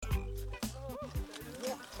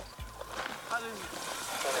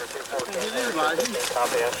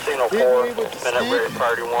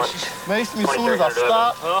Maced me as soon as I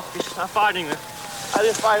stopped. Well, he's not fighting me. I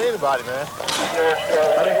didn't fight anybody, man.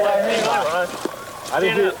 I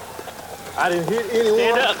didn't hit anyone.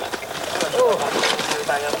 Stand up.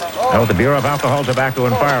 Well, the Bureau of Alcohol, Tobacco,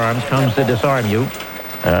 and Firearms comes to disarm you,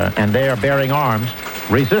 and they are bearing arms.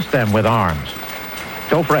 Resist them with arms.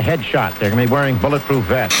 Go for a headshot. They're going to be wearing bulletproof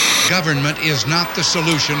vests. Government is not the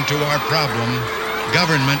solution to our problem.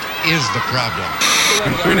 Government is the problem.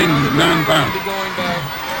 Concerning nonviolence,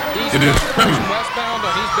 it is criminal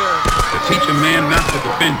to teach a man not to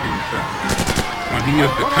defend himself when he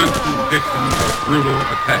is the constant victim of brutal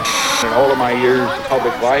attack. In all of my years of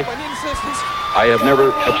public life, I have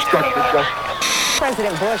never obstructed justice.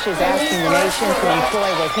 President Bush is asking the nation to employ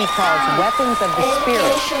what he calls weapons of the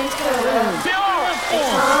spirit.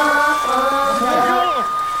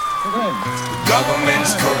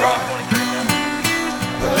 Government's corrupt,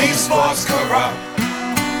 police force corrupt,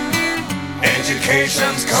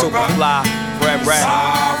 education's corrupt, it's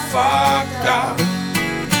all fucked up.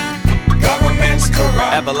 Government's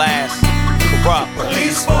corrupt, everlasting corrupt,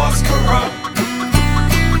 police force corrupt,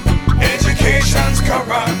 education's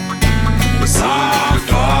corrupt, it's all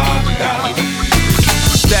fucked up.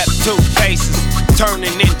 Step 2 faces,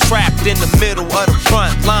 turning and trapped in the middle of the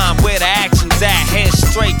front line where the action's at. Head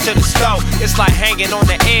straight to the stove. It's like hanging on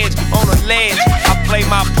the edge, on a ledge. I play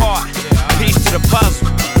my part, piece to the puzzle.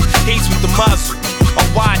 He's with the muzzle. A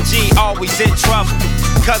YG always in trouble.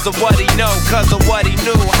 Cause of what he know, cause of what he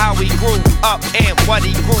knew, how he grew up and what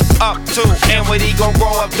he grew up to, and what he gon'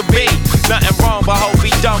 grow up to be. Nothing wrong, but hope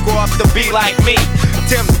he don't grow up to be like me.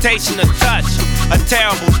 Temptation to touch, a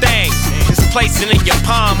terrible thing. It's placing in your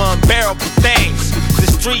palm unbearable things. The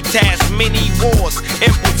street has many wars,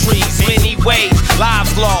 infantries, many ways,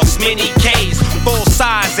 lives lost, many K's, full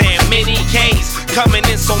size and many K's, coming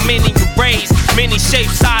in so many arrays, many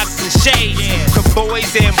shapes, sizes and shades. The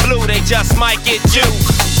boys in blue, they just might get you.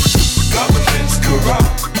 Government's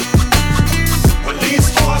corrupt, police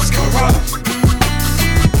force corrupt,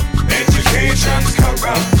 education's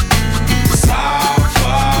corrupt, it's all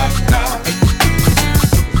fucked up.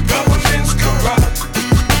 Government's corrupt,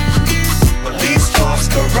 police force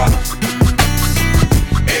corrupt,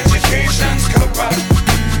 education's corrupt,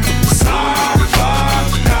 it's all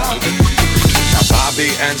fucked up. Now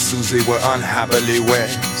Bobby and Susie were unhappily wed,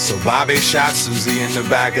 so Bobby shot Susie in the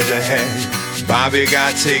back of the head. Bobby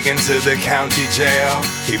got taken to the county jail.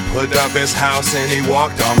 He put up his house and he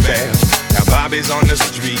walked on bail. Now Bobby's on the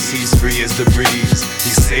streets, he's free as the breeze.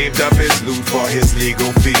 He saved up his loot for his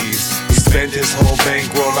legal fees. He spent his whole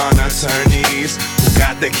bankroll on attorneys who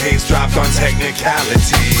got the case dropped on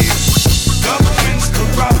technicalities. Government's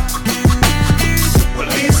corrupt,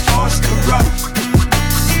 police force corrupt,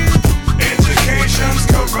 education's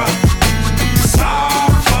corrupt, it's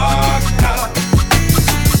all fucked up.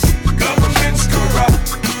 Government's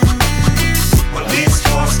corrupt, police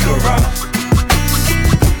force corrupt,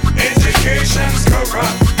 education's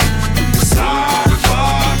corrupt, it's all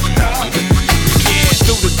fucked up. Yeah,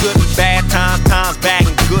 through the good and bad times, times bad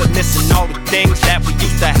and goodness, and all the things that we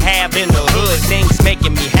used to have in the hood. Things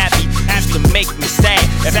making me happy, used to make me sad.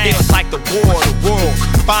 It feels like the war of the world,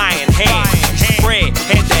 buying hands. Spread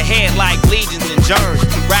head to head like legions and germs.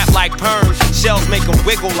 Rap like perms, shells make them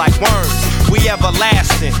wiggle like worms. We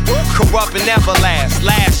everlasting, corrupt and everlast,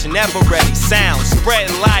 lashing, ever ready. Sound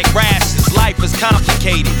spreading like rashes. Life is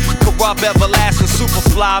complicated, corrupt, everlasting.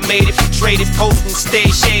 Superfly made it, traded, posting, stay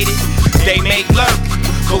shaded. They may lurk,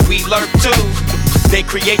 but we lurk too. They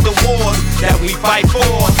create the wars that we fight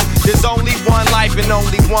for. There's only one life and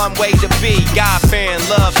only one way to be. God-fearing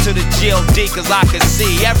love to the G.O.D. cause I can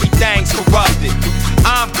see everything's corrupted.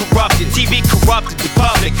 I'm corrupted, TV corrupted, the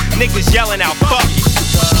public. Niggas yelling out, fuck it.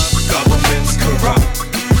 Government's corrupt,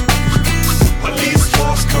 police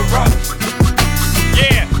force corrupt,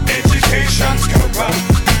 yeah, education's corrupt,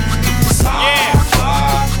 it's all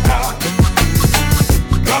fucked up.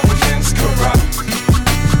 Government's corrupt,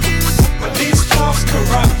 police force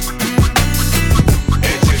corrupt,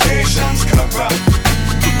 education's corrupt,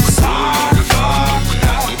 it's all fucked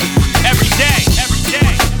up. Every day,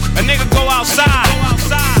 a nigga go outside,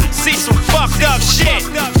 see some fucked up shit.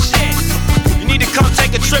 You need to come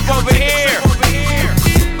take a trip over here.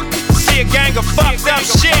 See a gang of fucked up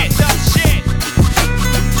shit.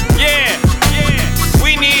 Yeah,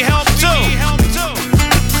 we need help too.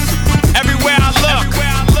 Everywhere I look,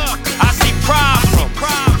 I see problems,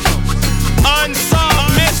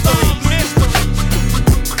 unsolved mysteries.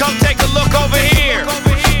 Come take a look over here.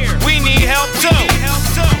 We need help too.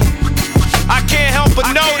 I can't help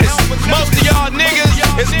but notice most of y'all niggas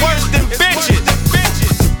is worse than bitches.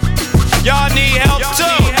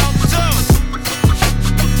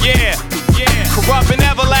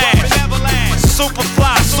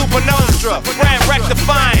 Brand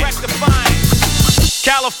rectifying.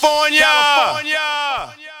 California.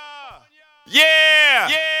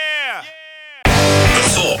 Yeah. The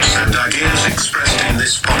thoughts and ideas expressed in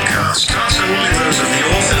this podcast are solely those of the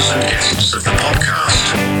authors and guests of the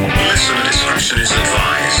podcast. Listener discretion is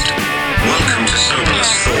advised. Welcome to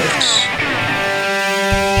Soberless Thoughts.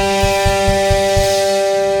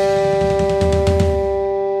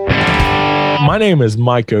 My name is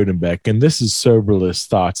Mike Odenbeck, and this is Soberless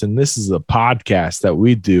Thoughts, and this is a podcast that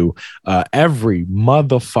we do every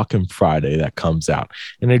motherfucking Friday that comes out.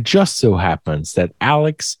 And it just so happens that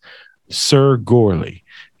Alex Sir Gorley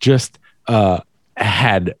just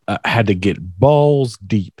had to get balls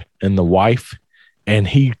deep in the wife, and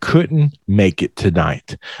he couldn't make it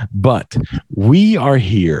tonight. But we are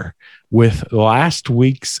here with last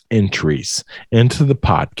week's entries into the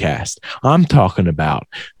podcast. I'm talking about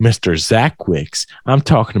Mr. Zach Wicks. I'm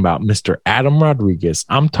talking about Mr. Adam Rodriguez.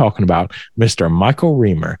 I'm talking about Mr. Michael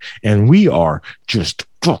Reamer. And we are just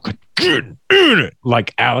fucking getting in it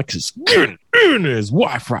like Alex is getting in his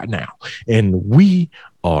wife right now. And we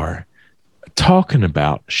are talking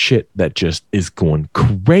about shit that just is going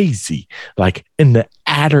crazy, like in the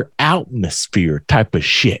outer atmosphere type of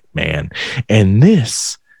shit, man. And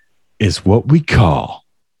this is what we call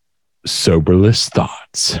Soberless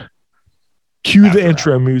Thoughts. Cue the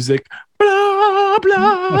intro music. Blah,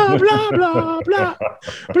 blah, blah, blah, blah,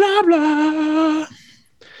 blah, blah.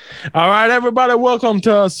 All right, everybody, welcome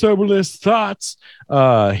to Soberless Thoughts.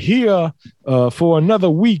 Here for another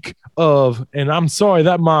week of, and I'm sorry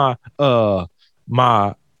that my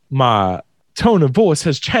tone of voice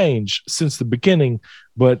has changed since the beginning,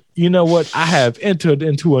 but you know what? I have entered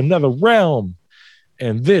into another realm.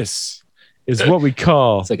 And this is what we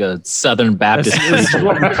call... It's like a Southern Baptist. This is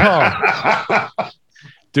what we call...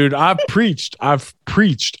 Dude, I've preached. I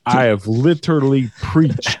have literally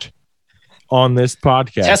preached on this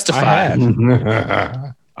podcast. Testify.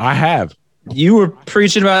 I have. You were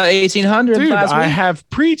preaching about 1800 Dude, last week. I have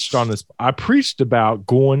preached on this. I preached about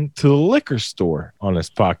going to the liquor store on this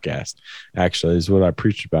podcast, actually, is what I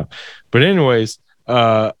preached about. But anyways...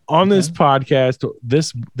 on this podcast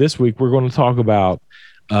this week, we're going to talk about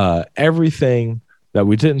everything that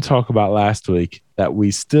we didn't talk about last week that we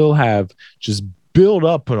still have just built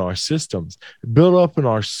up in our systems, built up in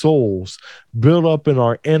our souls, built up in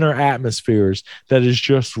our inner atmospheres that is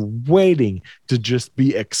just waiting to just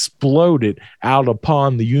be exploded out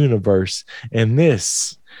upon the universe. And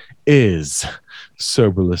this is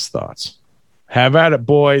Soberless Thoughts. Have at it,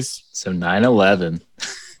 boys. So 9/11.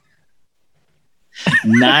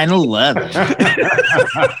 9/11.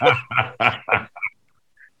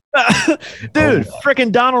 Dude,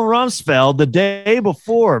 freaking Donald Rumsfeld the day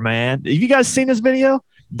before, man. Have you guys seen this video?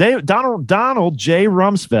 Donald J.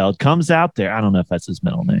 Rumsfeld comes out there. I don't know if that's his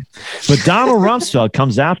middle name, but Donald Rumsfeld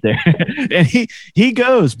comes out there and he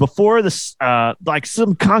goes before this like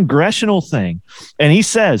some congressional thing, and he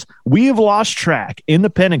says, "We have lost track in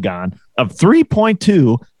the Pentagon of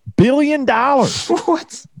 $3.2 billion." What?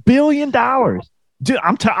 $1 billion. Dude,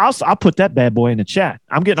 I'll put that bad boy in the chat.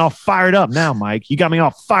 I'm getting all fired up now, Mike. You got me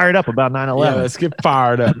all fired up about 9/11. Yeah, let's get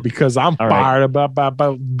fired up because I'm fired about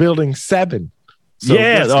Building 7. So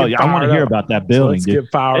yeah, I want to hear about that building. So let's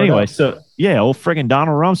get fired anyway, up. So yeah, old friggin'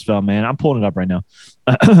 Donald Rumsfeld, man. I'm pulling it up right now.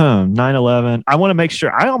 9/11. I want to make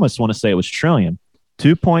sure. I almost want to say it was trillion.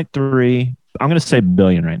 2.3. I'm going to say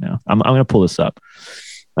billion right now. I'm going to pull this up.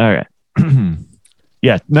 All right.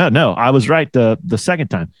 Yeah, no, I was right the second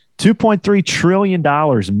time. $2.3 trillion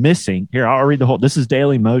missing. Here, I'll read the whole. This is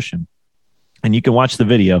Daily Motion, and you can watch the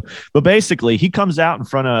video. But basically, he comes out in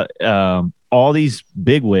front of all these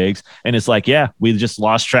big wigs, and it's like, yeah, we just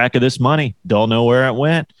lost track of this money. Don't know where it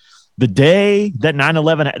went. The day that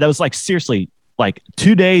 9/11, that was like seriously like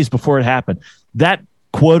 2 days before it happened. That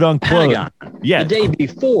quote unquote, the day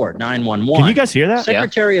before 9/11. Can you guys hear that?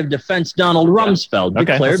 Secretary of Defense Donald Rumsfeld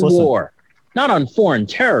declared war, not on foreign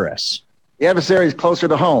terrorists. The adversary is closer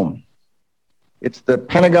to home. It's the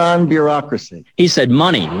Pentagon bureaucracy. He said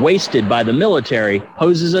money wasted by the military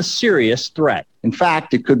poses a serious threat. In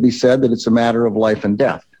fact, it could be said that it's a matter of life and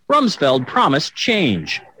death. Rumsfeld promised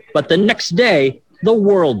change, but the next day, the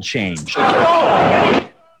world changed. And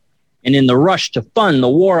in the rush to fund the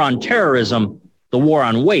war on terrorism, the war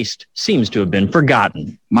on waste seems to have been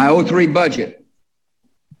forgotten. My 03 budget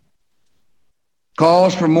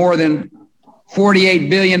calls for more than $48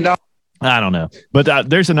 billion. I don't know,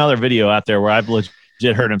 but there's another video out there where I've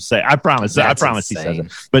legit heard him say, I promise he says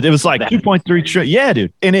it, but it was like 2.3 trillion. Yeah,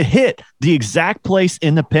 dude. And it hit the exact place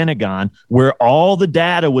in the Pentagon where all the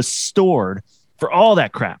data was stored for all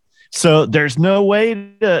that crap. So there's no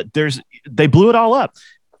way they blew it all up.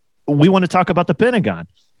 we want to talk about the Pentagon.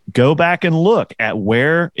 Go back and look at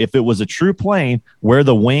where, if it was a true plane, where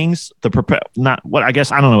the wings, I don't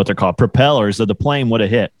know what they're called, propellers of the plane would have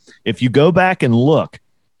hit. If you go back and look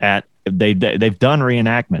at, they've done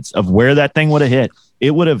reenactments of where that thing would have hit,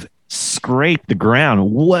 it would have scraped the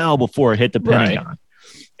ground well before it hit the Pentagon. Right.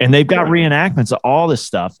 And they've got reenactments of all this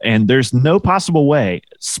stuff. And there's no possible way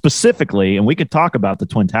specifically, and we could talk about the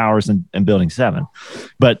Twin Towers and Building 7,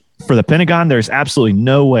 but for the Pentagon, there's absolutely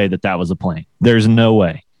no way that was a plane. There's no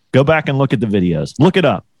way. Go back and look at the videos. Look it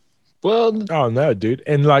up. Well, oh no, dude.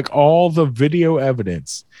 And like all the video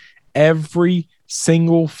evidence, every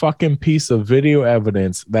single fucking piece of video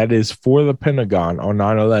evidence that is for the Pentagon on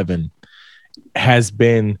 9/11 has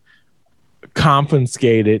been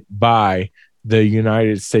confiscated by the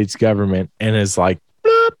United States government and is like,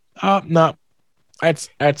 no.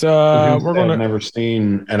 I've never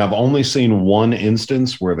seen, and I've only seen one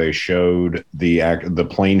instance where they showed the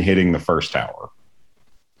plane hitting the first tower.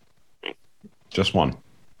 Just one.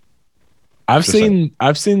 I've seen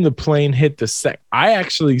the plane hit the second. I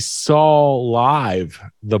actually saw live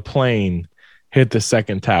the plane hit the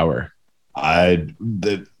second tower. At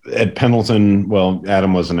Pendleton. Well,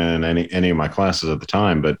 Adam wasn't in any of my classes at the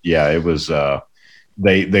time, but yeah, it was.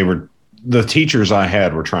 They were. The teachers I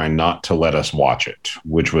had were trying not to let us watch it,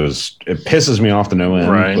 which it pisses me off to no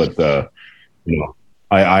end. Right. But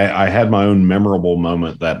I had my own memorable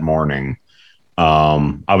moment that morning.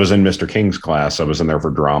 I was in Mr. King's class. I was in there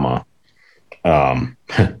for drama,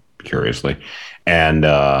 curiously. And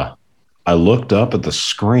I looked up at the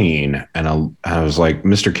screen and I was like,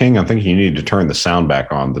 Mr. King, I think you need to turn the sound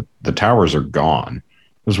back on. The towers are gone.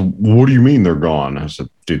 I was, what do you mean they're gone? I said,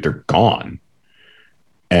 dude, they're gone.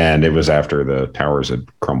 And it was after the towers had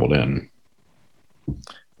crumbled in.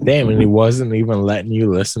 Damn, and he wasn't even letting you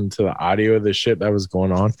listen to the audio of the shit that was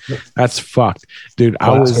going on. That's fucked, dude.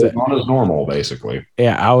 I was on as normal, basically.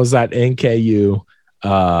 Yeah, I was at NKU.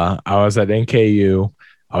 I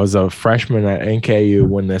was a freshman at NKU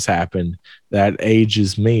when this happened. That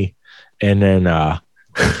ages me, and then a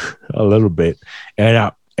little bit.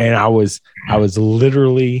 And I was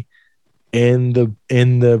literally in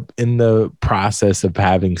the process of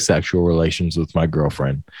having sexual relations with my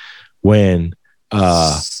girlfriend when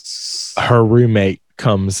her roommate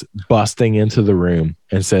comes busting into the room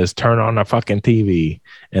and says, turn on the fucking TV,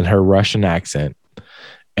 in her Russian accent.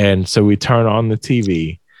 And so we turn on the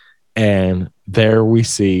TV and there we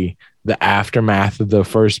see the aftermath of the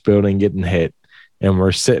first building getting hit. And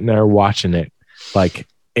we're sitting there watching it like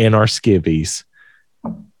in our skivvies.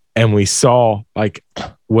 And we saw like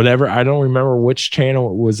whatever, I don't remember which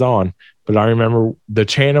channel it was on, but I remember the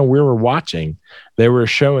channel we were watching, they were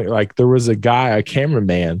showing like there was a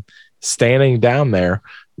cameraman standing down there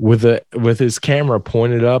with his camera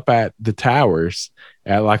pointed up at the towers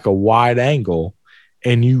at like a wide angle.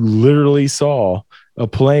 And you literally saw a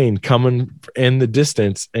plane coming in the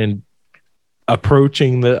distance and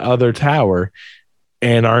approaching the other tower.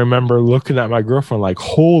 And I remember looking at my girlfriend like,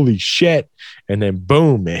 holy shit. And then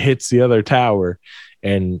boom, it hits the other tower.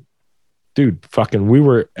 And dude,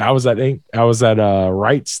 I was at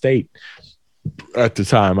Wright State at the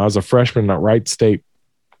time. I was a freshman at Wright State.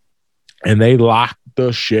 And they locked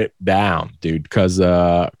the shit down, dude, because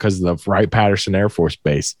the Wright-Patterson Air Force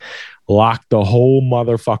Base locked the whole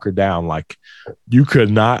motherfucker down. Like you could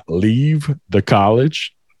not leave the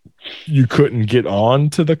college. You couldn't get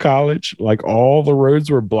on to the college. Like all the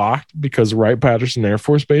roads were blocked because Wright-Patterson Air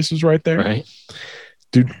Force Base was right there. Right.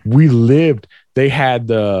 Dude, we lived. They had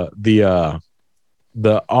the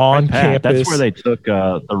on campus. That's where they took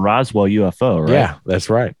the Roswell UFO, right? Yeah, that's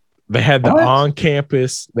right. They had the on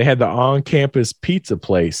campus. They had the on campus pizza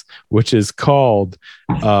place, which is called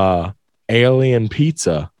Alien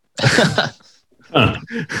Pizza.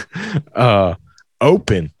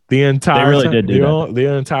 Open the entire. They really time, did do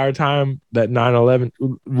the entire time that 9/11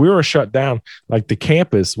 we were shut down. Like the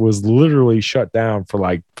campus was literally shut down for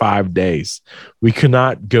like 5 days. We could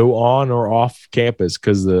not go on or off campus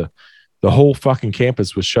because the whole fucking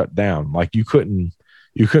campus was shut down. Like you couldn't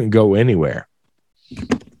go anywhere.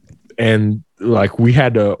 And like we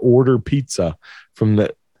had to order pizza from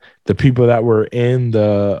the people that were in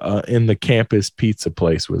the campus pizza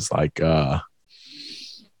place. Was like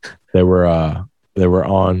they were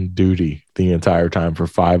on duty the entire time for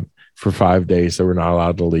 5 days. They were not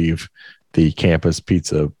allowed to leave the campus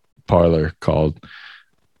pizza parlor called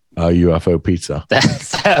UFO Pizza.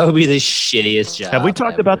 That would be the shittiest job. Have we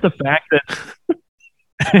talked about the fact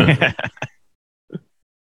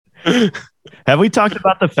that Have we talked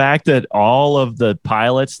about the fact that all of the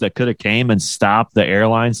pilots that could have came and stopped the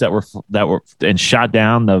airlines that were and shot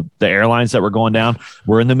down the airlines that were going down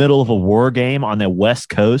were in the middle of a war game on the West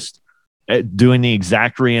Coast, doing the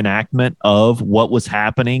exact reenactment of what was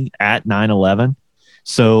happening at 9/11?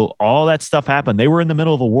 So all that stuff happened. They were in the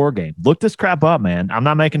middle of a war game. Look this crap up, man. I'm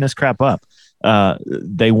not making this crap up.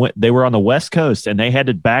 They were on the West Coast and they had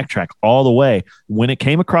to backtrack all the way. When it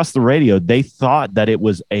came across the radio, they thought that it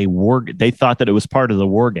was a war. They thought that it was part of the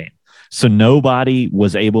war game. So nobody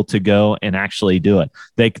was able to go and actually do it.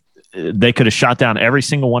 They could have shot down every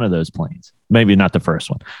single one of those planes. Maybe not the first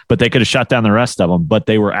one, but they could have shot down the rest of them. But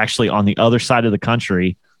they were actually on the other side of the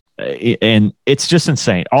country. And it's just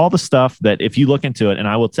insane. All the stuff that if you look into it, and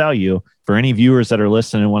I will tell you for any viewers that are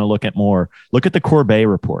listening and want to look at more, look at the Corbett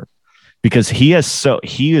report, because he is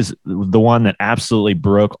the one that absolutely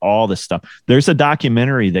broke all this stuff. There's a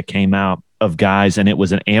documentary that came out of guys, and it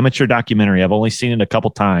was an amateur documentary. I've only seen it a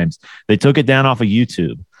couple times. They took it down off of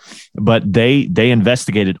YouTube, but they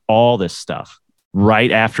investigated all this stuff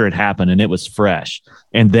right after it happened, and it was fresh.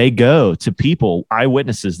 And they go to people,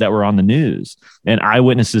 eyewitnesses that were on the news and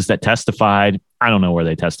eyewitnesses that testified. I don't know where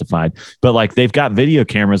they testified, but like they've got video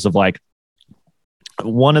cameras of like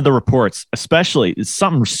one of the reports, especially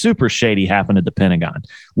something super shady happened at the Pentagon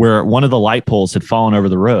where one of the light poles had fallen over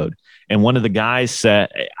the road. And one of the guys said,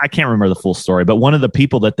 I can't remember the full story, but one of the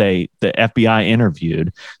people that the FBI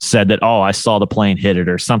interviewed said that, oh, I saw the plane hit it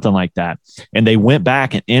or something like that. And they went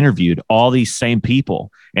back and interviewed all these same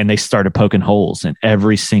people and they started poking holes in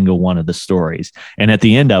every single one of the stories. And at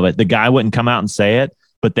the end of it, the guy wouldn't come out and say it,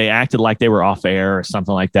 but they acted like they were off air or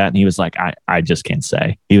something like that. And he was like, I just can't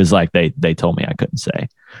say. He was like, they told me I couldn't say.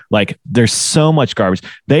 Like, there's so much garbage.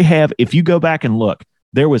 They have, if you go back and look,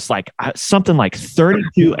 there was like something like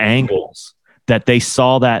 32 angles that they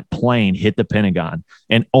saw that plane hit the Pentagon,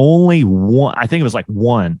 and only one, I think it was like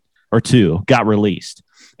one or two, got released.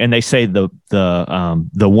 And they say the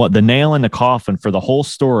nail in the coffin for the whole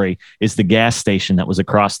story is the gas station that was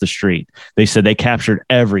across the street. They said they captured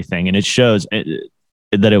everything, and it shows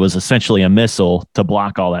that it was essentially a missile to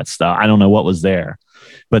block all that stuff. I don't know what was there,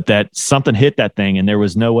 but that something hit that thing, and there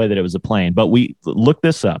was no way that it was a plane. But we looked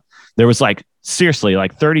this up. There was like, seriously,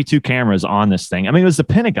 like 32 cameras on this thing. I mean, it was the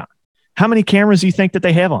Pentagon. How many cameras do you think that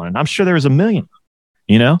they have on it? I'm sure there was a million,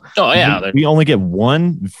 you know? Oh, yeah. We only get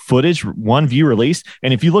one view release.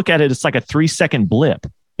 And if you look at it, it's like a 3-second blip.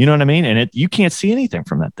 You know what I mean? And you can't see anything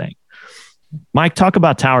from that thing. Mike, talk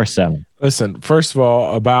about Tower 7. Listen, first of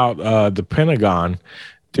all, about the Pentagon,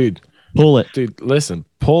 dude. Pull it. Dude, listen,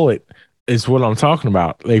 pull it is what I'm talking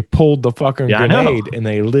about. They pulled the fucking grenade and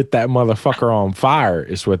they lit that motherfucker on fire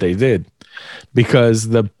is what they did. Because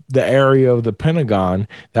the area of the Pentagon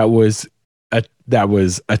that was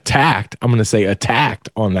attacked, I'm going to say attacked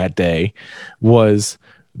on that day, was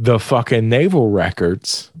the fucking naval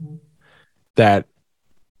records that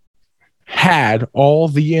had all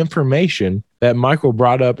the information that Michael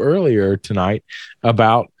brought up earlier tonight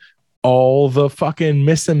about all the fucking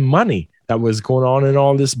missing money that was going on in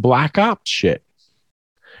all this black ops shit.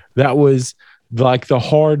 That was like the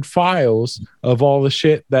hard files of all the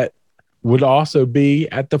shit that would also be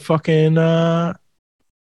at the fucking at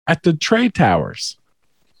the trade towers.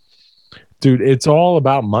 Dude, it's all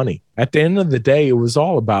about money. At the end of the day, it was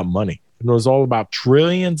all about money. It was all about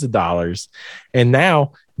trillions of dollars. And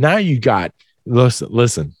now you got,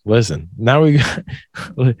 listen. Now we got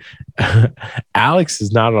Alex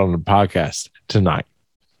is not on the podcast tonight.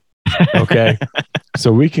 Okay.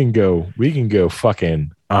 So we can go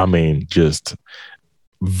fucking, I mean, just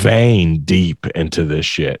vein deep into this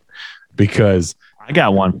shit, because I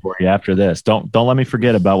got one for you after this. Don't let me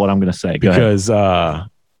forget about what I'm going to say. Because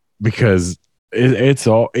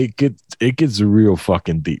it gets real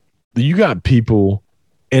fucking deep. You got people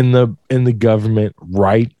in the government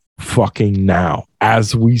right fucking now,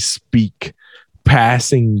 as we speak,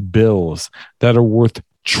 passing bills that are worth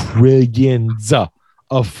trillions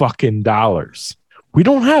of fucking dollars. We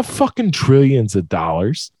don't have fucking trillions of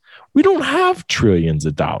dollars. We don't have trillions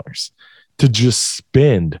of dollars to just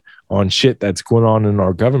spend on shit that's going on in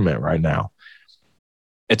our government right now.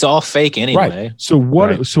 It's all fake anyway. Right. So what?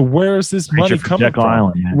 Right. So where is this money coming from?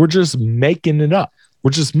 Island, we're just making it up.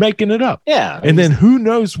 Yeah. And then who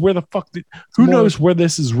knows where the fuck? Who knows where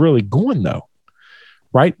this is really going though?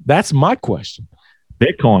 Right. That's my question.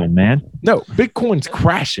 Bitcoin, man. No, Bitcoin's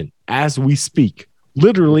crashing as we speak.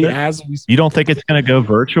 Literally as we speak. You don't think it's going to go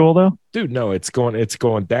virtual though? Dude, no, it's going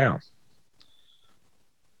down.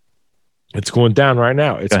 It's going down right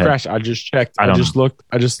now. It's crashed. I just checked. I just looked.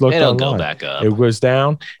 It'll online. Go back up. It goes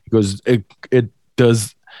down. It goes. It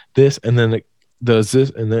does this, and then it does this,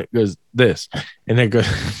 and then it goes this, and it goes.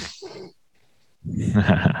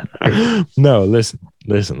 No, listen.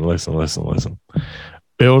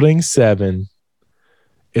 Building 7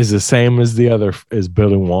 is the same as the other is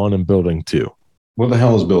Building 1 and Building 2. What the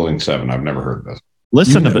hell is Building 7? I've never heard of this.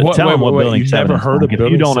 Listen to the tell them what Building 7 never heard of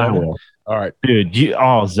Building 7? Know. All right, dude.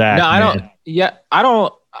 Zach. No, I don't. Yeah, I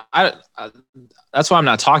don't. That's why I'm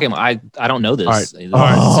not talking. I don't know this. All right.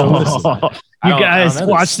 So listen. You guys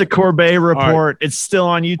watch the Corbett Report. Right. It's still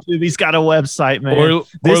on YouTube. He's got a website, man. Or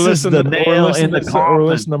listen to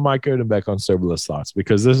Mike Odenbeck on Soberless Thoughts,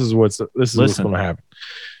 because this is what's going to happen.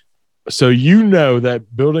 So you know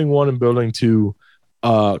that Building 1 and Building 2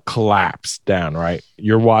 collapsed down, right?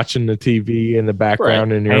 You're watching the TV in the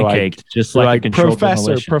background, and you're pancaked, just like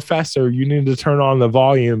Professor, you need to turn on the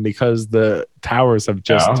volume because the towers have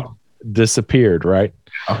just disappeared, right?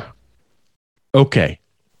 Okay.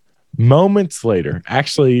 Moments later,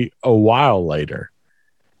 actually a while later,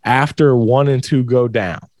 after 1 and 2 go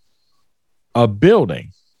down, a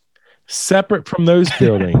building separate from those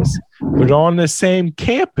buildings, but on the same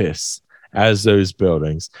campus as those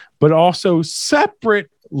buildings, but also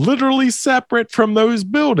literally separate from those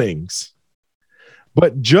buildings,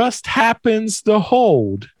 but just happens to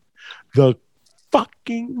hold the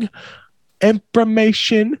fucking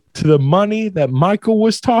information to the money that Michael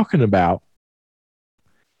was talking about,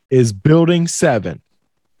 is Building 7.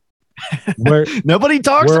 Where nobody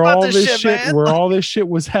talks about this shit, man. Where all this shit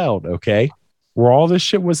was held, okay? Where all this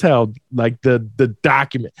shit was held, like the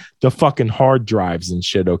document, the fucking hard drives and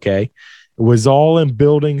shit, okay? It was all in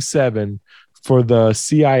Building 7 for the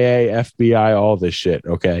CIA, FBI, all this shit,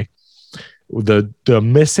 okay? The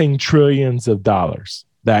missing trillions of dollars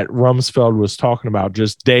that Rumsfeld was talking about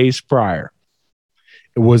just days prior.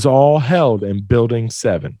 It was all held in Building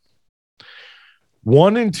 7.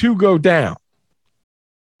 1 and 2 go down.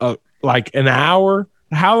 Like an hour.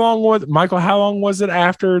 How long was it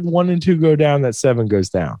after 1 and 2 go down that 7 goes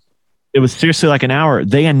down? It was seriously like an hour.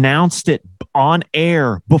 They announced it on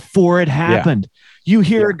air before it happened. Yeah. You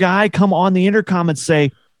hear a guy come on the intercom and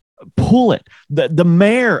say, pull it. The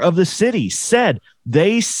mayor of the city said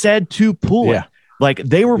to pull it. Like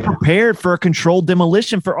they were prepared for a controlled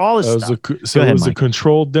demolition for all this stuff. It was a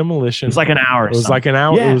controlled demolition. It's like an hour. It was like an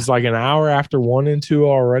hour. Yeah. It was like an hour after 1 and 2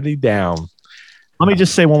 already down. Let me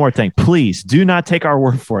just say one more thing. Please do not take our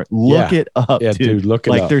word for it. Look it up, dude. Look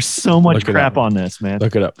it up. Like there's so much crap on this, man.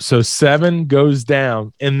 Look it up. So 7 goes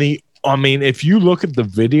down, and if you look at the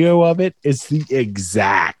video of it, it's the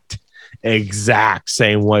exact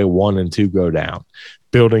same way 1 and 2 go down.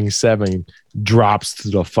 Building 7 drops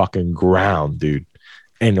to the fucking ground, dude.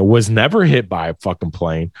 And it was never hit by a fucking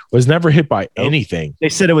plane. Was never hit by anything. They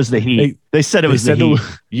said it was the heat. They said it was the heat.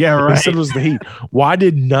 Yeah, right. They said it was the heat. Why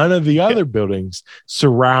did none of the other buildings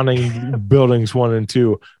surrounding Buildings 1 and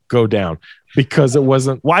 2 go down? Because it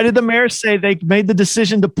wasn't. Why did the mayor say they made the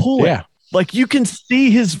decision to pull it? Yeah. Like you can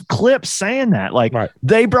see his clip saying that. Like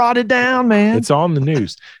they brought it down, man. It's on the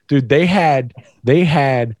news, dude. They had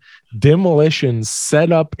demolitions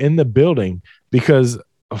set up in the building because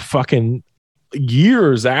fucking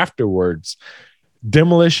years afterwards,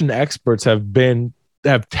 demolition experts have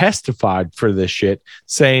testified for this shit,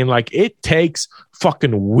 saying like it takes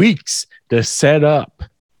fucking weeks to set up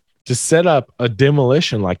a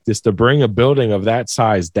demolition like this, to bring a building of that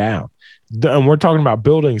size down. And we're talking about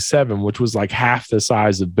Building 7, which was like half the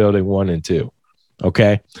size of Building 1 and 2.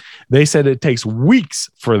 Okay. They said it takes weeks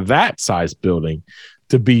for that size building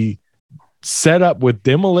to be set up with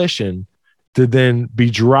demolition to then be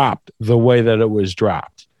dropped the way that it was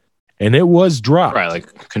dropped. And it was dropped. Right,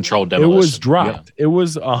 like controlled demolition. It was dropped. Yeah. It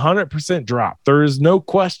was 100% dropped. There is no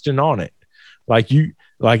question on it.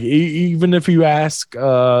 Even if you ask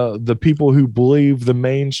the people who believe the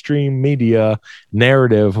mainstream media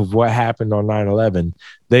narrative of what happened on 9/11,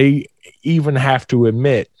 they even have to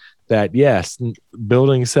admit that, yes,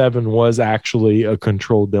 Building 7 was actually a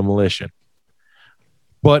controlled demolition.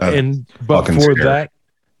 But for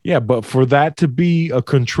that to be a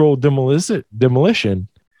controlled demolition,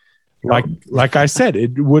 like I said,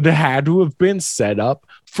 it would have had to have been set up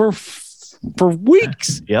for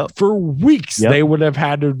weeks. Yep. For weeks, they would have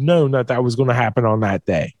had to have known that was going to happen on that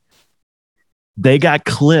day. They got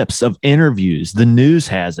clips of interviews. The news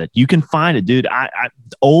has it. You can find it, dude.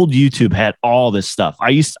 Old YouTube had all this stuff.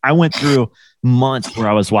 I went through months where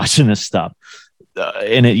I was watching this stuff,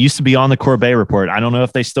 and it used to be on the Corbett Report. I don't know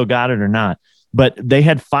if they still got it or not, but they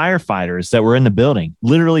had firefighters that were in the building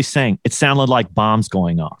literally saying it sounded like bombs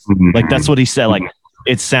going off. Like that's what he said. Like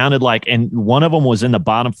it sounded like, and one of them was in the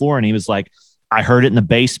bottom floor, and he was like, I heard it in the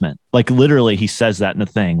basement. Like literally, he says that in the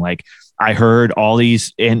thing. Like I heard all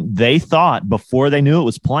these, and they thought before they knew it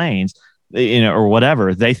was planes, or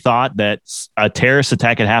whatever, they thought that a terrorist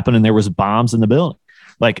attack had happened and there was bombs in the building.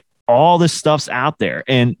 Like all this stuff's out there,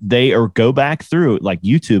 and go back through like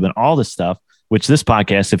YouTube and all this stuff, which this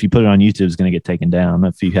podcast, if you put it on YouTube, is going to get taken down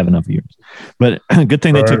if you have enough viewers. But good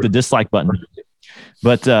thing they took the dislike button.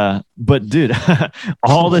 But dude,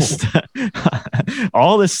 all this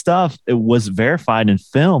stuff, it was verified and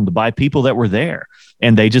filmed by people that were there,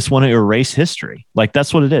 and they just want to erase history. Like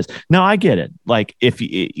that's what it is. Now I get it. Like if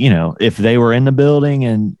they were in the building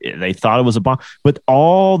and they thought it was a bomb, but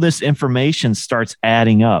all this information starts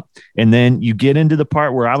adding up, and then you get into the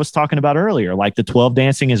part where I was talking about earlier, like the 12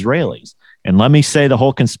 dancing Israelis. And let me say the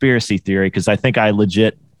whole conspiracy theory, because I think I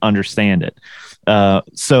legit understand it. And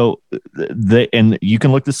you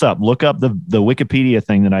can look this up. Look up the Wikipedia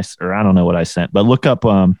thing that I don't know what I sent, but look up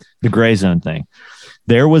the Gray Zone thing.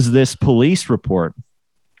 There was this police report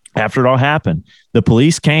after it all happened. The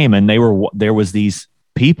police came, and there was these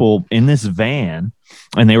people in this van,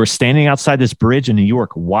 and they were standing outside this bridge in New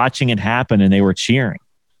York watching it happen, and they were cheering.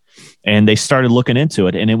 And they started looking into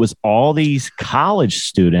it, and it was all these college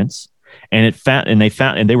students, and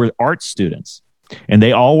they were art students. And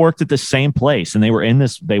they all worked at the same place, and they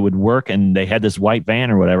would work, and they had this white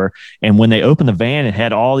van or whatever. And when they opened the van, it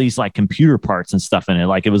had all these like computer parts and stuff in it.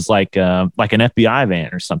 Like it was like an FBI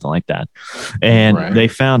van or something like that. And They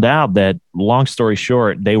found out that, long story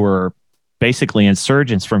short, they were basically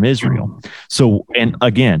insurgents from Israel. So, and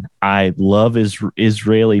again, I love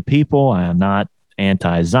Israeli people. I am not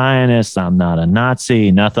anti-Zionist. I'm not a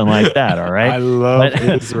Nazi, nothing like that. All right. I love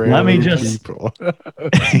Israeli let me just people.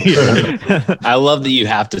 I love that you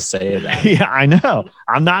have to say that. Yeah, I know.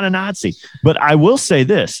 I'm not a Nazi, but I will say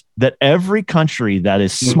this, that every country that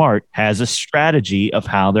is smart has a strategy of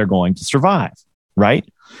how they're going to survive, right?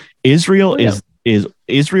 Israel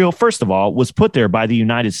Israel, first of all, was put there by the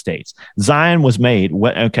United States. Zion was made,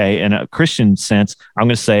 in a Christian sense, I'm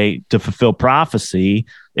going to say, to fulfill prophecy,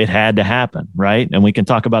 it had to happen, right? And we can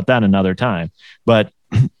talk about that another time. But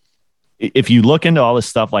if you look into all this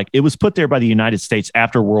stuff, like it was put there by the United States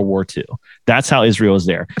after World War II. That's how Israel is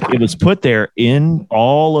there. It was put there in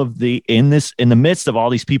the midst of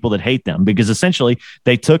all these people that hate them, because essentially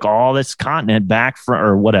they took all this continent back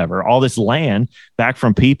from, all this land back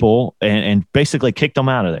from people and basically kicked them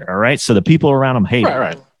out of there. All right. So the people around them hate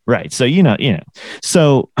them. Right. So,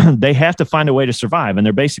 so they have to find a way to survive, and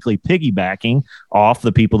they're basically piggybacking off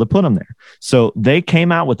the people that put them there. So they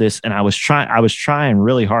came out with this, and I was trying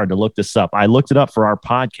really hard to look this up. I looked it up for our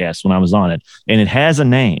podcast when I was on it, and it has a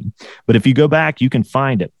name, but if you go back, you can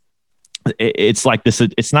find it. It's like this.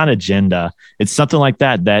 It's not agenda. It's something like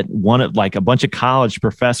that a bunch of college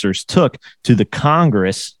professors took to the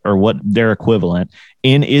Congress, or what their equivalent,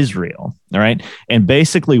 in Israel. All right. And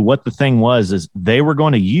basically what the thing was is they were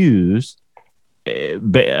going to use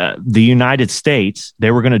the United States.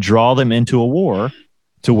 They were going to draw them into a war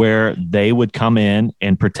to where they would come in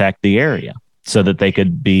and protect the area so that they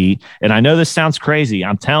could be. And I know this sounds crazy.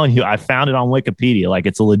 I'm telling you, I found it on Wikipedia. Like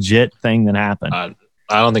it's a legit thing that happened.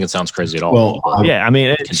 I don't think it sounds crazy at all. Well, yeah, I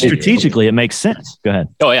mean, strategically, it makes sense. Go ahead.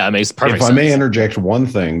 Oh, yeah, it makes perfect sense. If I may interject one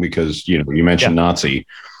thing, because you mentioned Nazi,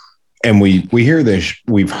 and we hear this,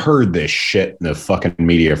 we've heard this shit in the fucking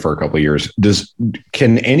media for a couple of years.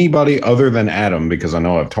 Can anybody other than Adam, because I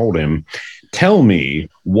know I've told him, tell me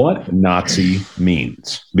what Nazi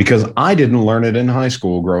means? Because I didn't learn it in high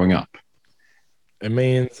school growing up. It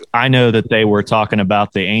means, I know that they were talking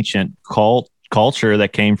about the ancient culture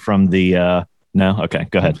that came from the. No, okay,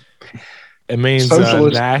 go ahead. It means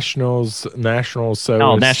national socialist.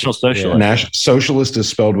 Oh, National Socialist. Socialist is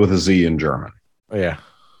spelled with a Z in German. Oh, yeah.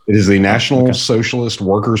 It is the National Socialist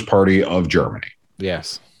Workers' Party of Germany.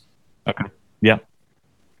 Yes. Okay. Yep.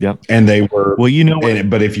 And they were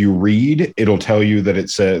but if you read, it'll tell you that it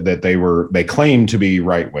said that they claimed to be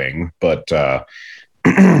right wing, but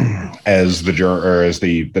as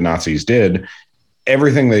the Nazis did,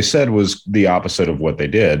 everything they said was the opposite of what they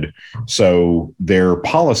did. So their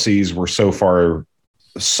policies were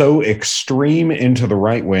so extreme into the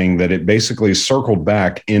right wing that it basically circled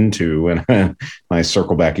back into, and nice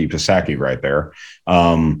circle back Ipasaki right there.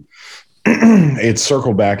 It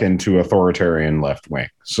circled back into authoritarian left wing.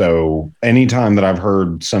 So anytime that I've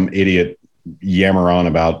heard some idiot yammer on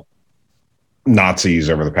about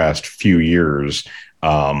Nazis over the past few years,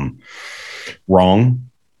 wrong.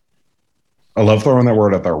 I love throwing that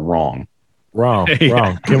word out there. Wrong.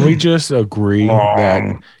 Can we just agree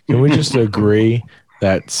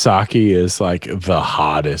that Saki is like the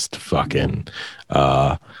hottest fucking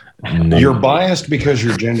You're biased because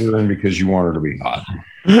you're gender and because you want her to be hot.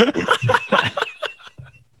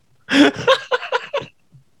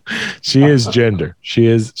 She is gender. She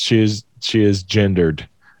is gendered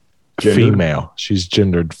female. She's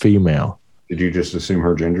gendered female. Did you just assume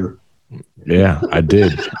her gender? Yeah, I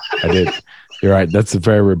did. You're right. That's a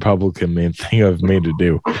very Republican thing of me to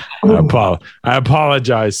do. I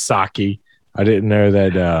apologize, Saki. I didn't know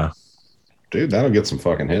that. Dude, that'll get some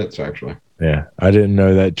fucking hits, actually. Yeah, I didn't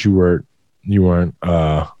know that you weren't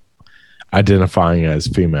identifying as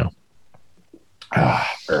female.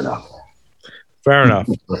 Fair enough. Fair enough.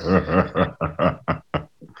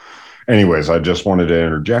 Anyways, I just wanted to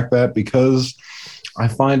interject that because I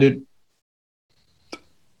find it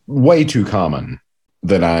way too common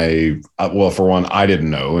that for one, I didn't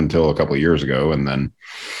know until a couple of years ago. And then,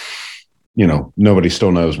 nobody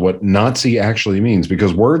still knows what Nazi actually means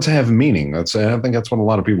because words have meaning. I think that's what a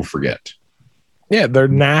lot of people forget. Yeah, they're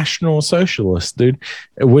National Socialists, dude,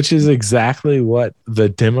 which is exactly what the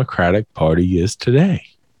Democratic Party is today.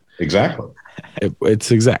 Exactly.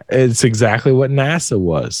 It's exactly what NASA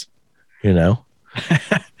was,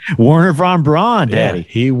 Werner von Braun, Daddy. Yeah,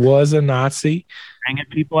 he was a Nazi. Hanging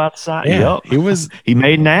people outside. Yeah, yep. He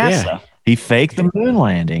made NASA. Yeah. He faked the moon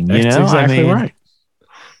landing. That's exactly right.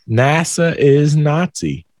 NASA is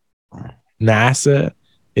Nazi. NASA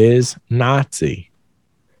is Nazi.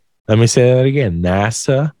 Let me say that again.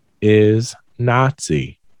 NASA is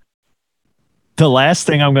Nazi. The last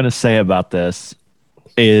thing I'm going to say about this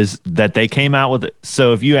is that they came out with it.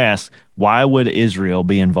 So if you ask, why would Israel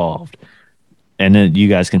be involved? And then you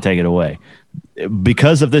guys can take it away.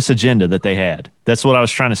 Because of this agenda that they had. That's what I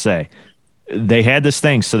was trying to say. They had this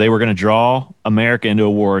thing, so they were going to draw America into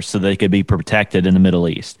a war so they could be protected in the Middle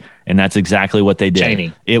East. And that's exactly what they did.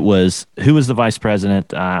 Cheney. It was, who was the vice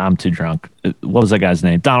president? I'm too drunk. What was that guy's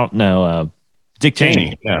name? Dick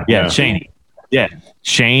Cheney. Yeah, Cheney. Yeah,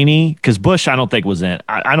 Cheney, because Bush, I don't think was in.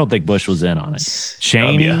 I don't think Bush was in on it.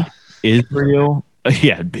 Cheney, Israel.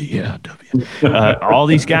 All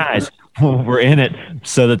these guys were in it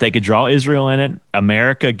so that they could draw Israel in it.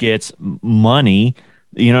 America gets money.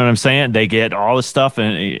 You know what I'm saying? They get all this stuff,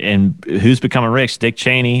 and who's becoming rich? Dick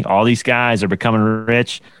Cheney. All these guys are becoming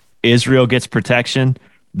rich. Israel gets protection.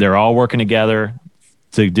 They're all working together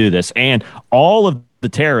to do this. And all of the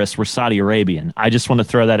terrorists were Saudi Arabian. I just want to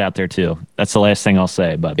throw that out there too. That's the last thing I'll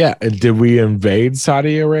say. But yeah, did we invade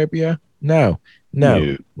Saudi Arabia? No,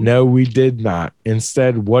 we did not.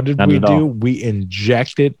 Instead, what did we do? We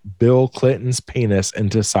injected Bill Clinton's penis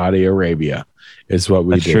into Saudi Arabia. Is what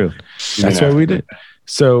we did. True. That's what we did.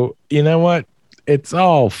 So you know what? It's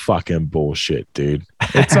all fucking bullshit, dude.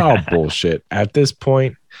 It's all bullshit at this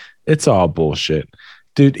point. It's all bullshit,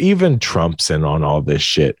 dude. Even Trump's in on all this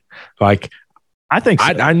shit. Like, I think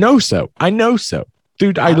so. I know so.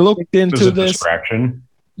 Dude, I looked into this. Distraction.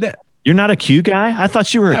 You're not a Q guy? I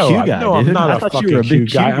thought you were a Q guy. No, I'm not a fucking Q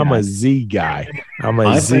guy. I'm a Z guy.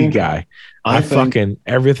 I fucking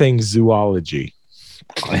everything zoology.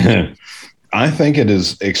 I think it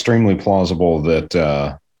is extremely plausible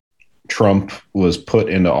that Trump was put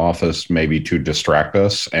into office maybe to distract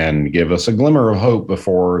us and give us a glimmer of hope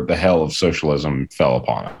before the hell of socialism fell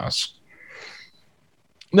upon us.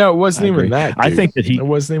 No, it wasn't even that. Dude. I think that it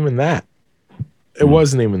wasn't even that. It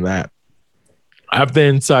wasn't even that. I have the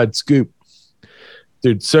inside scoop.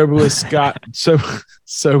 Dude, Soberless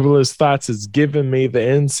Thoughts has given me the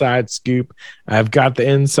inside scoop. I've got the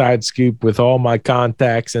inside scoop with all my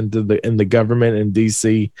contacts in the government in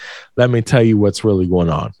DC. Let me tell you what's really going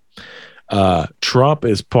on. Trump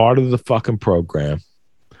is part of the fucking program.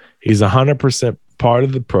 He's 100% part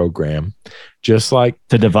of the program, just like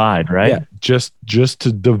to divide, right? Yeah, just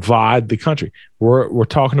to divide the country. We're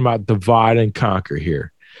talking about divide and conquer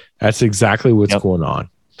here. That's exactly what's going on.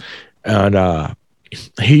 And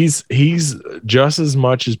he's just as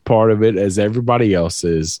much as part of it as everybody else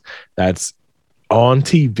is that's on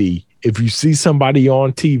TV. If you see somebody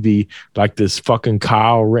on TV like this fucking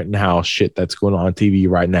Kyle Rittenhouse shit that's going on TV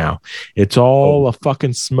right now, it's all a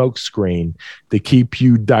fucking smoke screen to keep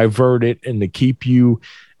you diverted and to keep you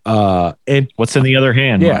what's in the other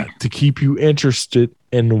hand? Yeah, to keep you interested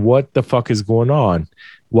in what the fuck is going on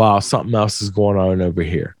while something else is going on over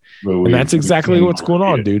here. And that's exactly what's going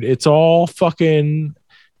on, dude. It's all fucking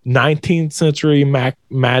 19th century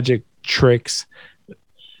magic tricks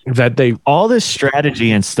that all this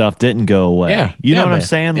strategy and stuff didn't go away. Yeah. You know what I'm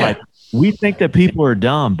saying? Yeah. Like, we think that people are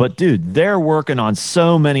dumb, but dude, they're working on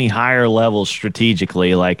so many higher levels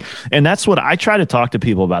strategically. Like, and that's what I try to talk to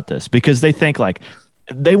people about this, because they think like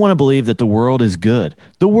they want to believe that the world is good.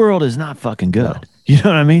 The world is not fucking good. No. You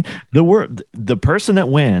know what I mean? The person that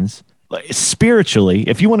wins spiritually,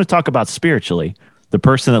 if you want to talk about spiritually, the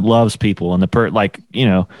person that loves people and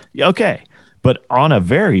okay. But on a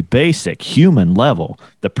very basic human level,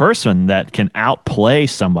 the person that can outplay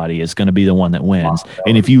somebody is going to be the one that wins.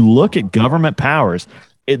 And if you look at government powers,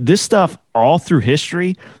 this stuff all through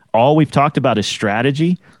history, all we've talked about is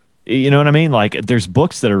strategy. You know what I mean? Like there's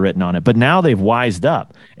books that are written on it, but now they've wised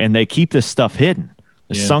up and they keep this stuff hidden.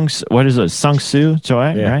 Yeah. What is it? Sun Tzu,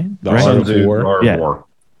 right? The Art of War.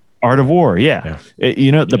 Art of War, yeah.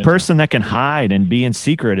 The person that can hide and be in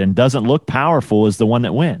secret and doesn't look powerful is the one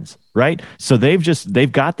that wins, right? So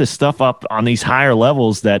they've got this stuff up on these higher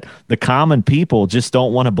levels that the common people just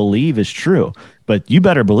don't want to believe is true. But you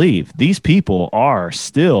better believe these people are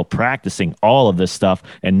still practicing all of this stuff,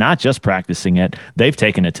 and not just practicing it, they've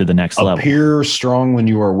taken it to the next level. Appear strong when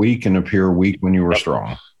you are weak and appear weak when you are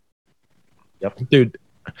strong. Yep. Dude,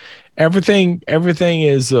 everything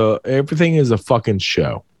is a fucking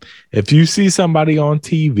show. If you see somebody on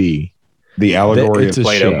TV, the allegory of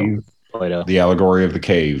Plato. The allegory of the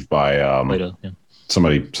cave by Plato. Yeah.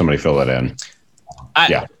 Somebody fill that in.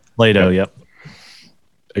 Plato. Yep.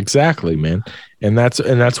 Exactly, man. And that's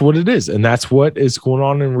what it is, and that's what is going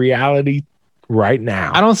on in reality right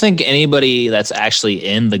now. I don't think anybody that's actually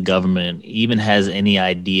in the government even has any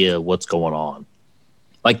idea what's going on.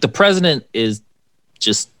 Like the president is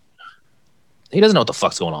just, he doesn't know what the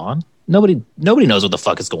fuck's going on. Nobody knows what the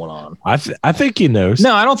fuck is going on. I think he knows.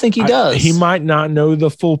 No, I don't think he does. He might not know the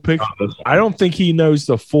full picture. I don't think he knows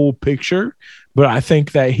the full picture, but I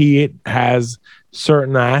think that he has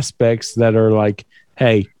certain aspects that are like,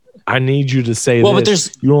 hey, I need you to say this.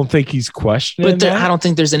 But you don't think he's questioning that? I don't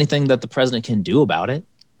think there's anything that the president can do about it.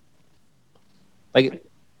 Like,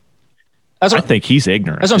 I think he's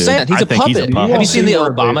ignorant. That's what I'm saying. He's a puppet. Have you seen the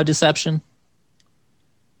Obama deception?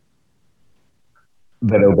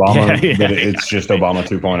 That Obama, that it's just Obama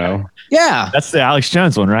 2.0. Yeah, that's the Alex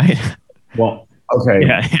Jones one, right? Well,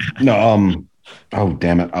 okay. No, oh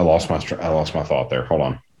damn it! I lost my thought there. Hold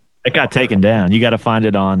on. It got taken down. You got to find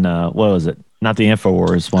it on what was it? Not the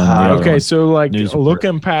InfoWars one. Okay, so like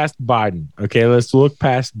looking past Biden. Okay, let's look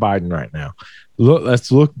past Biden right now.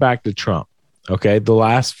 Let's look back to Trump. Okay, the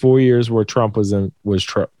last 4 years where Trump was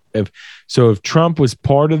Trump. If Trump was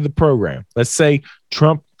part of the program, let's say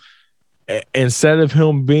Trump, instead of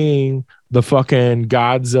him being the fucking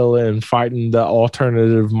Godzilla and fighting the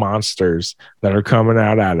alternative monsters that are coming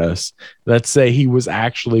out at us, let's say he was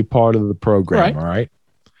actually part of the program, all right?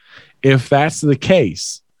 If that's the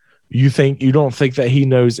case, you don't think that he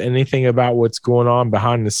knows anything about what's going on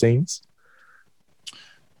behind the scenes?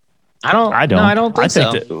 I don't think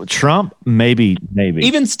so. That Trump, maybe.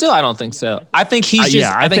 Even still, I don't think so. I think he's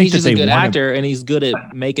just. I think he's just a good actor, and he's good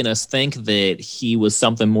at making us think that he was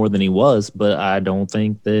something more than he was. But I don't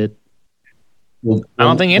think that. I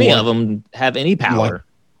don't think any of them have any power.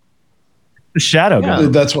 The shadow guy.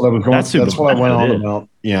 That's what I was going. That's what I went on about.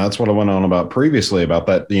 Yeah, that's what I went on about previously about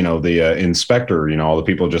that. The inspector. All the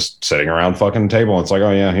people just sitting around fucking table. It's like,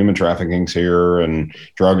 oh yeah, human trafficking's here and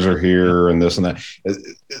drugs are here and this and that.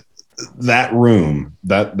 That room,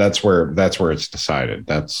 that's where it's decided.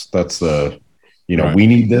 That's the, we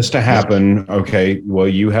need this to happen. Okay, well,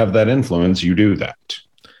 you have that influence. You do that.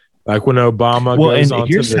 Like when Obama goes on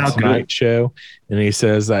to the Tonight Show and he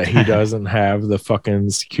says that he doesn't have the fucking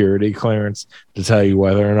security clearance to tell you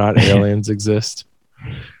whether or not aliens exist.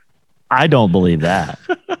 I don't believe that.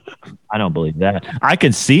 I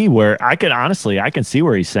can see where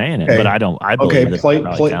he's saying it, but I don't. I believe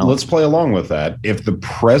let's play along with that. If the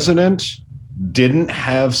president didn't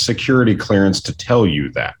have security clearance to tell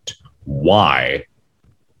you that, why?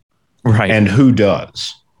 Right. And who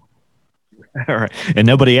does? All right. And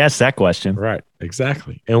nobody asked that question. Right.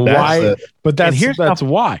 Exactly. And why? That's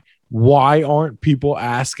why. Why aren't people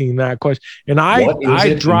asking that question? And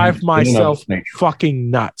I drive myself fucking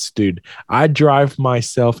nuts, dude. I drive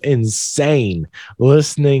myself insane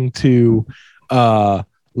listening to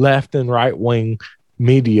left and right wing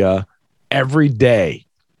media every day.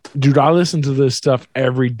 Dude, I listen to this stuff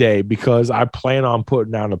every day because I plan on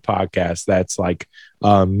putting out a podcast that's like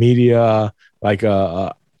media, like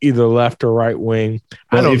either left or right wing.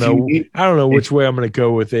 I don't know which way I'm going to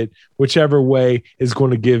go with it. Whichever way is going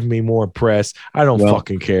to give me more press. I don't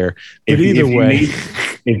fucking care. But either way,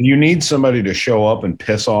 if you need somebody to show up and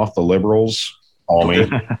piss off the liberals, call me.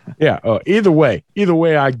 Yeah. Either way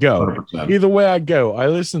I go. 100%. Either way I go. I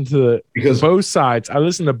listen to both sides. I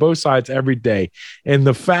listen to both sides every day. And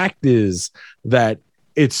the fact is that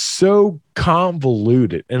it's so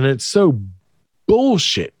convoluted and it's so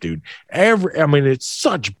bullshit, dude. It's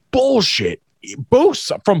such bullshit.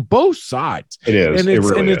 From both sides. It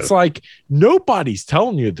is. And it's like nobody's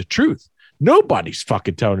telling you the truth. Nobody's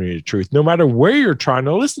fucking telling you the truth, no matter where you're trying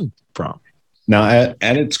to listen from. Now,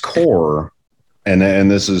 at its core, And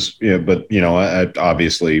this is, but I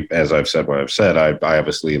obviously, as I've said what I've said, I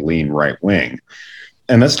obviously lean right wing,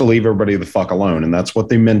 and that's to leave everybody the fuck alone, and that's what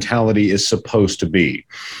the mentality is supposed to be.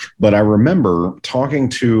 But I remember talking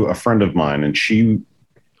to a friend of mine, and she,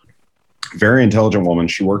 very intelligent woman,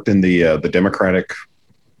 she worked in the Democratic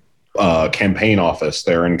campaign office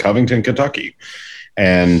there in Covington, Kentucky,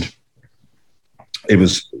 and it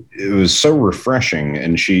was so refreshing.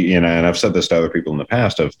 And she, and I've said this to other people in the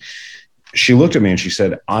past, she looked at me and she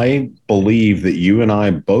said, I believe that you and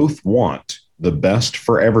I both want the best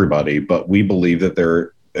for everybody, but we believe that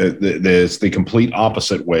there's the complete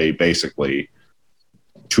opposite way, basically,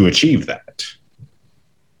 to achieve that.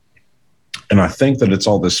 And I think that it's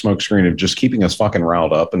all this smokescreen of just keeping us fucking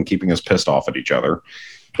riled up and keeping us pissed off at each other.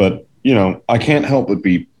 But, I can't help but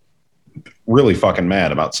be really fucking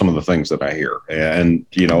mad about some of the things that I hear. And,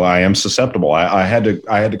 I am susceptible. I had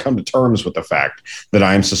to come to terms with the fact that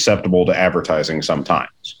I am susceptible to advertising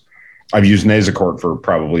sometimes. I've used Nasacort for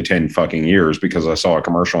probably 10 fucking years because I saw a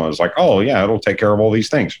commercial and I was like, oh yeah, it'll take care of all these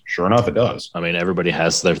things. Sure enough, it does. I mean, everybody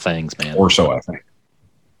has their things, man. Or so I think.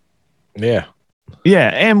 Yeah. Yeah.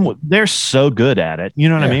 And they're so good at it. You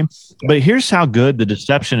know what I mean? But here's how good the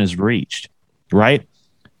deception is reached, right?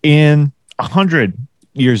 In 100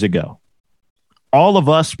 years ago, all of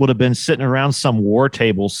us would have been sitting around some war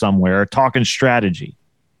table somewhere talking strategy,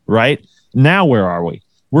 right? Now, where are we?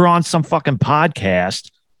 We're on some fucking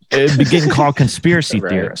podcast getting called conspiracy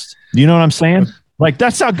theorists. You know what I'm saying? Like,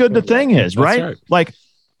 that's how good the thing is, right? Like,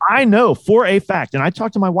 I know for a fact, and I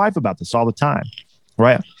talk to my wife about this all the time,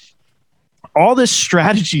 right? All this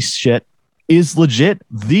strategy shit is legit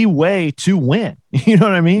the way to win. You know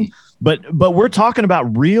what I mean? But we're talking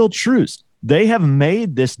about real truths. They have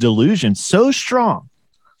made this delusion so strong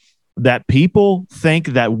that people think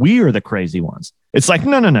that we are the crazy ones. It's like,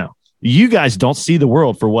 no. You guys don't see the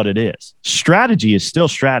world for what it is. Strategy is still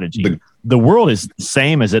strategy. The world is the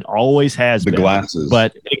same as it always has been. The glasses.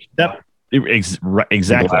 But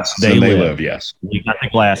exactly. They live, yes. You got the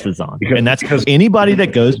glasses on. And that's because anybody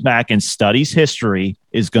that goes back and studies history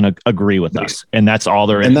is going to agree with us. And that's all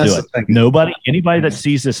there is to it. Anybody that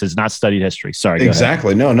sees this has not studied history. Sorry.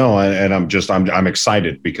 Exactly. No. And I'm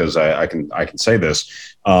excited because I can say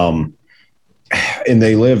this. And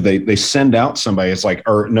they send out somebody. It's like,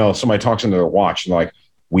 or no, somebody talks into their watch and like,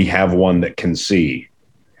 we have one that can see.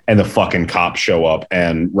 And the fucking cops show up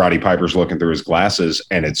and Roddy Piper's looking through his glasses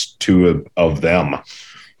and it's two of them.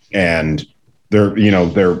 And they're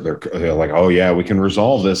like, oh yeah, we can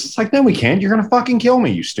resolve this. It's like, no, we can't. You're going to fucking kill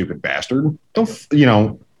me, you stupid bastard. But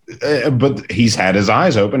he's had his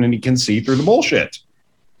eyes open and he can see through the bullshit.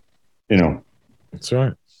 That's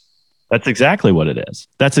right. That's exactly what it is.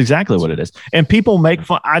 That's exactly what it is. And people make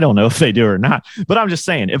fun. I don't know if they do or not, but I'm just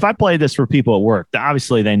saying, if I play this for people at work,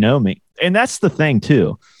 obviously they know me. And that's the thing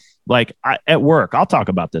too. Like at work, I'll talk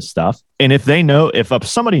about this stuff. And if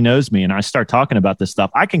somebody knows me and I start talking about this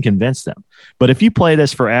stuff, I can convince them. But if you play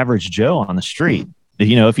this for average Joe on the street,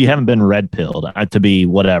 if you haven't been red pilled to be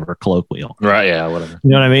whatever colloquial, right? Yeah, whatever. You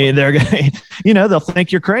know what I mean? They're going, they'll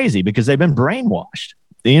think you're crazy because they've been brainwashed.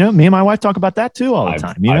 Me and my wife talk about that too all the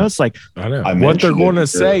time. It's like, I know what they're going to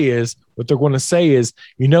say is,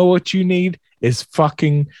 you know what you need is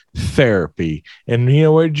fucking therapy. And you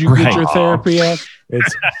know where you get your therapy at?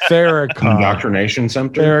 It's Theracon. Indoctrination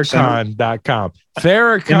Center. Theracon.com.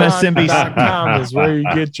 Theracon.com is where you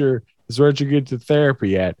get your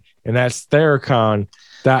therapy at. And that's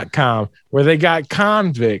Theracon.com, where they got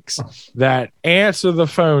convicts that answer the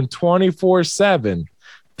phone 24/7.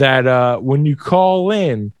 That when you call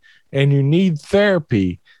in and you need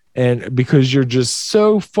therapy, and because you're just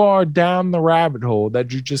so far down the rabbit hole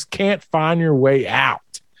that you just can't find your way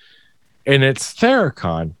out. And it's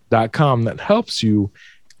Theracon.com that helps you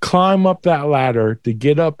climb up that ladder to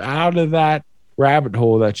get up out of that rabbit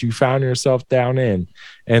hole that you found yourself down in.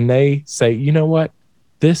 And they say, you know what?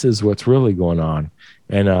 This is what's really going on.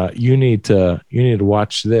 And you need to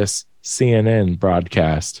watch this CNN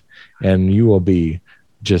broadcast and you will be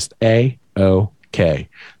just A-OK.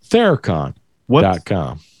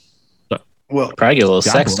 Theracon.com. Well, probably get a little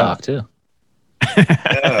sex talk too.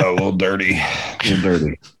 A little dirty.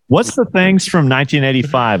 What's the things from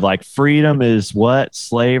 1985? Like freedom is what?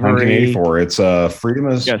 Slavery? 1984. It's freedom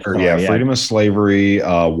is freedom is slavery.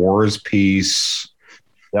 War is peace.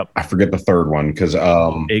 Yep. I forget the third one because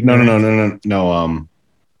no.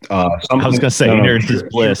 I was gonna say ignorance is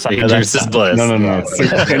bliss. Ignorance is bliss. No. No.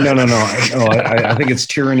 I think it's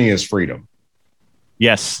tyranny is freedom.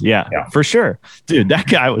 Yes, yeah, for sure, dude. That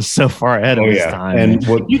guy was so far ahead of his time. And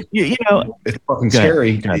what it's fucking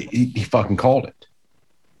scary. He fucking called it.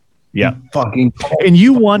 Yeah. Fucking.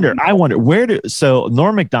 And I wonder so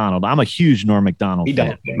Norm Macdonald, I'm a huge Norm Macdonald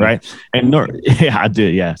fan, right? And yeah, I do.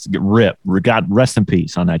 Yeah. Rip. God rest in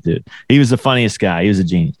peace on that dude. He was the funniest guy. He was a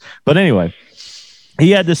genius. But anyway,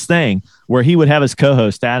 he had this thing where he would have his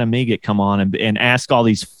co-host Adam Megett come on and ask all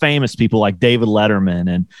these famous people like David Letterman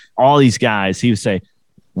and all these guys. He would say,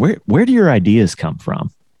 where do your ideas come from?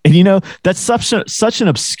 And that's such an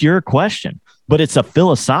obscure question, but it's a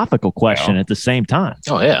philosophical question at the same time.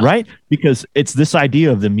 Oh yeah. Right? Because it's this idea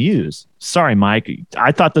of the muse. Sorry, Mike.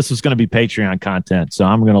 I thought this was going to be Patreon content, so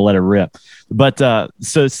I'm going to let it rip. But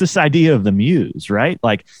so it's this idea of the muse, right?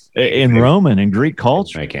 Like in Roman and Greek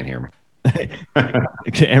culture. I can't hear me.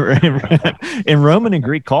 In Roman and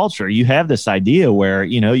Greek culture, you have this idea where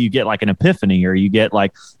you get like an epiphany, or you get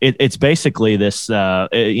like it's basically this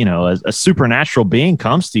a supernatural being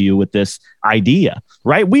comes to you with this idea,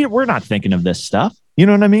 right? We're not thinking of this stuff, you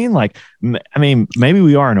know what I mean? Like, I mean, maybe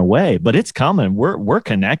we are in a way, but it's coming. We're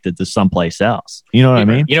connected to someplace else. You know what I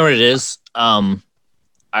mean? You know what it is? I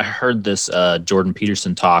heard this Jordan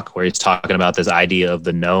Peterson talk where he's talking about this idea of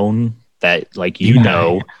the known that like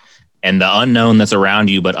know. And the unknown that's around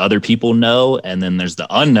you, but other people know. And then there's the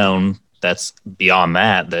unknown that's beyond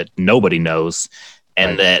that nobody knows.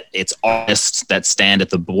 And that it's artists that stand at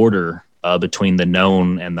the border between the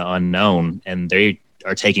known and the unknown. And they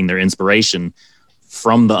are taking their inspiration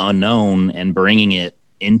from the unknown and bringing it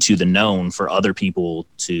into the known for other people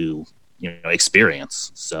to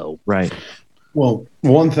experience. So, right. Well,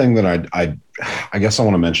 one thing that I guess I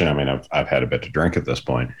want to mention, I mean, I've had a bit to drink at this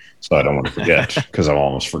point, so I don't want to forget because I've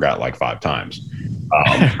almost forgot like 5 times,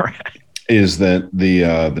 is that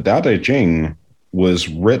the Tao Te Ching was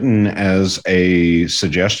written as a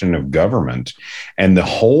suggestion of government. And the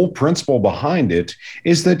whole principle behind it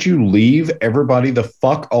is that you leave everybody the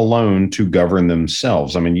fuck alone to govern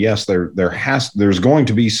themselves. I mean, yes, there's going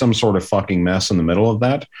to be some sort of fucking mess in the middle of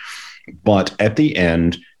that, but at the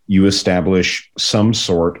end, you establish some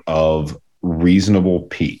sort of reasonable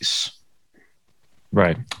peace.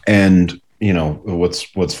 Right. And,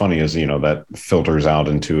 what's funny is, that filters out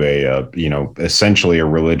into a, essentially a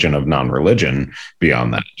religion of non-religion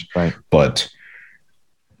beyond that. Right. But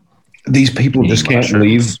these people just can't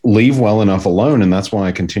leave well enough alone. And that's why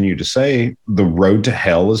I continue to say the road to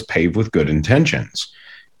hell is paved with good intentions.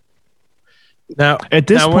 Now, at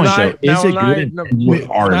this point, not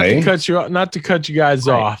to cut you guys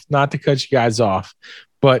off,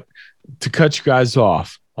 but to cut you guys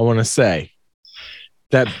off, I want to say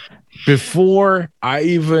that before I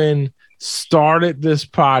even started this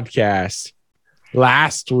podcast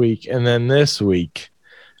last week and then this week,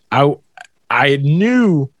 I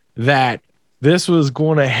knew that this was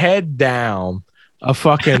going to head down a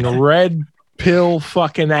fucking red pill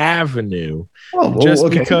fucking avenue. Because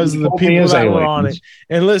of the people that were on it.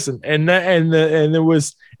 And listen, and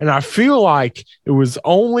I feel like it was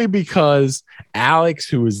only because Alex,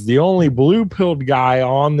 who was the only blue-pilled guy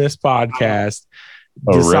on this podcast,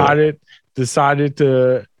 decided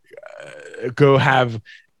to go have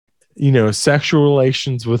sexual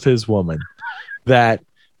relations with his woman, that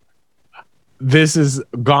this has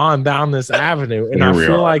gone down this avenue. And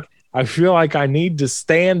I feel like I need to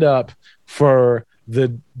stand up for the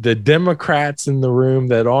Democrats in the room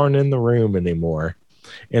that aren't in the room anymore.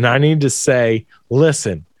 And I need to say,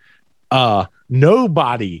 listen,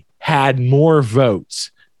 nobody had more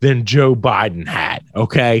votes than Joe Biden had.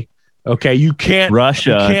 Okay. You can't.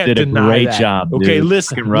 Russia did a great job. Okay. Dude.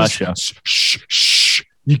 Listen, Russia. Shh.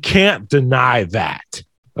 You can't deny that.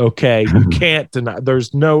 Okay. You can't deny.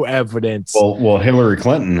 There's no evidence. Well, Hillary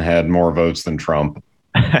Clinton had more votes than Trump.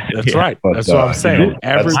 That's right. But, that's what I'm saying.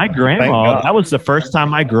 My grandma, that was the first time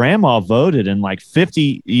my grandma voted in like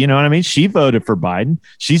 50. You know what I mean? She voted for Biden.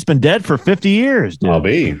 She's been dead for 50 years. Dude. I'll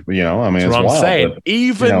be, I mean, that's it's what wild, I'm saying. but,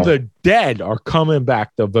 Even the dead are coming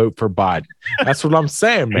back to vote for Biden. That's what I'm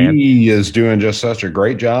saying, man. He is doing just such a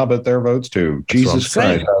great job at their votes too. That's Jesus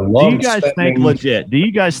Christ. Do you guys think legit? Do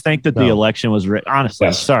you guys think that the election was honestly?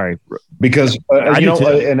 Yes. Sorry, because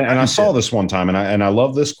and I saw this one time, and I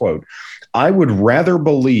love this quote. I would rather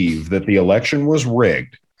believe that the election was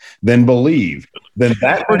rigged than believe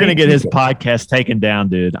that we're going to get his podcast taken down,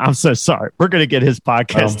 dude. I'm so sorry. We're going to get his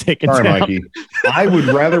podcast taken down. Mikey. I would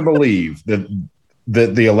rather believe that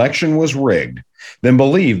the election was rigged than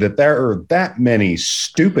believe that there are that many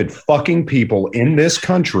stupid fucking people in this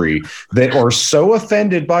country that are so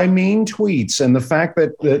offended by mean tweets and the fact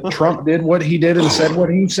that Trump did what he did and said what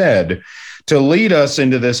he said to lead us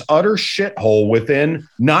into this utter shithole within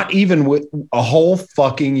not even with a whole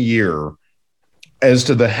fucking year as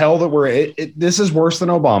to the hell that we're this is worse than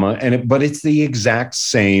Obama, but it's the exact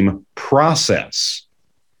same process.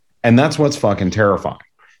 And that's what's fucking terrifying.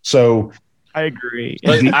 So I agree.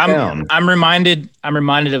 But I'm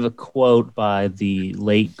reminded of a quote by the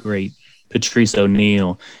late great Patrice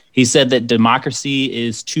O'Neill. He said that democracy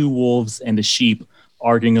is two wolves and a sheep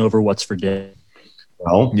arguing over what's for dinner.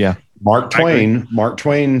 Well, yeah. Mark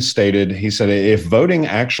Twain stated, he said, if voting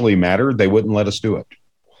actually mattered, they wouldn't let us do it.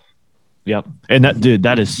 Yep. And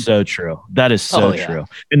that is so true. That is so true.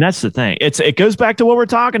 And that's the thing. It goes back to what we're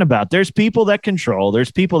talking about. There's people that control,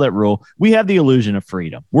 there's people that rule. We have the illusion of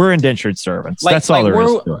freedom. We're indentured servants. That's all there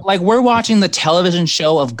is to it. Like we're watching the television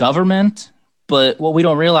show of government, but what we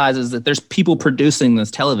don't realize is that there's people producing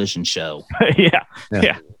this television show. Yeah.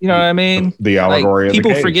 You know what I mean? The allegory of the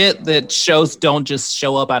people cage. forget that shows don't just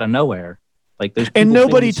show up out of nowhere. Like there's And people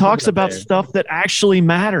nobody filming talks up about there. stuff that actually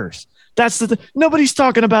matters. That's nobody's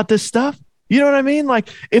talking about this stuff. You know what I mean? Like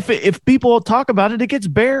if people talk about it, it gets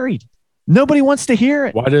buried. Nobody wants to hear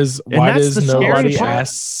it. Why does nobody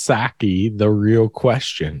ask Saki the real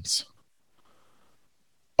questions?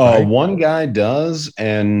 One guy does,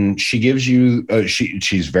 and she gives you.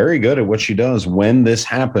 She's very good at what she does when this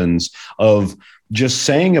happens. Of just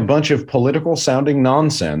saying a bunch of political sounding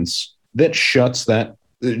nonsense that shuts that.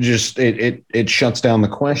 It shuts down the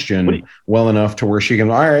question well enough to where she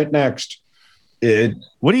can. All right, next.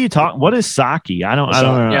 What are you talking? What is Saki? I don't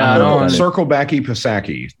know. Yeah, I don't. Circlebacky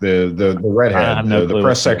Pasaki, the redhead, the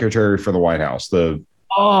press secretary for the White House.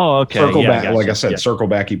 Okay. I said,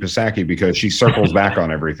 Circlebacky Pasaki because she circles back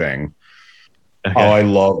on everything. Okay. Oh, I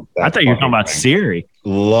love that. I thought you were talking about Siri.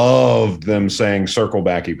 Loved them saying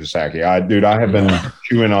Circlebacky Pasaki. I have been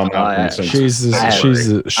chewing on that one since. She's a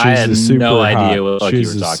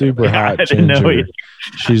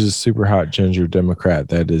super hot ginger Democrat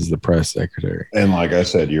that is the press secretary. And like I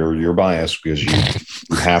said, you're biased because you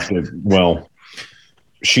have to. Well,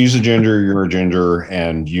 she's a ginger, you're a ginger,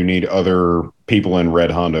 and you need other people in red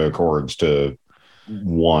Honda Accords to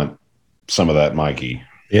want some of that Mikey.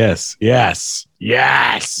 Yes.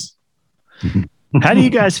 How do you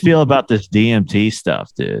guys feel about this DMT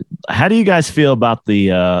stuff, dude? How do you guys feel about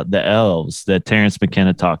the elves that Terrence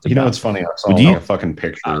McKenna talked about? You know, it's funny. I saw a fucking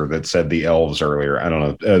picture that said the elves earlier. I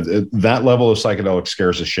don't know. That level of psychedelic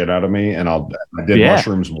scares the shit out of me. And I did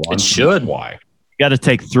mushrooms once. It should. Why? You got to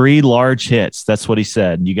take 3 large hits. That's what he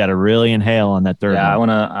said. You got to really inhale on that third. Yeah, one.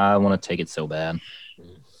 I wanna take it so bad.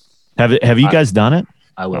 Have you guys done it?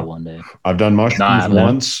 I will one day. I've done mushrooms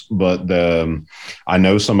once, but I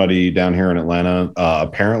know somebody down here in Atlanta.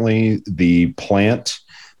 Apparently, the plant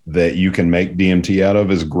that you can make DMT out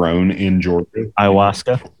of is grown in Georgia.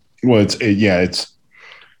 Ayahuasca. Well, it's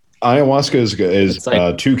ayahuasca is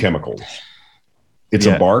like, 2 chemicals. It's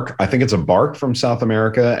a bark. I think it's a bark from South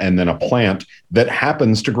America, and then a plant that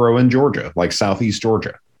happens to grow in Georgia, like Southeast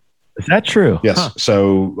Georgia. Is that true? Yes. Huh.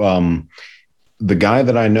 So, the guy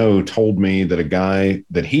that I know told me that a guy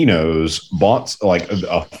that he knows bought like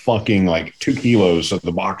a fucking like 2 kilos. So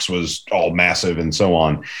the box was all massive and so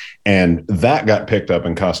on. And that got picked up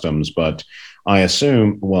in customs. But I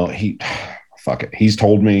assume, well, he's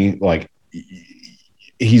told me like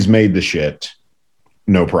he's made the shit.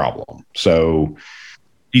 No problem. So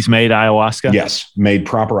he's made ayahuasca. Yes. Made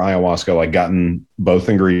proper ayahuasca, like gotten both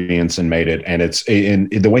ingredients and made it. And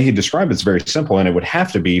the way he described it's very simple. And it would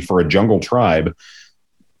have to be for a jungle tribe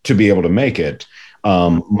to be able to make it.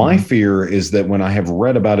 My fear is that when I have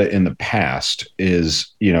read about it in the past is,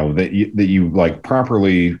 that you like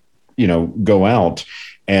properly, go out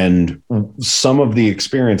and some of the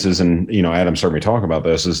experiences, and, Adam's heard me talk about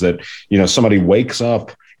this, is that, somebody wakes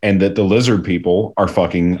up and that the lizard people are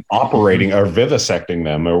fucking operating or vivisecting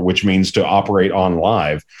them, which means to operate on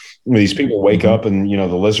live. These people wake up and,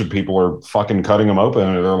 the lizard people are fucking cutting them open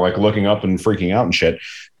and they're like looking up and freaking out and shit.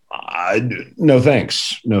 No,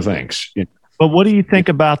 thanks. No, thanks. But what do you think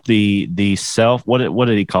about the self? What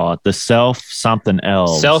did he call it? The self something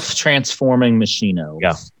else. Self-transforming machino.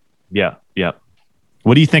 Yeah.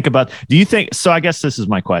 What do you think about? Do you think so? I guess this is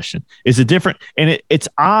my question. Is it different? And it's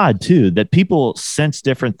odd too that people sense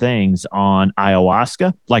different things on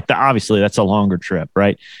ayahuasca. Like obviously that's a longer trip,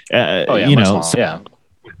 right? So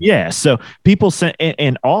people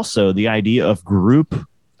and also the idea of group.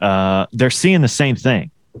 They're seeing the same thing.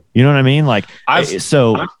 You know what I mean? Like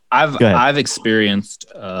I've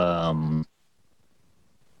experienced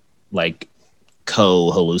like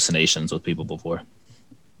hallucinations with people before.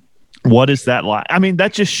 What is that like? I mean,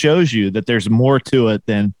 that just shows you that there's more to it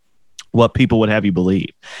than what people would have you believe.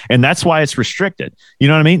 And that's why it's restricted. You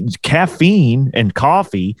know what I mean? Caffeine and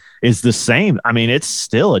coffee is the same. I mean, it's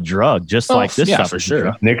still a drug, just like this stuff. For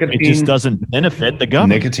sure. Nicotine, it just doesn't benefit the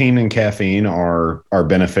government. Nicotine and caffeine are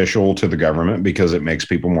beneficial to the government because it makes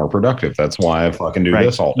people more productive. That's why I fucking do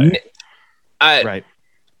this all day.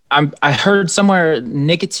 I heard somewhere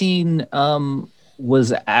nicotine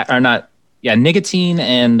nicotine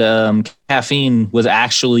and caffeine was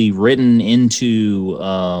actually written into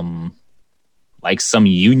like some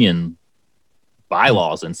union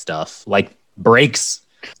bylaws and stuff, like breaks,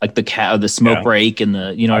 like the smoke break and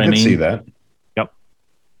the, you know what I mean? See that.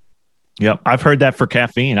 Yep. I've heard that for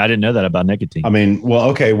caffeine. I didn't know that about nicotine. I mean, well,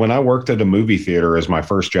 okay. When I worked at a movie theater as my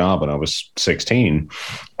first job when I was 16,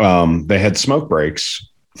 they had smoke breaks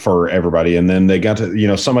for everybody. And then they got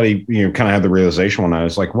to, somebody, kind of had the realization when I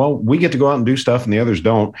was like, well, we get to go out and do stuff and the others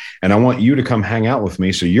don't. And I want you to come hang out with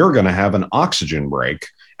me. So you're going to have an oxygen break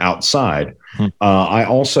outside. I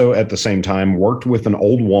also, at the same time, worked with an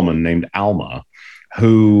old woman named Alma,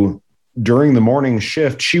 who during the morning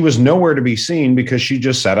shift, she was nowhere to be seen because she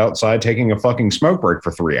just sat outside taking a fucking smoke break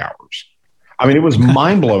for 3 hours. I mean, it was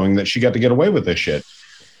mind blowing that she got to get away with this shit.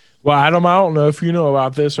 Well, Adam, I don't know if you know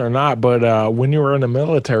about this or not, but when you were in the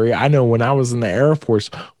military, I know when I was in the Air Force,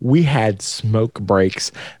 we had smoke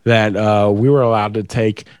breaks that we were allowed to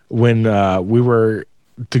take when we were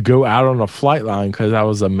to go out on a flight line, because I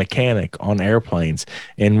was a mechanic on airplanes,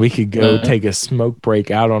 and we could go take a smoke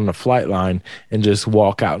break out on the flight line and just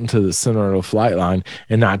walk out into the center of the flight line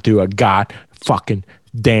and not do a fucking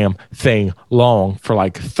damn thing long for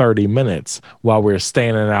like 30 minutes while we're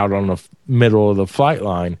standing out on the middle of the flight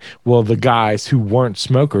line. Well, the guys who weren't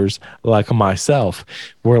smokers, like myself,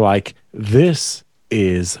 were like, this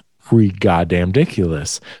is pretty goddamn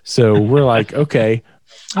ridiculous. So we're like, okay,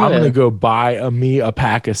 I'm going to go buy me a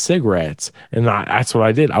pack of cigarettes. And that's what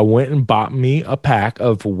I did. I went and bought me a pack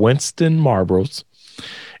of Winston Marlboros,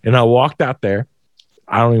 and I walked out there.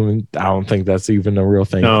 I don't think that's even a real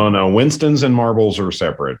thing. No. Winston's and Marbles are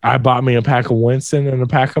separate. I bought me a pack of Winston and a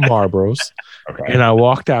pack of Marlboros. Okay. And I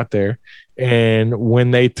walked out there, and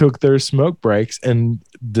when they took their smoke breaks and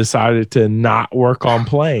decided to not work on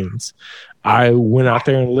planes, I went out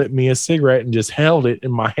there and lit me a cigarette and just held it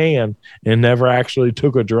in my hand and never actually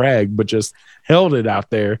took a drag, but just held it out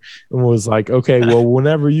there and was like, okay, well,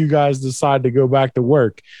 whenever you guys decide to go back to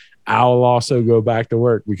work, I'll also go back to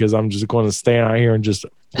work, because I'm just going to stand out here and just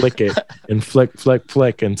flick it and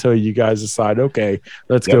flick until you guys decide, okay,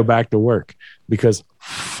 let's go back to work, because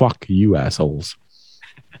fuck you assholes.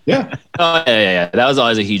 Yeah. Oh, yeah. That was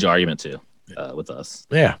always a huge argument too. With us.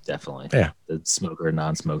 Yeah. Definitely. Yeah. The smoker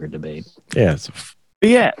non-smoker debate. Yeah.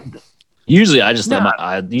 Usually I just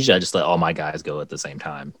let all my guys go at the same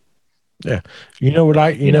time. Yeah. You know what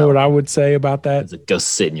I would say about that? Go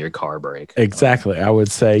sit in your car break. Exactly. I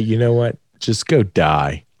would say, you know what? Just go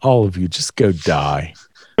die. All of you, just go die.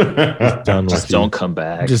 Just done with you. Don't come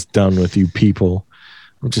back. I'm just done with you people.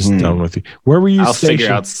 I'm just done with you. Where were you stationed?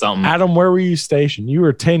 Figure out something. Adam, where were you stationed? You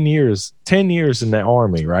were 10 years in the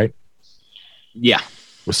Army, right? Yeah.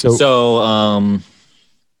 So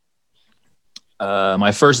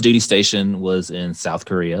my first duty station was in South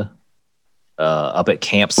Korea, up at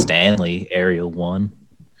Camp Stanley, Area 1.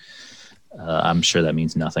 I'm sure that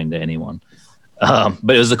means nothing to anyone.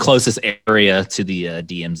 But it was the closest area to the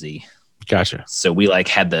DMZ. Gotcha. So we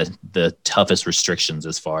had the toughest restrictions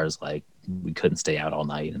as far as we couldn't stay out all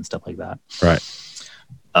night and stuff like that. Right.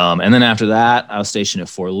 And then after that, I was stationed at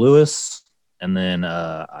Fort Lewis. And then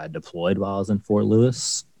I deployed while I was in Fort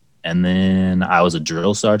Lewis. And then I was a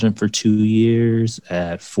drill sergeant for 2 years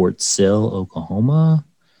at Fort Sill, Oklahoma.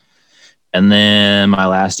 And then my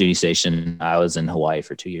last duty station, I was in Hawaii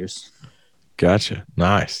for 2 years. Gotcha.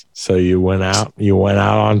 Nice. So you went out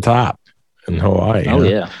on top in Hawaii. Oh,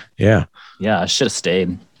 yeah. Yeah. Yeah, I should have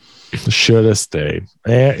stayed. Should have stayed.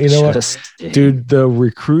 And you know what? Dude, the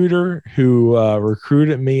recruiter who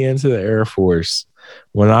recruited me into the Air Force,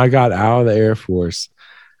 when I got out of the Air Force,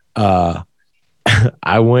 I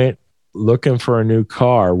went looking for a new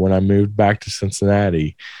car when I moved back to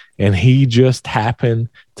Cincinnati, and he just happened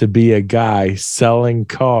to be a guy selling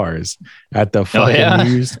cars at the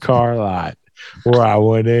fucking used car lot where I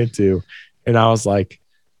went into. And I was like,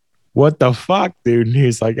 what the fuck, dude? And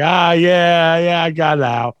he's like, yeah, I got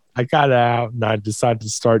out. And I decided to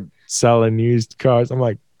start selling used cars. I'm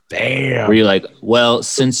like, damn. Were you like, well,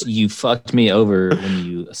 since you fucked me over when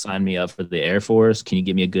you signed me up for the Air Force, can you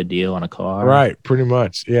give me a good deal on a car? Right, pretty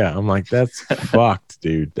much. Yeah. I'm like, that's fucked,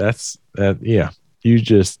 dude. Yeah. You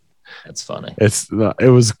just. That's funny.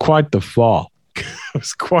 It was quite the fall.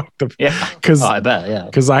 was quite the Yeah. because I bet. Yeah.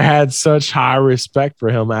 because I had such high respect for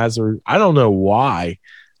him as a. I don't know why.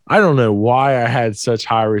 I don't know why I had such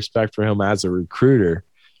high respect for him as a recruiter.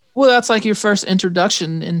 Well, that's like your first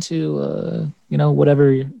introduction into,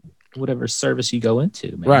 whatever service you go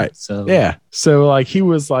into, man. Right. So yeah. So like he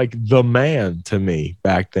was like the man to me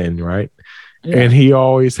back then, right? Yeah. And he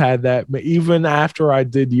always had that. Even after I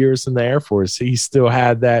did years in the Air Force, he still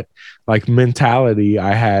had that like mentality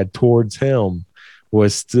I had towards him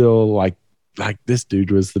was still like this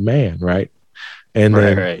dude was the man, right? And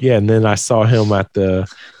then Right. yeah, and then I saw him at the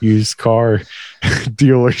used car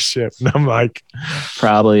dealership, and I'm like,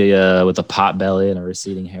 probably with a pot belly and a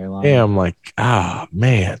receding hairline. yeah, I'm like,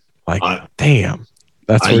 man, like, damn,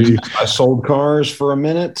 that's where you. I sold cars for a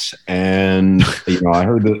minute, and I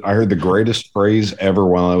heard the greatest phrase ever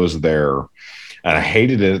while I was there, and I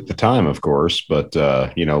hated it at the time, of course, but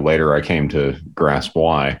later I came to grasp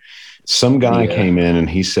why. Some guy came in and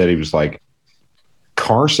he said, he was like,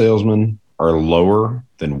 car salesmen are lower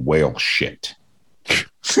than whale shit.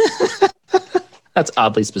 That's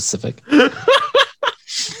oddly specific. And,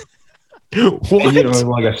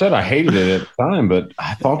 like I said, I hated it at the time, but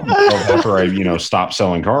I thought to myself after I, stopped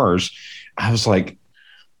selling cars, I was like,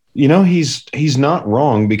 he's not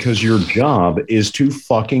wrong, because your job is to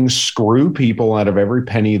fucking screw people out of every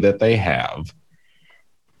penny that they have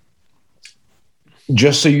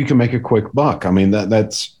just so you can make a quick buck. I mean,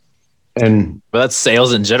 that's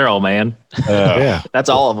sales in general, man. Yeah, that's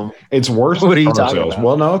all of them. It's worse. What are you car talking sales. about?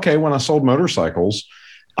 Well, no, okay. When I sold motorcycles,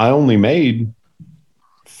 I only made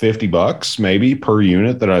 $50 maybe per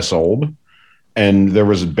unit that I sold, and there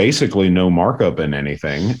was basically no markup in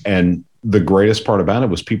anything. And the greatest part about it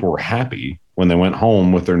was people were happy when they went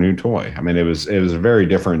home with their new toy. I mean, it was a very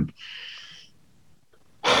different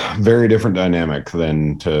dynamic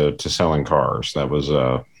than to selling cars. That was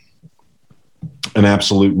an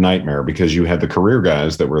absolute nightmare, because you had the career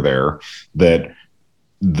guys that were there that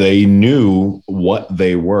they knew what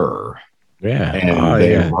they were. Yeah. And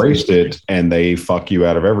they embraced it, and they fuck you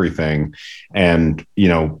out of everything. And,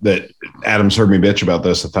 that Adam's heard me bitch about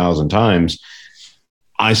this 1,000 times.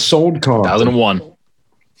 I sold cars. 2001.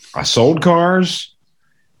 I sold cars,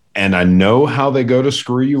 and I know how they go to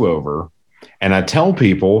screw you over. And I tell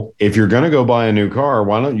people, if you're going to go buy a new car,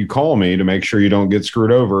 why don't you call me to make sure you don't get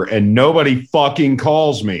screwed over? And nobody fucking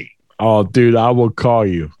calls me. Oh, dude, I will call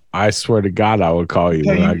you. I swear to God, I will call you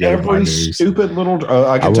when I get my Every news. stupid little,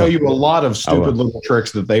 I can tell you a lot of stupid little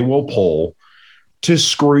tricks that they will pull to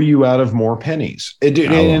screw you out of more pennies. And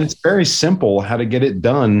it's very simple how to get it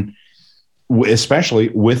done, especially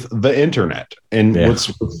with the internet. And what's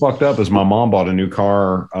fucked up is my mom bought a new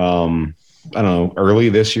car. I don't know, early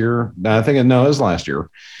this year. It was last year.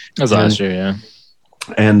 It was last year, yeah.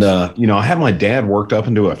 And I had my dad worked up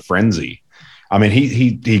into a frenzy. I mean,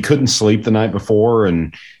 he couldn't sleep the night before,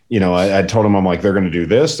 and I told him, I'm like, they're going to do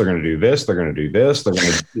this, they're going to do this, they're going to do this, they're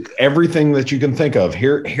going to do everything that you can think of.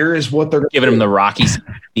 Here is what they're giving him the Rocky speech.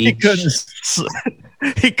 He couldn't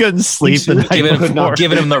sleep the night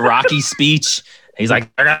giving him the Rocky speech. He's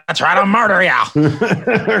like, they're gonna try to murder you.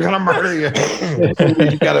 They're gonna murder you.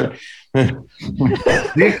 You gotta. I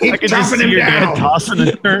could just see your dad tossing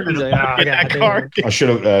and turning. Like, get that car. I should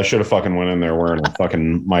have fucking went in there wearing a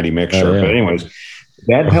fucking Mighty Mix shirt. But anyways,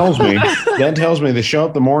 Dad tells me they show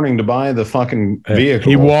up the morning to buy the fucking vehicle.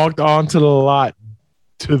 He walked onto the lot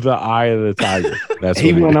to the eye of the tiger. That's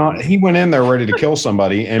he went in there ready to kill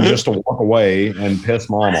somebody and just to walk away and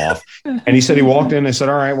piss Mom off. And he said he walked in and said,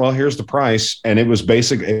 all right, well, here's the price. And it was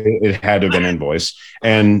it had to have been invoice.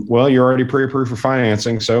 And well, you're already pre-approved for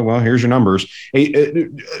financing. So, well, here's your numbers. A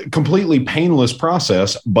completely painless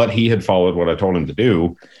process, but he had followed what I told him to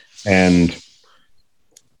do. And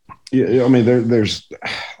I mean, there's,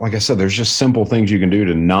 like I said, there's just simple things you can do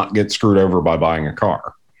to not get screwed over by buying a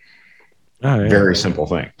car. Oh, yeah. Very simple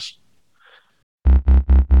things.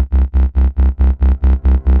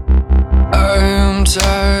 I am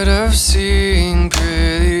tired of seeing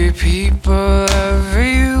pretty people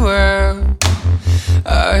everywhere.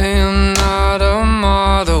 I am not a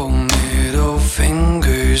model, middle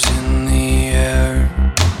fingers in the air.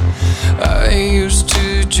 I used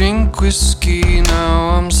to drink whiskey,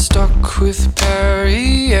 now I'm stuck with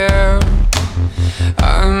Perrier.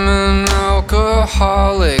 I'm an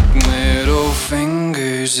alcoholic, middle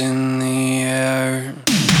fingers in the air.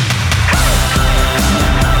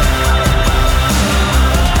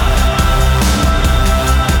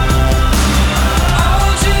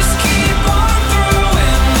 I'll just keep on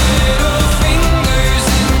throwing middle fingers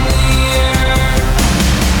in the air.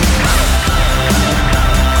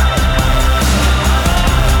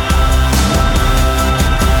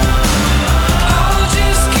 I'll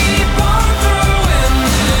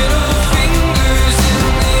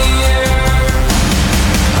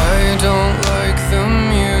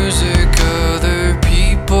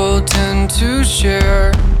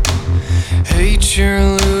Hate your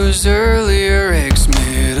loser lyrics,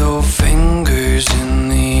 middle fingers in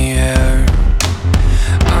the air.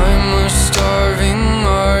 I'm a starving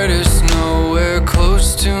artist, nowhere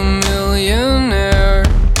close to millionaire.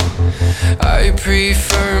 I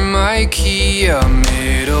prefer my Kia,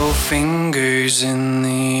 middle fingers in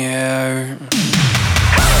the air.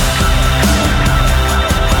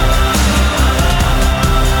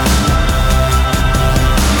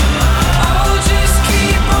 I'll just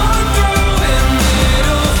keep on throwing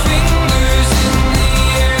middle fingers in the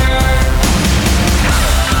air.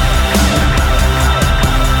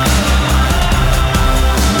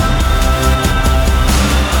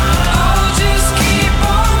 I'll just keep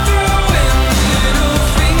on throwing middle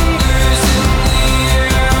fingers in the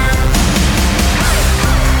air.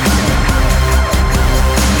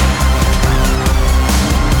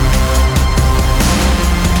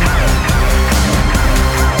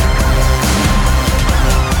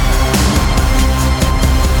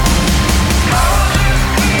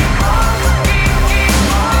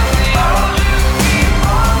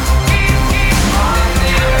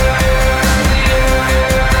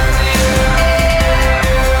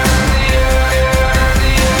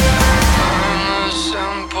 I'm a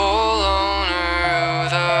simple owner. Who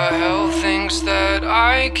the hell thinks that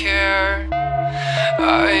I care?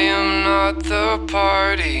 I am not the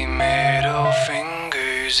party. Middle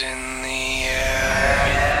fingers in the air.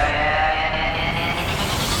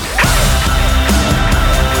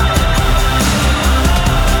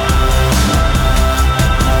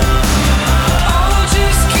 I'll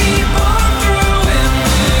just keep on throwing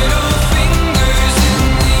middle fingers in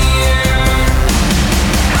the air.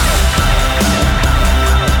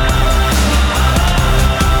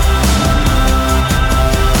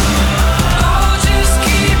 I'll just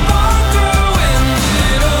keep on throwing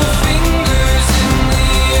middle fingers in the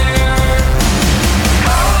air.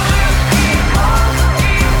 I'll just keep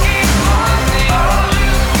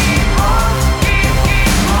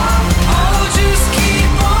on, I'll just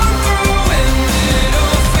keep on throwing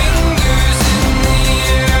middle fingers in the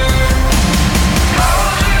air.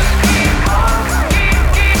 I'll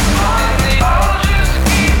just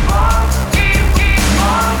keep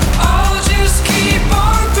on, I'll just keep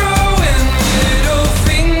on throwing middle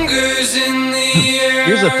fingers in the air.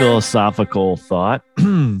 Here's a philosophical thought.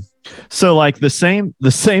 So like the same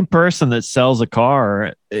person that sells a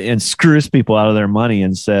car and screws people out of their money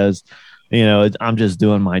and says, you know, I'm just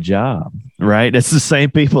doing my job, right? It's the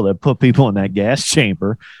same people that put people in that gas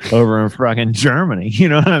chamber over in fucking Germany. You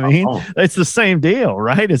know what I mean? It's the same deal,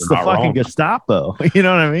 right? It's the Not fucking wrong. Gestapo. You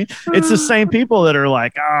know what I mean? It's the same people that are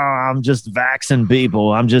like, oh, I'm just vaxxing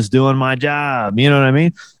people. I'm just doing my job. You know what I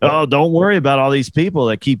mean? Oh, don't worry about all these people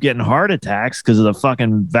that keep getting heart attacks because of the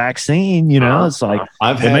fucking vaccine. You know, it's like,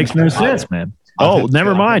 it makes no sense, man. Oh,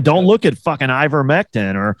 never mind. Don't look at fucking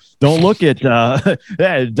ivermectin, or don't look at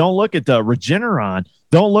don't look at Regeneron.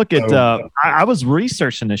 Don't look at. I was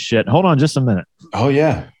researching this shit. Hold on, just a minute. Oh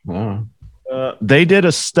yeah. They did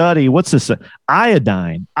a study. What's this?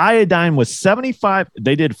 Iodine. Iodine was 75.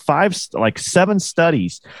 They did 7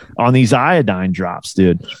 studies on these iodine drops,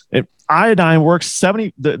 dude. Iodine works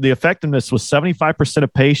the effectiveness was 75%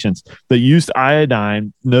 of patients that used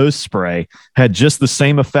iodine nose spray had just the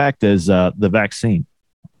same effect as the vaccine.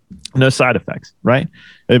 No side effects, right?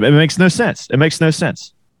 It makes no sense. It makes no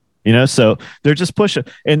sense. You know, so they're just pushing,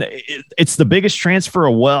 and it's the biggest transfer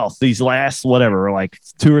of wealth these last, whatever, like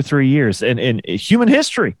 2 or 3 years in human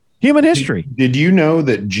history. Human history. Did you know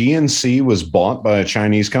that GNC was bought by a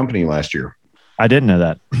Chinese company last year? I didn't know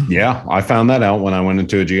that. Yeah, I found that out when I went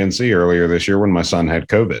into a GNC earlier this year when my son had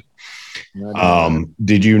COVID.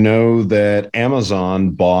 Did you know that Amazon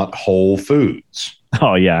bought Whole Foods?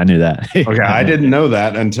 Oh, yeah, I knew that. Okay, I didn't know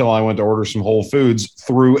that until I went to order some Whole Foods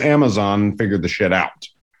through Amazon and figured the shit out.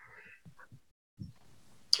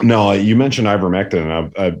 No, you mentioned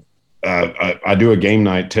ivermectin. I do a game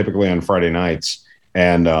night typically on Friday nights,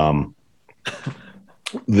 and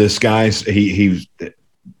this guy's he's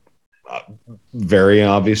very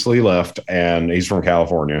obviously left, and he's from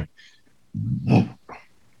California,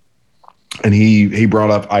 and he brought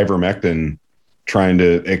up ivermectin, trying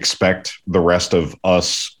to expect the rest of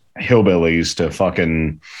us hillbillies to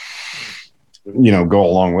fucking, you know, go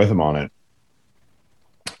along with him on it.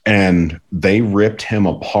 And they ripped him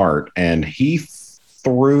apart, and he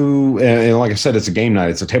threw, and like I said, it's a game night.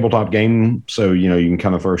 It's a tabletop game, so, you know, you can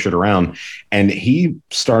kind of throw shit around. And he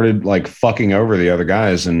started like fucking over the other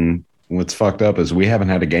guys. And what's fucked up is we haven't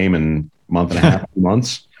had a game in a month and a half, 2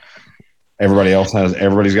 months.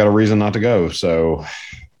 Everybody's got a reason not to go. So,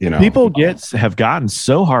 you know, people have gotten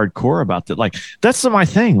so hardcore about that. Like, that's my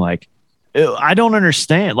thing. Like, I don't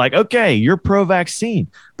understand. Like, okay, you're pro-vaccine,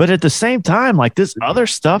 but at the same time, like this other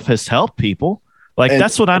stuff has helped people. Like,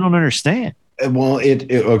 that's what I don't understand. Well,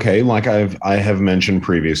 okay, like I have mentioned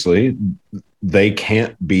previously, they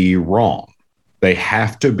can't be wrong. They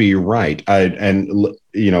have to be right. Adam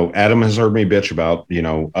has heard me bitch about,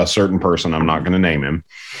 a certain person. I'm not going to name him.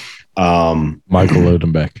 Michael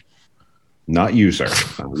Odenbeck. Not you, sir.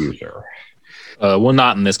 Not you, sir. Well,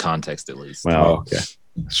 not in this context, at least. Well, okay.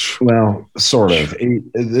 Well, sort of.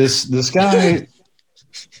 This guy,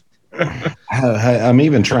 I'm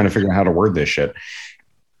even trying to figure out how to word this shit.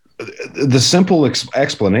 The simple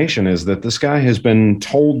explanation is that this guy has been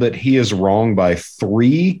told that he is wrong by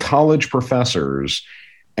 3 college professors,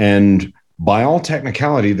 and by all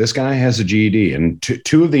technicality, this guy has a GED, and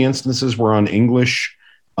two of the instances were on English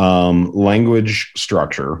language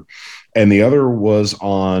structure, and the other was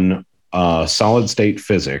on solid state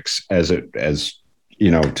physics,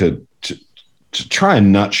 to try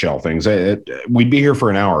and nutshell things. We'd be here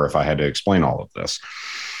for an hour if I had to explain all of this.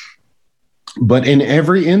 But in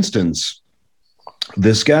every instance,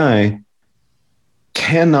 this guy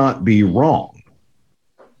cannot be wrong.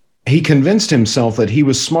 He convinced himself that he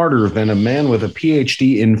was smarter than a man with a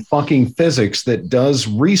PhD in fucking physics that does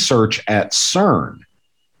research at CERN.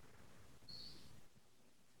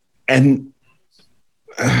 And,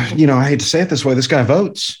 I hate to say it this way, this guy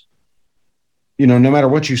votes. No matter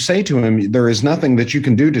what you say to him, there is nothing that you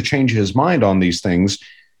can do to change his mind on these things.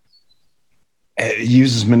 It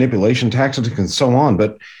uses manipulation tactics and so on.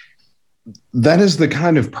 But that is the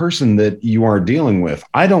kind of person that you are dealing with.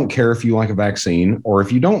 I don't care if you like a vaccine or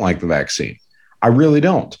if you don't like the vaccine. I really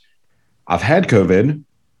don't. I've had COVID.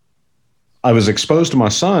 I was exposed to my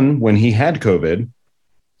son when he had COVID.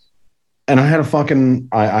 And I had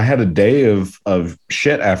I had a day of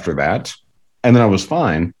shit after that. And then I was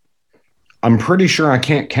fine. I'm pretty sure I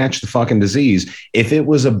can't catch the fucking disease. If it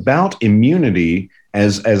was about immunity,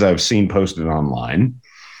 as I've seen posted online,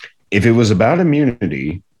 if it was about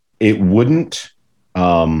immunity, it wouldn't.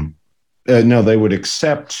 No, they would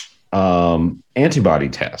accept antibody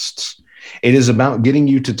tests. It is about getting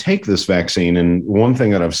you to take this vaccine. And one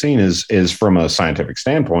thing that I've seen is from a scientific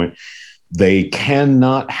standpoint, they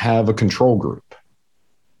cannot have a control group.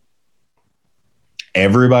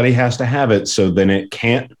 Everybody has to have it, so then it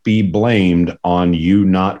can't be blamed on you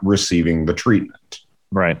not receiving the treatment.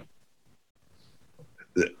 Right.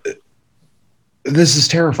 This is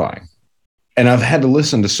terrifying. And I've had to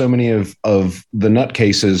listen to so many of the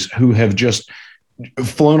nutcases who have just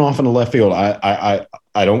flown off into left field. I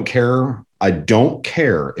don't care. I don't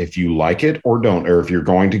care if you like it or don't, or if you're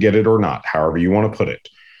going to get it or not, however you want to put it.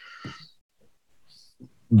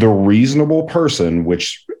 The reasonable person,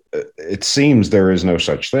 which it seems there is no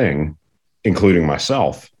such thing, including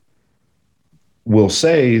myself, will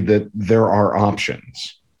say that there are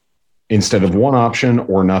options instead of one option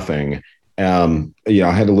or nothing. I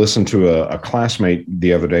had to listen to a classmate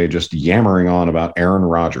the other day just yammering on about Aaron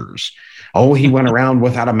Rodgers. Oh, he went around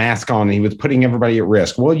without a mask on and he was putting everybody at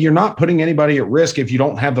risk. Well, you're not putting anybody at risk if you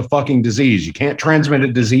don't have the fucking disease. You can't transmit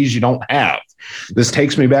a disease you don't have. This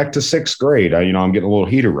takes me back to 6th grade. I'm getting a little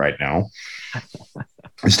heated right now.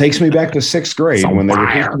 This takes me back to 6th grade when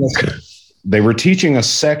they were teaching us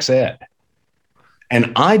sex ed.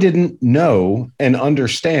 And I didn't know and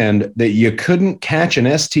understand that you couldn't catch an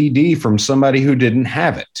STD from somebody who didn't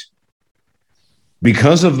have it.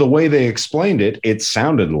 Because of the way they explained it, it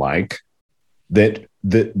sounded like that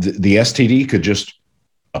the STD could just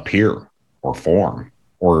appear or form,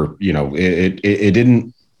 or, it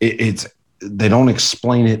didn't, they don't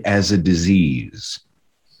explain it as a disease.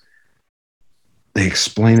 They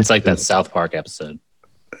explain it's like that South Park episode.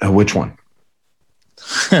 Which one?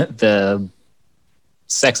 The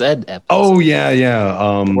sex ed episode. Oh,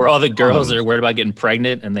 yeah. Where all the girls are worried about getting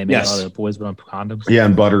pregnant and they make all the boys put on condoms. Yeah,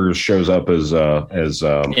 and Butters shows up as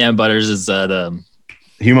Butters is the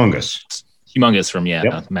Humongous from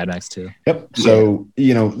Mad Max 2. Yep. So,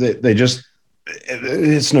 they just,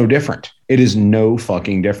 it's no different. It is no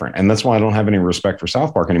fucking different. And that's why I don't have any respect for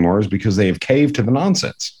South Park anymore, is because they have caved to the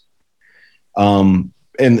nonsense. And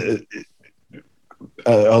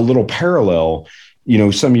a little parallel,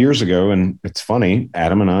 some years ago, and it's funny,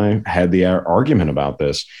 Adam and I had the argument about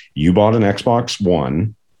this. You bought an Xbox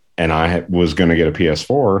One and I was going to get a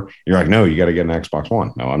PS4. You're like, no, you got to get an Xbox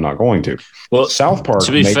One. No, I'm not going to. Well, South Park,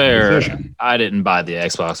 to be fair, I didn't buy the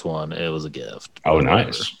Xbox One. It was a gift. Oh,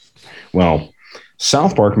 nice. Well,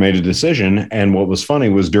 South Park made a decision. And what was funny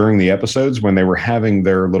was during the episodes when they were having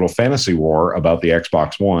their little fantasy war about the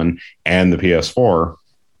Xbox One and the PS4,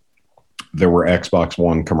 there were Xbox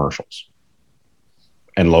One commercials.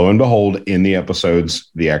 And lo and behold, in the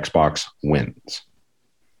episodes, the Xbox wins.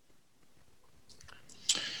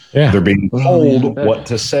 Yeah. They're being told what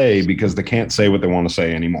to say because they can't say what they want to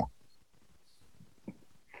say anymore.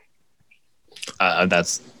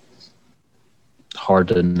 That's hard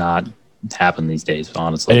to not happen these days,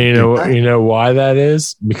 honestly. And you know why that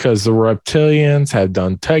is? Because the reptilians have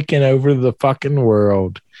done taken over the fucking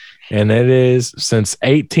world. And it is since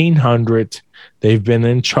 1800, they've been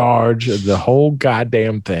in charge of the whole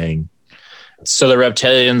goddamn thing. So the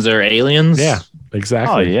reptilians are aliens? Yeah,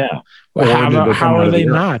 exactly. Oh, yeah. Well, how are they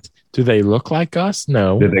not? Do they look like us?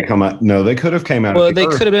 No. Did they come out? No, they could have came out. Well, of the they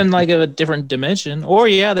Earth. could have been like a different dimension. Or,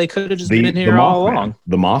 yeah, they could have just been here all along.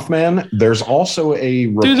 The Mothman. There's also a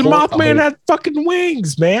report. Dude, the Mothman had fucking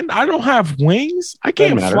wings, man. I don't have wings. I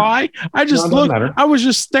can't fly. I just look. I was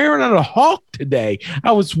just staring at a hawk today.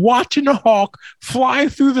 I was watching a hawk fly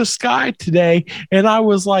through the sky today, and I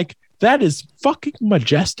was like, that is fucking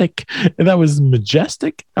majestic. And that was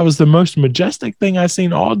majestic. That was the most majestic thing I've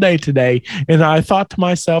seen all day today. And I thought to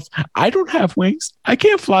myself, I don't have wings. I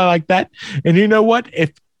can't fly like that. And you know what? If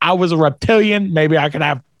I was a reptilian, maybe I could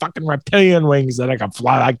have fucking reptilian wings that I could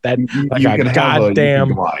fly like that. Like a goddamn,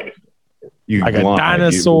 like a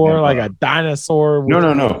dinosaur, like a dinosaur.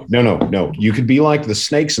 No. You could be like the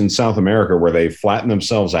snakes in South America where they flatten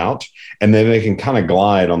themselves out and then they can kind of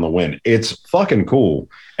glide on the wind. It's fucking cool.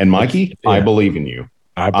 And Mikey, I believe in you.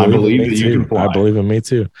 I believe that you can fly. I believe in me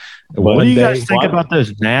too. What do you guys think about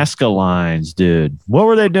those Nazca lines, dude? What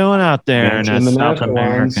were they doing out there in South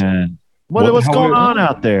America? What's going on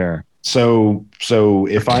out there? So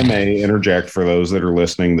if I may interject for those that are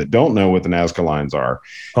listening that don't know what the Nazca lines are,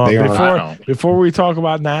 before we talk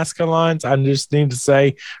about Nazca lines, I just need to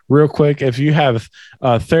say real quick, if you have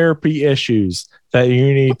therapy issues that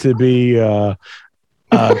you need to be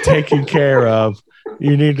taken care of,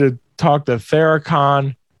 you need to talk to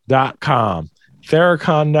Theracon.com.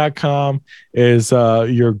 Theracon.com is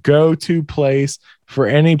your go-to place for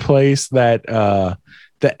any place that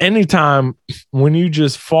anytime when you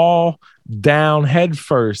just fall down head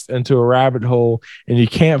first into a rabbit hole and you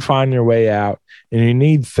can't find your way out and you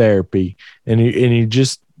need therapy and you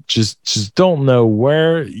just don't know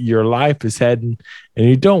where your life is heading and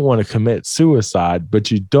you don't want to commit suicide, but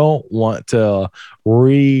you don't want to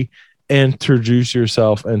reintroduce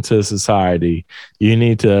yourself into society, you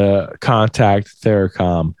need to contact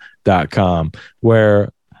Theracom.com,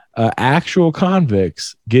 where actual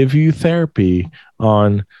convicts give you therapy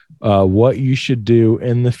on what you should do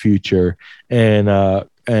in the future, and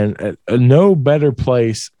no better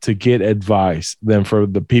place to get advice than for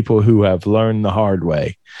the people who have learned the hard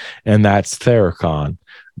way, and that's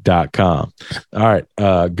Theracon.com. All right,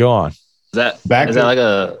 go on.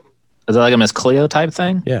 Is that like a Miss Cleo type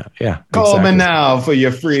thing? Yeah. Call me now for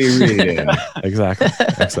your free reading. Exactly.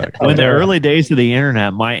 In the early days of the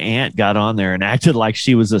internet, my aunt got on there and acted like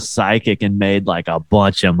she was a psychic and made like a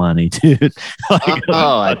bunch of money, dude.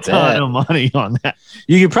 A ton of money on that.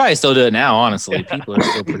 You could probably still do it now, honestly. People are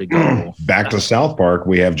still pretty gullible. Back to South Park,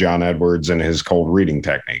 we have John Edwards and his cold reading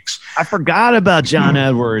techniques. I forgot about John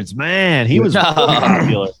Edwards. Man, he was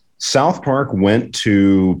popular. South Park went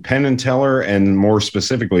to Penn and Teller, and more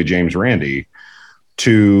specifically James Randi,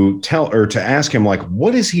 to ask him, like,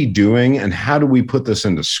 what is he doing and how do we put this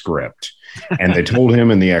into script? And they told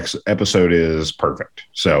him, and the episode is perfect.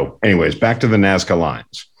 So anyways, back to the Nazca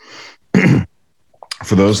lines.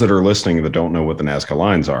 For those that are listening that don't know what the Nazca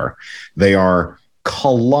lines are, they are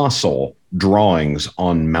colossal drawings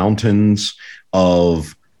on mountains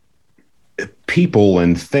of people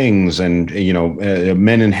and things, and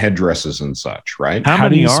men in headdresses and such, right? How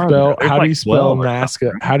do you spell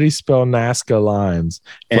Nazca? How do you spell Nazca lines?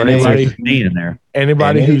 For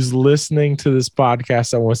anybody who's listening to this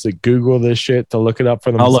podcast that wants to Google this shit to look it up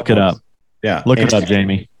for themselves. I'll look it up. Yeah, look it up,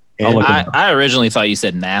 Jamie. I originally thought you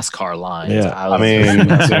said NASCAR lines. Yeah,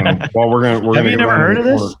 we're gonna. Have you never heard of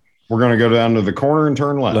this? We're going to go down to the corner and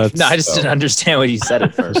turn left. I just didn't understand what you said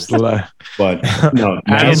at first. But no,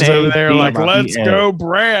 Adam's over there like, let's go,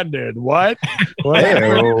 Brandon. What?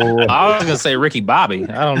 I was going to say Ricky Bobby.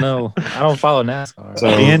 I don't know. I don't follow NASCAR. So,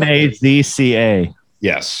 NAZCA.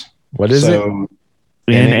 Yes. What is it?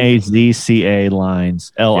 NAZCA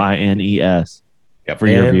lines. LINES. Yep. For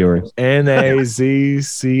your viewers.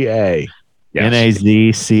 NAZCA. Yes.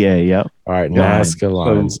 NAZCA, yep. All right, Nazca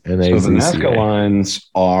lines. So the Nazca lines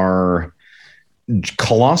are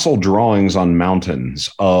colossal drawings on mountains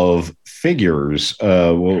of figures.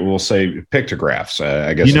 We'll say pictographs.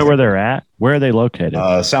 I guess you know where they're at. Where are they located?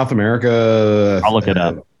 South America. I'll look it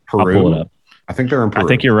up. Peru. I'll pull it up. I think they're in Peru. I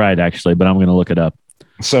think you're right, actually, but I'm going to look it up.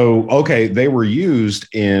 So, okay, they were used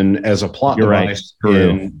as a plot device.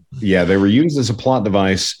 They were used as a plot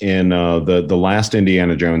device in the last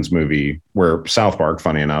Indiana Jones movie, where South Park,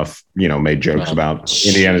 funny enough, made jokes about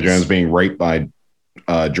Indiana Jones being raped by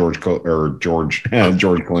George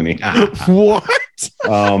Clooney. What?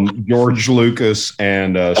 George Lucas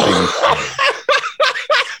and Steven.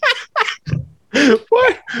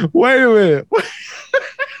 What? Wait a minute.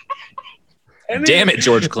 Damn it,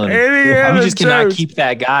 George Clooney. You just cannot keep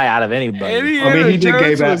that guy out of anybody. Indiana he did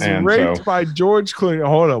gay Jones Batman, was raped by George Clooney.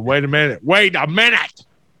 Hold on. Wait a minute.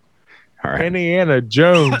 All right. Indiana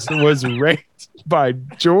Jones was raped by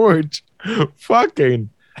George fucking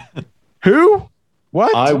who?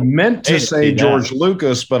 What? I meant to say George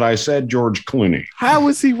Lucas, but I said George Clooney. How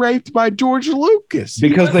was he raped by George Lucas?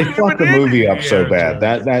 Because they fucked the movie up so bad.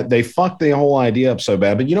 That they fucked the whole idea up so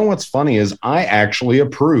bad. But you know what's funny is I actually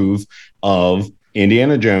approve of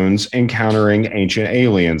Indiana Jones encountering ancient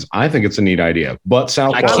aliens. I think it's a neat idea. But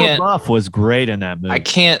South Park Shia LaBeouf was great in that movie. I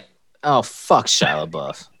can't. Oh, fuck Shia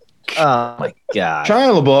LaBeouf. Oh, my God.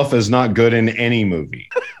 Shia LaBeouf is not good in any movie.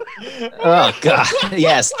 Oh, God.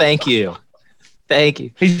 Yes, thank you.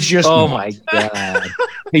 He's just. Oh, my God.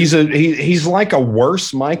 He's like a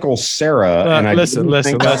worse Michael Cera. And listen.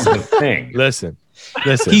 Listen.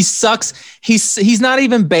 He sucks. He's not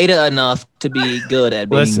even beta enough to be good at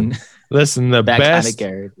being. Listen.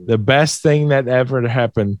 The best thing that ever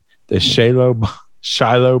happened to Shia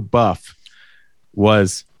LaBeouf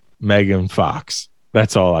was Megan Fox.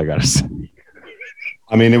 That's all I gotta say.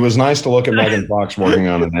 I mean, it was nice to look at Megan Fox working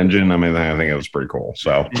on an engine. I mean, I think it was pretty cool.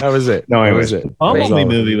 So that was it. No, it was it. Bumblebee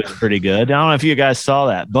movie was pretty good. I don't know if you guys saw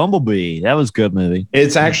that. Bumblebee, that was a good movie.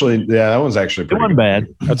 It's actually, that one's actually pretty good.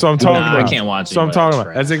 bad. That's what I'm talking about. I can't watch it. That's what I'm talking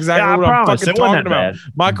about. That's exactly what I'm fucking talking about.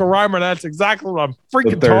 Michael Reimer, that's exactly what I'm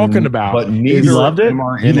freaking talking about. But neither you loved it?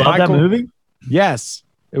 You loved that movie? Yes.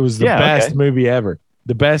 It was the best movie ever.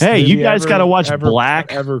 The best. Hey, you guys got to watch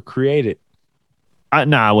Black. Ever created.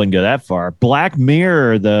 No, I wouldn't go that far. Black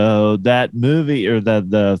Mirror, though, that movie or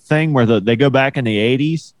the thing where they go back in the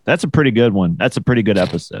 80s, that's a pretty good one. That's a pretty good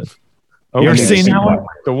episode. You ever seen that one?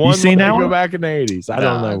 The one seen where that they go one? back in the 80s. I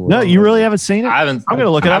don't know. No, you really haven't seen it? I haven't. I'm going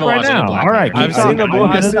to look it up right now. All right. I've seen a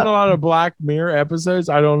lot of Black Mirror episodes.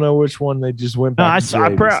 I don't know which one they just went back to.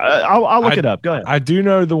 I'll look it up. Go ahead. I do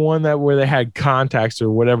know the one where they had contacts or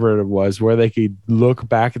whatever it was, where they could look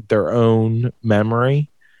back at their own memory.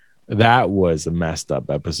 That was a messed up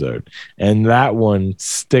episode, and that one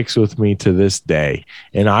sticks with me to this day.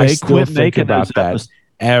 And I still think about that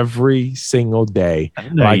every single day.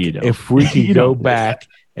 No, like you don't. if we could go back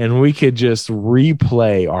and we could just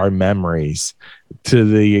replay our memories to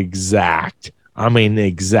the exact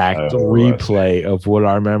replay of what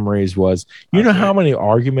our memories was. You know how many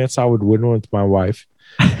arguments I would win with my wife?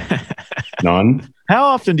 None. How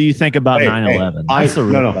often do you think about 9/11?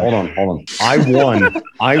 No, hold on.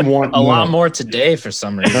 I won a lot more today for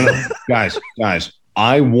some reason. No, guys,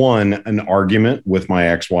 I won an argument with my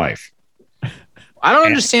ex-wife. I don't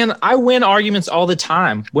understand. I win arguments all the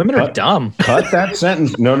time. Women are dumb. Cut that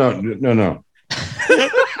sentence. No.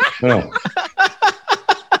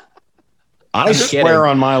 I swear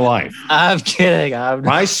on my life. I'm kidding.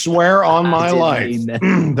 I swear on my life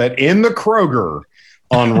that in the Kroger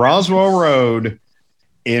on Roswell Road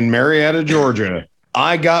in Marietta, Georgia,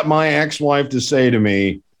 I got my ex-wife to say to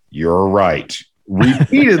me, "You're right,"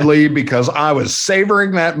 repeatedly, because I was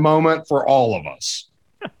savoring that moment for all of us.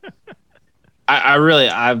 I've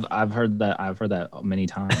heard that many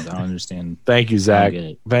times. I don't understand. Thank you, Zach.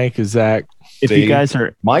 If you guys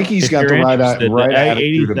are, Mikey's got the right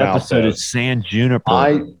attitude about episode this. is San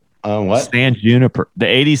Juniper. What? San Juniper. The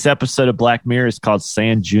 80s episode of Black Mirror is called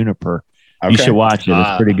San Juniper. Okay. You should watch it.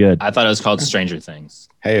 It's pretty good. I thought it was called Stranger Things.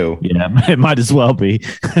 Hey-o. Yeah, it might as well be.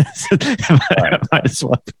 Might as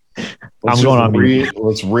well be.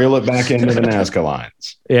 Let's reel it back into the Nazca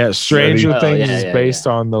lines. Yeah, Stranger Things is based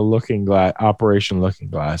on the Looking Glass, Operation Looking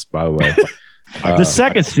Glass, by the way. The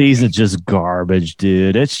second season's just garbage,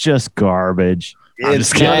 dude. It's just garbage. It's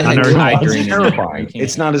terrifying.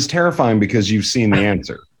 It's not as terrifying because you've seen the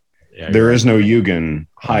answer. There is no Yugen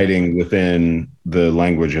hiding within the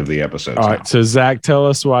language of the episodes. All right, so Zach, tell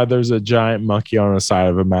us why there's a giant monkey on the side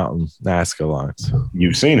of a mountain. Nazca lines.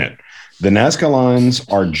 You've seen it. The Nazca lines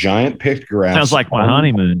are giant pictographs. Sounds like my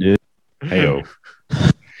honeymoon, dude. Hey-o.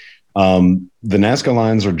 The Nazca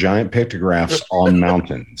lines are giant pictographs on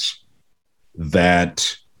mountains.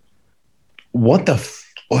 That who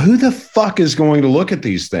the fuck is going to look at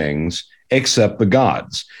these things except the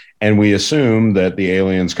gods? And we assume that the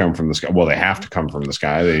aliens come from the sky. Well, they have to come from the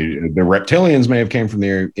sky. The reptilians may have came from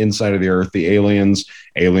the inside of the earth. The aliens,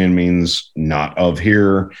 alien means not of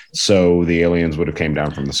here. So the aliens would have came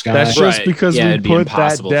down from the sky. That's just because we put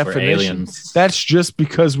that definition. That's just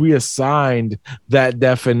because we assigned that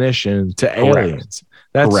definition to aliens.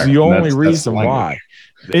 That's Correct. the only That's reason language. why.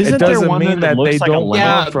 Isn't it there doesn't one mean that that they looks like a don't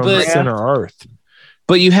lemon? come from center Earth.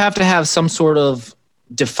 But you have to have some sort of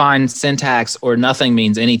defined syntax, or nothing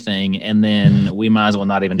means anything, and then we might as well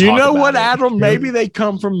not even talk You know about what, it. Adam? Maybe they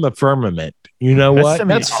come from the firmament. You know what?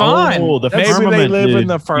 That's fine. Oh, the Maybe firmament, they live dude. in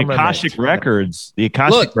the firmament. The Akashic records. The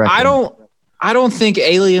Akashic Look, records. I don't think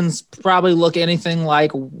aliens probably look anything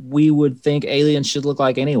like we would think aliens should look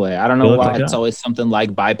like anyway. I don't know why it's always something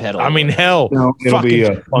like bipedal. I mean, hell, it'll be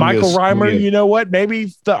a Michael fungus. Reimer. You know what?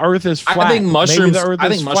 Maybe the Earth is flat. I think mushrooms. Maybe the Earth I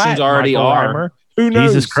think is mushrooms flat, already Michael are. Reimer. Who knows?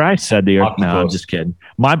 Jesus Christ said the earth. No, I'm just kidding.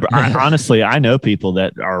 Honestly, I know people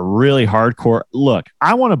that are really hardcore. Look,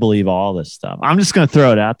 I want to believe all this stuff. I'm just going to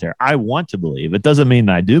throw it out there. I want to believe. It doesn't mean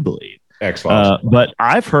that I do believe. But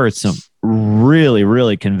I've heard some really,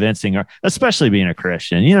 really convincing, especially being a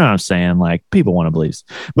Christian. You know what I'm saying? Like, people want to believe.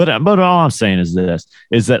 But all I'm saying is this,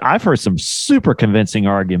 is that I've heard some super convincing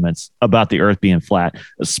arguments about the earth being flat,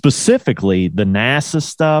 specifically the NASA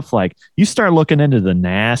stuff. Like, you start looking into the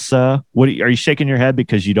NASA. Are you shaking your head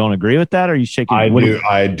because you don't agree with that? Or are you shaking?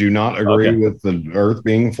 I do not agree with the earth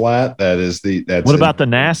being flat. What about the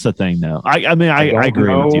NASA thing, though? I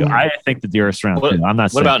agree with you. I think that the earth's round too. I'm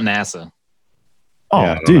not saying. What about NASA? Oh,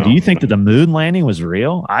 Yeah, dude, do you think that the moon landing was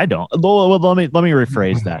real? I don't. Well, let me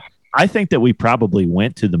rephrase that. I think that we probably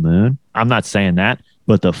went to the moon. I'm not saying that,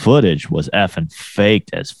 but the footage was effing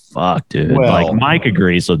faked as fuck, dude. Well, like, Mike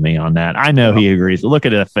agrees with me on that. I know he agrees. Look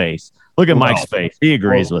at the face. Look at Mike's face. He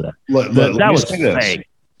agrees with it. That was fake.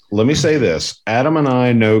 Let me say this. Adam and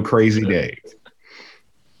I know Crazy Dave.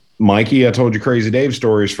 Mikey, I told you Crazy Dave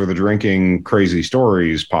stories for the Drinking Crazy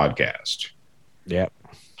Stories podcast. Yep.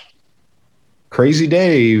 Crazy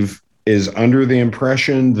Dave is under the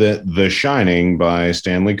impression that The Shining by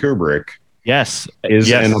Stanley Kubrick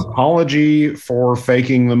is an apology for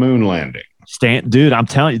faking the moon landing. Dude, I'm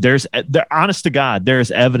telling you, honest to God,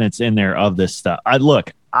 there's evidence in there of this stuff. I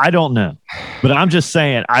don't know, but I'm just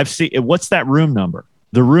saying, I've seen. What's that room number?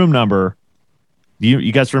 The room number.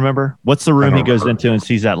 You guys remember? What's the room he goes into and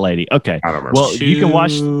sees that lady? Okay. I don't remember. Well, you can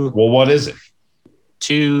watch. Well, what is it?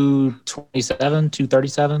 227,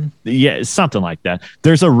 237. Yeah, it's something like that.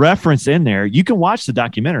 There's a reference in there. You can watch the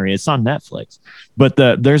documentary. It's on Netflix. But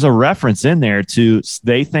there's a reference in there to,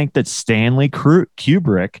 they think that Stanley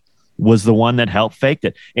Kubrick was the one that helped fake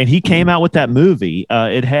it. And he came out with that movie.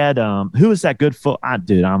 It had, who is that good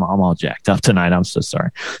dude, I'm all jacked up tonight. I'm so sorry.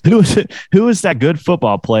 Who is that good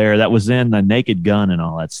football player that was in The Naked Gun and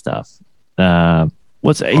all that stuff?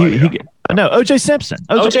 No, O.J. Simpson.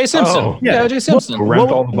 O.J. Simpson. Oh, yeah, O.J. Simpson.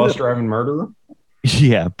 All the bus driving murderer?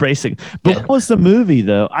 Yeah, basically. But what was the movie,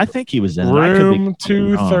 though? I think he was in it. Room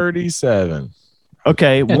 237.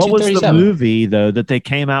 Okay, Yeah, what was the 237. movie, though, that they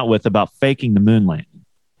came out with about faking the moon landing?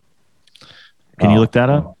 Can you look that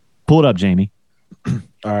up? Pull it up, Jamie. All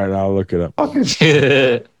right, I'll look it up.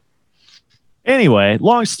 Anyway,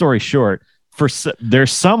 long story short,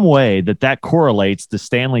 there's some way that correlates to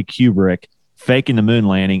Stanley Kubrick faking the moon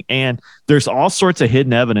landing, and there's all sorts of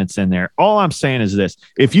hidden evidence in there. All I'm saying is this: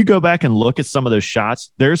 if you go back and look at some of those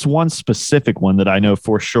shots, there's one specific one that I know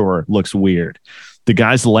for sure looks weird. The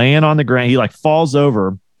guy's laying on the ground, he like falls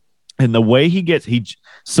over, and the way he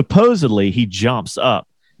supposedly jumps up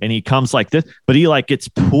and he comes like this, but he like gets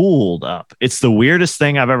pulled up. It's the weirdest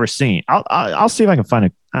thing I've ever seen. I'll see if I can find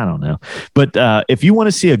it. I don't know, but if you want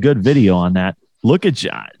to see a good video on that, look at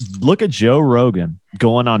Joe Rogan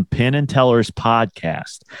going on Penn and Teller's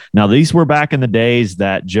podcast. Now, these were back in the days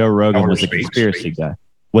that Joe Rogan was a conspiracy guy.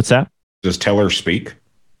 What's that? Does Teller speak?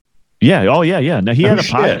 Yeah. Oh, yeah. No, he had a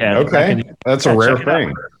podcast. Okay. That's a rare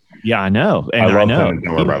thing. Yeah, I know. And I love know. Penn and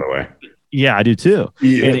Teller, by the way. Yeah, I do too.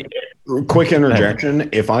 Yeah. Quick interjection.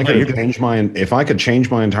 If I could change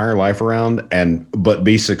my entire life around but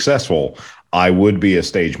be successful, I would be a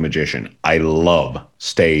stage magician. I love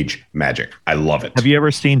stage magic. I love it. Have you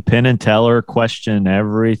ever seen Penn and Teller question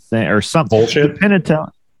everything or something? Bullshit. Penn and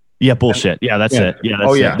Teller. Yeah, bullshit. Yeah, that's it. Yeah,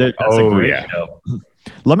 that's it. That's a great show.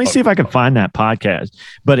 Let me see if I can find that podcast.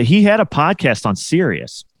 But he had a podcast on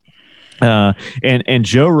Sirius. And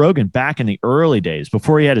Joe Rogan, back in the early days,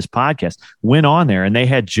 before he had his podcast, went on there, and they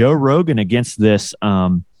had Joe Rogan against this.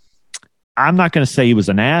 I'm not going to say he was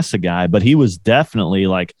a NASA guy, but he was definitely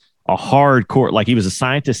like a hardcore, like he was a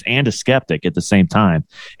scientist and a skeptic at the same time.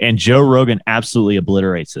 And Joe Rogan absolutely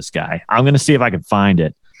obliterates this guy. I'm going to see if I can find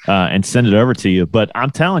it. and send it over to you. But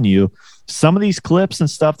I'm telling you, some of these clips and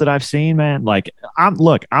stuff that I've seen, man, like I'm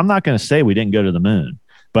not going to say we didn't go to the moon,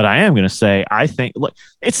 but I am going to say, I think, look,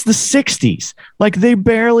 it's the 60s. Like they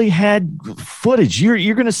barely had footage.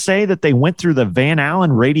 You're going to say that they went through the Van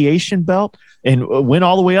Allen radiation belt and went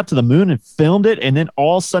all the way up to the moon and filmed it, and then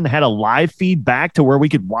all of a sudden had a live feed back to where we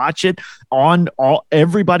could watch it on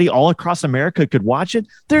everybody all across America could watch it?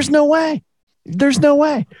 There's no way. There's no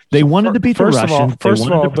way. They wanted to beat the Russians. First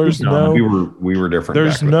of all, there's no we were different.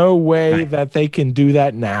 There's no way that they can do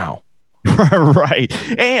that now. Right.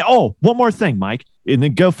 And one more thing, Mike, and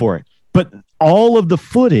then go for it. But all of the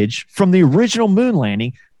footage from the original moon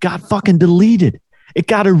landing got fucking deleted. It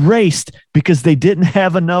got erased because they didn't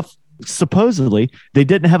have enough. Supposedly, they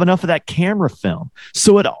didn't have enough of that camera film.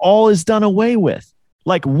 So it all is done away with.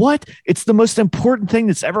 Like what? It's the most important thing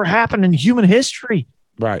that's ever happened in human history.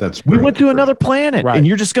 Right. We went to another planet, and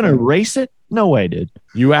you're just going to erase it? No way, dude.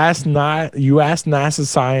 You asked NASA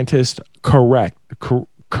scientists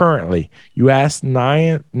currently. You asked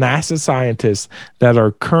NASA scientists that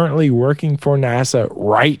are currently working for NASA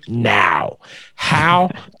right now.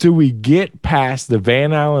 How do we get past the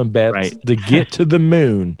Van Allen belts to get to the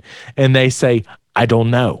moon? And they say, I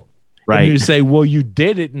don't know. Right. And you say, well, you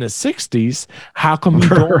did it in the 60s. How come you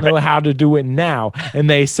don't know how to do it now? And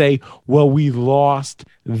they say, well, we lost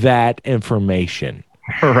that information.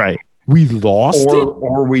 Right. We lost it?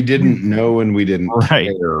 Or we didn't know and we didn't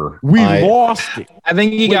care. We lost it. I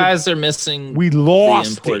think you guys are missing we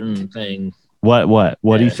lost the important thing. What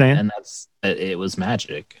are you saying? And that's it was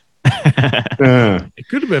magic. It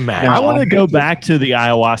could have been magic. I want to go back to the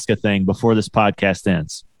ayahuasca thing before this podcast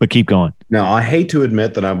ends, but keep going. Now, I hate to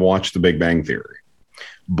admit that I've watched The Big Bang Theory,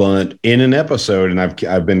 but in an episode, and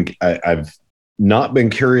I've not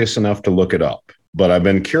been curious enough to look it up, but I've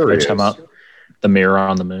been curious. About the mirror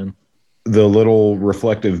on the moon, the little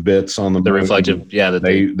reflective bits on the moon, reflective, that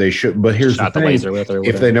they should. But here's the thing: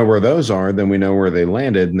 if they know where those are, then we know where they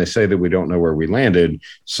landed, and they say that we don't know where we landed.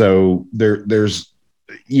 So there's.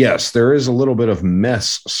 Yes, there is a little bit of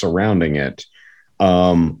mess surrounding it.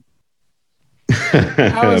 How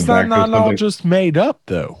is that not all just made up,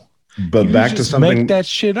 though? But you back to something. Make that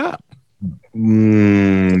shit up.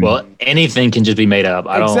 Well, anything can just be made up.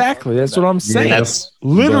 Exactly. That's what I'm saying. That's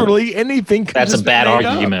literally anything. That's a bad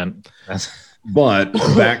argument. But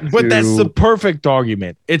that's the perfect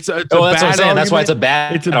argument. It's a that's what I'm saying. Argument. That's why it's a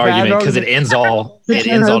bad argument because it ends all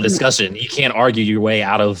discussion. You can't argue your way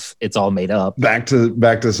out of it's all made up. Back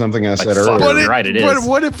to something I said earlier. It is. But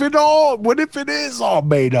what if it is all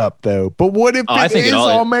made up though? But what if it is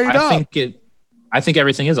all made up? I think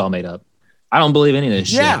everything is all made up. I don't believe any of this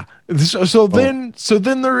shit. Yeah. So then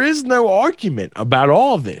there is no argument about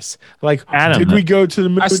all of this. Like, Adam, did we go to the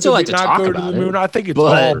moon? I still like did to we talk not go about to the moon? it. I think it's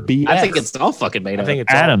all BS. I think it's all fucking made up. I think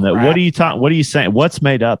it's Adam, all what are you saying? What's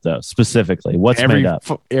made up though? Specifically, what's made up?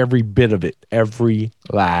 Every bit of it. Every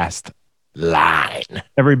last line.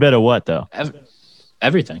 Every bit of what though?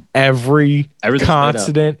 Everything. Every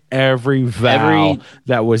consonant, every vowel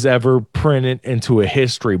that was ever printed into a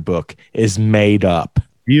history book is made up.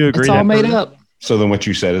 You agree? It's all made up. So then what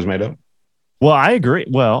you said is made up? Well, I agree.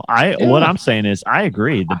 Well, what I'm saying is I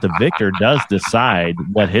agree that the victor does decide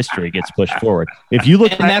what history gets pushed forward. If you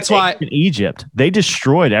look at Egypt, they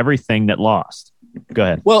destroyed everything that lost. Go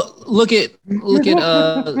ahead. Well, look at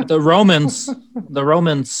the Romans. The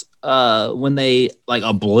Romans when they like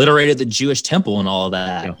obliterated the Jewish temple and all of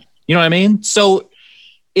that. Yeah. You know what I mean? So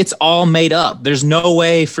it's all made up. There's no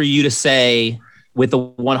way for you to say with a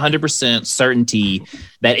 100% certainty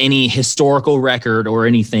that any historical record or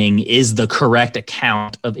anything is the correct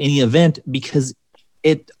account of any event because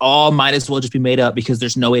it all might as well just be made up because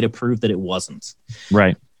there's no way to prove that it wasn't.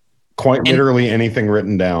 Right. Quite literally anything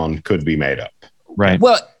written down could be made up. Right.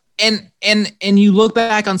 Well, and you look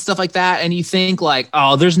back on stuff like that and you think like,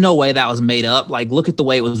 oh, there's no way that was made up. Like, look at the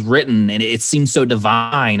way it was written and it seems so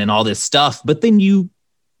divine and all this stuff. But then you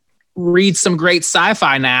read some great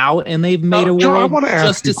sci-fi now and they've made a world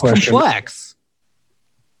just as complex.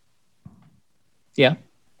 Yeah.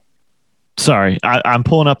 Sorry, I'm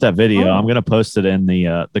pulling up that video. I'm going to post it in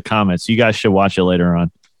the comments. You guys should watch it later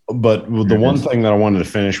on. But the one thing that I wanted to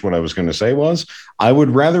finish what I was going to say was I would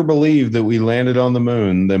rather believe that we landed on the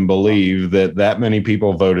moon than believe that many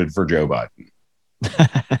people voted for Joe Biden.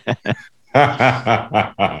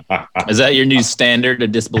 Is that your new standard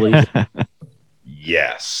of disbelief?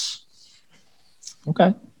 Yes.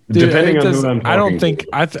 Okay. Dude, Depending on does, who I'm I don't talking think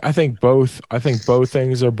I think both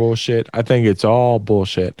things are bullshit. I think it's all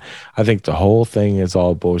bullshit. I think the whole thing is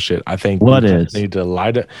all bullshit. I think What we is? need to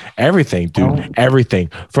light it. Everything, dude. Everything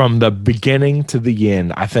from the beginning to the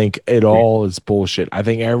end. I think it all is bullshit. I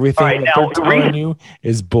think everything that they're telling you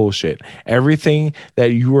is bullshit. Everything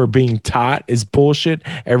that you are being taught is bullshit.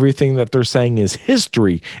 Everything that they're saying is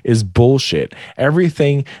history is bullshit.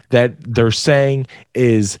 Everything that they're saying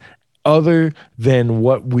is other than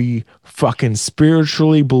what we fucking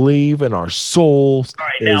spiritually believe in our souls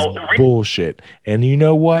is bullshit. And you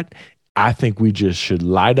know what? I think we just should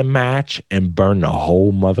light a match and burn the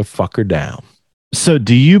whole motherfucker down. So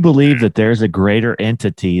do you believe that there's a greater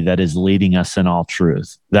entity that is leading us in all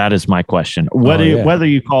truth? That is my question. Whether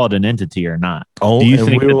you call it an entity or not. Do you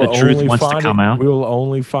think that the truth wants to come out? We will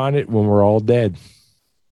only find it when we're all dead.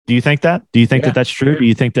 Do you think that? Do you think that that's true? Do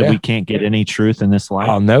you think that we can't get any truth in this life?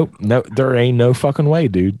 Oh, no, there ain't no fucking way,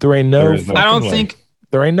 dude. There ain't no fucking I don't way. think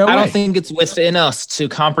There ain't no way. I don't think it's within us to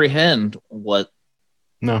comprehend what.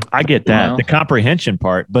 No, I get that, You know? the comprehension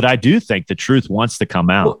part, but I do think the truth wants to come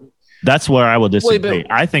out. That's where I will disagree.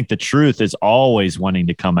 I think the truth is always wanting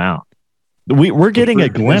to come out. We're getting a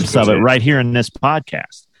glimpse of it right here in this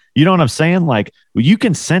podcast. You know what I'm saying? Like, you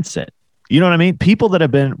can sense it. You know what I mean? People that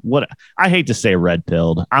have been, what I hate to say, red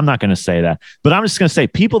pilled. I'm not going to say that, but I'm just going to say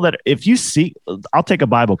people that if you seek, I'll take a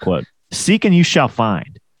Bible quote: "Seek and you shall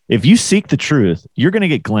find." If you seek the truth, you're going to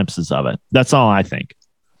get glimpses of it. That's all I think.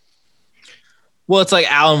 Well, it's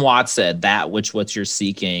like Alan Watts said, that which what you're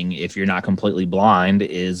seeking, if you're not completely blind,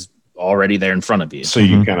 is already there in front of you. So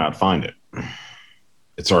you cannot find it.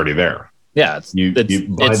 It's already there. Yeah,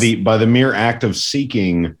 by the mere act of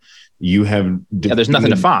seeking, you have there's nothing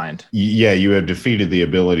to find. Yeah, you have defeated the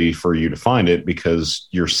ability for you to find it because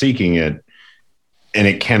you're seeking it, and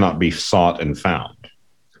it cannot be sought and found.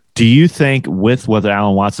 Do you think, with what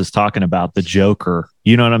Alan Watts is talking about, the Joker,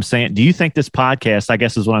 you know what I'm saying? Do you think this podcast, I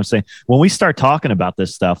guess is what I'm saying, when we start talking about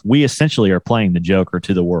this stuff, we essentially are playing the Joker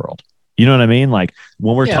to the world? You know what I mean? Like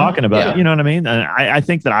when we're talking about it, you know what I mean? And I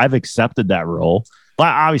think that I've accepted that role. But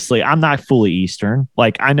obviously, I'm not fully Eastern.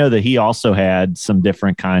 Like, I know that he also had some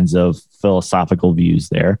different kinds of philosophical views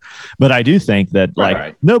there. But I do think that,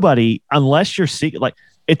 nobody, unless you're seeking, like,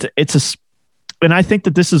 it's a, and I think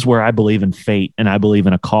that this is where I believe in fate, and I believe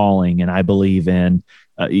in a calling, and I believe in,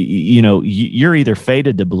 you're either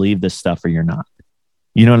fated to believe this stuff or you're not.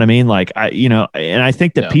 You know what I mean? Like, and I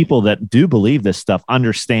think that people that do believe this stuff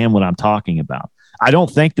understand what I'm talking about. I don't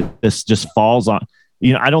think that this just falls on,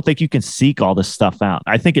 I don't think you can seek all this stuff out.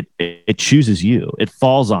 I think it chooses you. It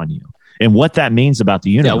falls on you. And what that means about the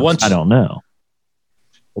universe, I don't know.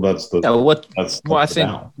 Well, that's the, I think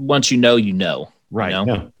Tao. Once you know, you know. Right. You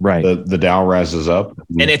know? Yeah. Right. The Tao rises up.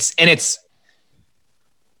 And it's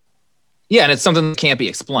something that can't be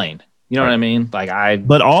explained. You know what I mean?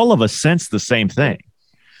 But all of us sense the same thing.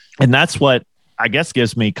 And that's what I guess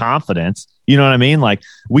gives me confidence. You know what I mean? Like,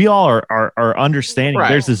 we all are understanding. Right.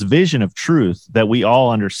 There's this vision of truth that we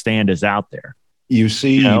all understand is out there. You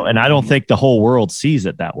see, and I don't think the whole world sees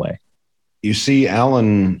it that way. You see, I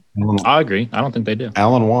agree. I don't think they do.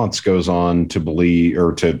 Alan Watts goes on to believe,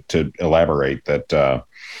 or to elaborate, that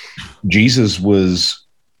Jesus was,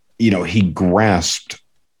 he grasped,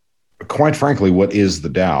 quite frankly, what is the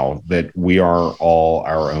Tao, that we are all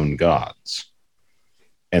our own gods.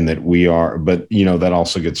 And that we are, but, that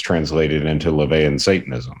also gets translated into LaVeyan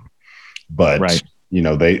Satanism. But,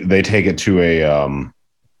 they take it to a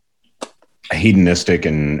hedonistic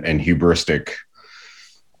and hubristic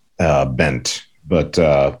bent. But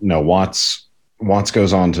no, Watts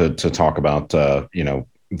goes on to talk about,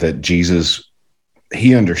 that Jesus,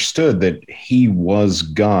 he understood that he was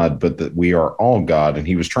God, but that we are all God. And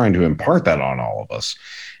he was trying to impart that on all of us.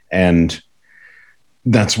 And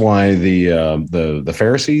that's why the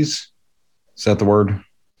Pharisees, is that the word?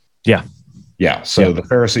 Yeah. Yeah. So the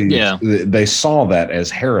Pharisees, they saw that as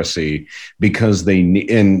heresy because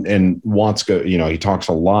and Watts he talks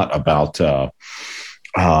a lot about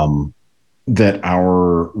that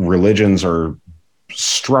our religions are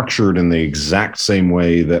structured in the exact same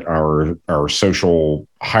way that our social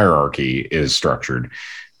hierarchy is structured.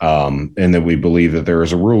 And that we believe that there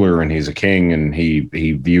is a ruler and he's a king and he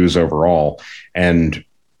views over all. And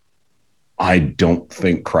I don't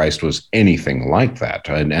think Christ was anything like that.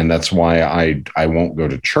 And that's why I won't go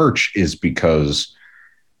to church, is because,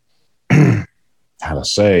 how to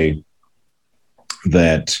say,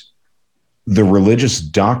 that the religious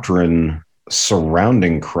doctrine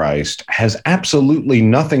surrounding Christ has absolutely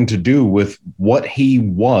nothing to do with what he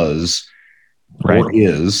was or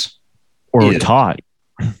is or taught.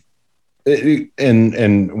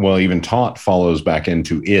 and well, even taught follows back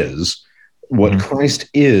into is. What Christ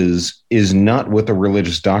is not what the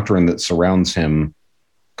religious doctrine that surrounds him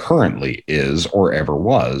currently is or ever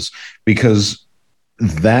was, because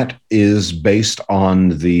that is based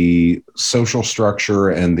on the social structure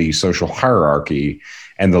and the social hierarchy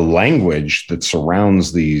and the language that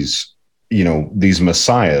surrounds these, these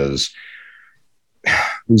messiahs.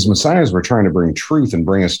 These messiahs were trying to bring truth and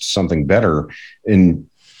bring us to something better. And,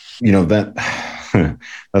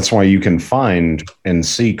 that's why you can find and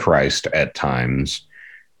see Christ at times.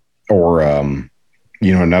 Or,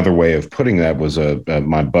 another way of putting that was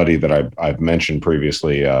my buddy that I've mentioned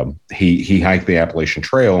previously. He hiked the Appalachian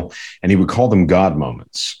Trail, and he would call them God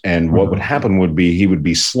moments. And what would happen would be he would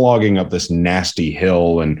be slogging up this nasty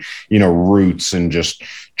hill and roots and just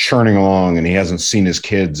churning along, and he hasn't seen his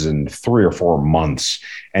kids in 3 or 4 months.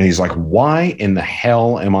 And he's like, why in the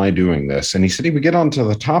hell am I doing this? And he said he would get onto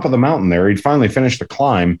the top of the mountain there. He'd finally finish the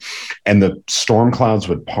climb, and the storm clouds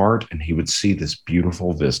would part, and he would see this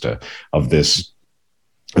beautiful vista of this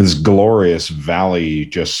glorious valley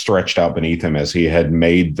just stretched out beneath him as he had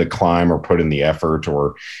made the climb or put in the effort,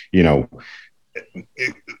 or, it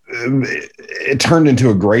turned into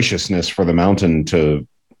a graciousness for the mountain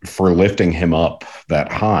for lifting him up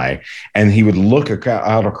that high. And he would look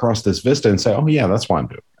out across this vista and say, oh yeah, that's why I'm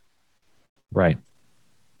doing it. Right.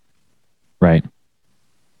 Right.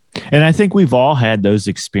 And I think we've all had those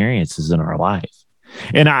experiences in our life.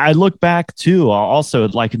 And I look back too, also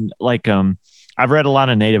like I've read a lot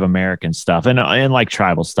of Native American stuff and like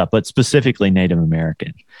tribal stuff, but specifically Native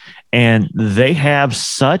American. And they have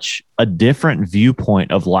such a different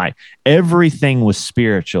viewpoint of life. Everything was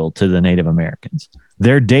spiritual to the Native Americans.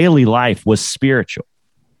 Their daily life was spiritual,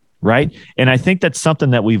 right? And I think that's something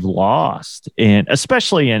that we've lost, and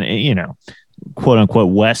especially in, quote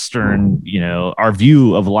unquote Western, our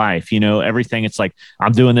view of life, everything. It's like,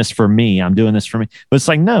 I'm doing this for me. I'm doing this for me. But it's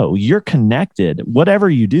like, no, you're connected. Whatever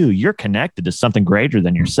you do, you're connected to something greater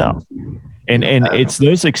than yourself. And it's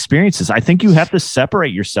those experiences. I think you have to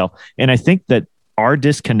separate yourself. And I think that our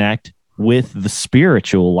disconnect with the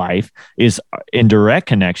spiritual life is in direct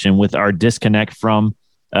connection with our disconnect from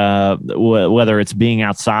whether it's being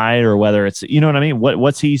outside or whether it's, you know what I mean?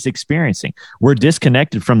 What's he's experiencing? We're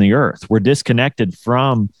disconnected from the earth. We're disconnected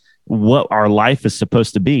from what our life is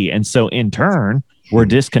supposed to be. And so in turn, we're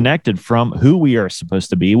disconnected from who we are supposed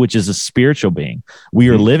to be, which is a spiritual being. We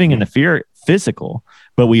are living in the physical,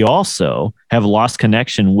 but we also have lost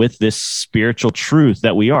connection with this spiritual truth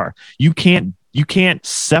that we are. You can't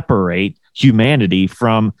separate humanity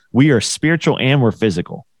from, we are spiritual and we're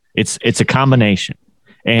physical. It's a combination.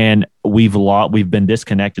 And we've been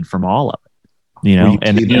disconnected from all of it,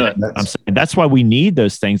 I'm saying that's why we need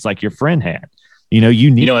those things like your friend had. You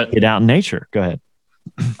need to get out in nature. Go ahead.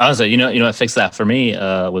 I was like, what fixed that for me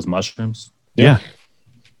was mushrooms. Yeah.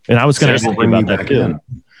 And I was going to bring about that too.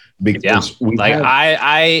 Because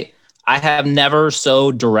I have never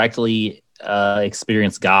so directly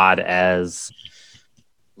experienced God as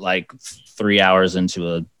like 3 hours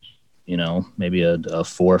into a, maybe a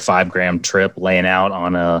 4 or 5 gram trip, laying out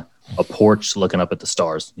on a porch looking up at the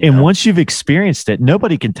stars. And once you've experienced it,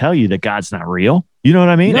 nobody can tell you that God's not real. You know what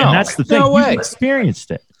I mean? No, and that's the thing. No way. You've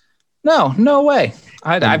experienced it. No way.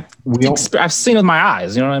 I've seen it with my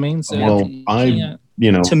eyes. You know what I mean? So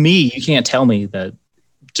to me, you can't tell me that.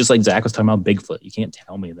 Just like Zach was talking about Bigfoot, you can't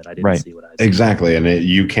tell me that I didn't see what I saw. Exactly, and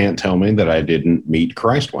you can't tell me that I didn't meet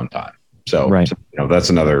Christ one time. So, that's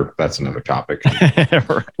another topic.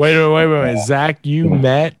 Wait. Zach, you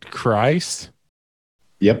met Christ?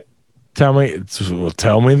 Yep. Tell me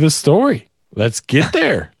the story. Let's get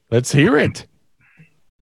there. Let's hear it.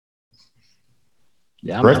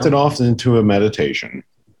 Yeah, drifted off into a meditation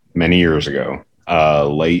many years ago,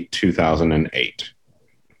 late 2008.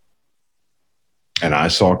 And I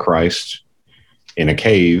saw Christ in a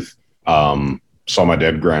cave, saw my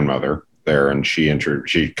dead grandmother there, and she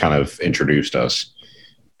kind of introduced us.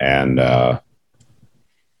 And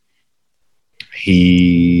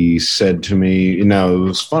he said to me, it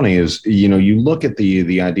was funny is, you look at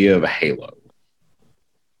the idea of a halo.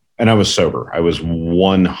 And I was sober. I was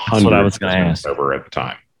 100% sober at the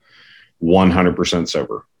time. 100%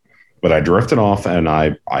 sober. But I drifted off, and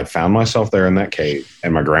I found myself there in that cave,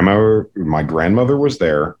 and my grandmother was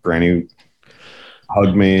there. Granny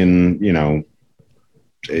hugged me, and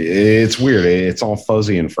it's weird. It's all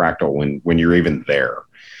fuzzy and fractal when you're even there.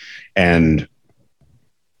 And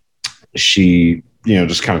she,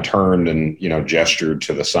 just kind of turned and gestured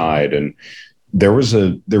to the side, and there was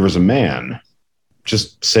a man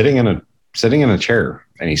just sitting in a chair,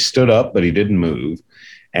 and he stood up, but he didn't move.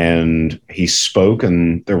 and he spoke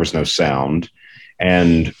and there was no sound.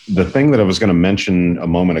 And the thing that I was going to mention a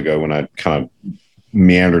moment ago when I kind of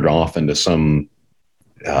meandered off into some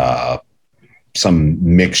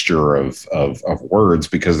mixture of words,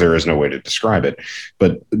 because there is no way to describe it.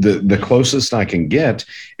 But the closest I can get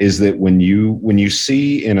is that when you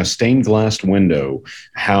see in a stained glass window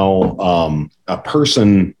how a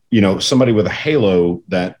person, somebody with a halo,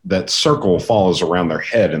 that circle follows around their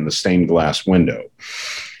head in the stained glass window.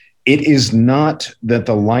 It is not that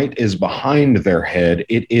the light is behind their head.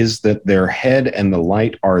 It is that their head and the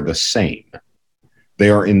light are the same.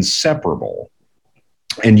 They are inseparable.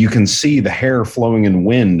 And you can see the hair flowing in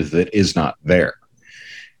wind that is not there.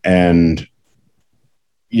 And,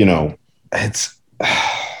 it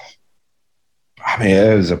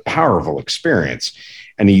was a powerful experience.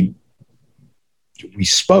 And we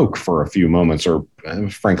spoke for a few moments, or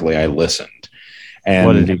frankly, I listened. And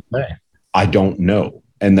what did he say? I don't know.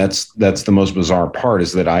 And that's the most bizarre part,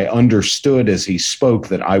 is that I understood as he spoke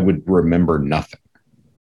that I would remember nothing.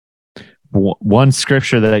 One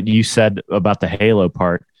scripture that you said about the halo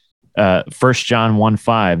part, 1 John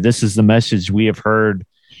 1:5. This is the message we have heard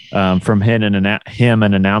from him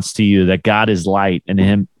and announced to you, that God is light,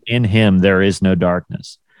 and in him there is no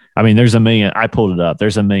darkness. I mean, there's a million. I pulled it up.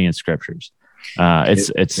 There's a million scriptures.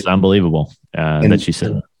 It's unbelievable that you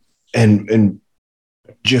said that. And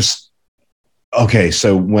just okay.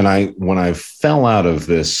 So when I fell out of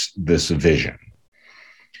this vision,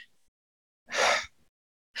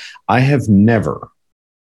 I have never,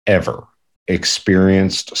 ever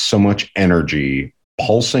experienced so much energy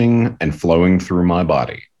pulsing and flowing through my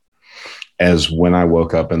body as when I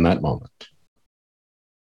woke up in that moment.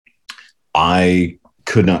 I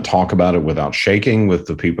could not talk about it without shaking with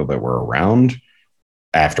the people that were around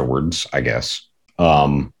afterwards, I guess.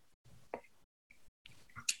 And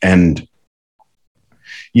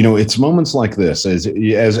it's moments like this,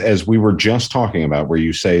 as we were just talking about, where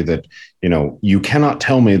you say that, you cannot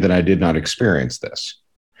tell me that I did not experience this.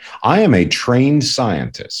 I am a trained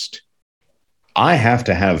scientist. I have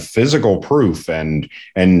to have physical proof and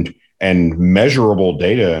measurable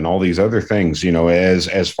data and all these other things,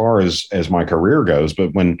 as far as my career goes.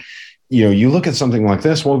 But when, you look at something like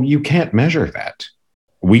this, well, you can't measure that.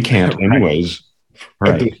 We can't anyways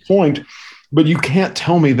at this point. But you can't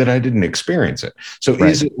tell me that I didn't experience it. So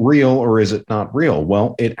is it real or is it not real?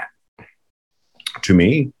 Well, to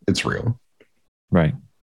me, it's real. Right.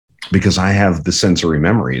 Because I have the sensory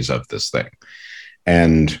memories of this thing.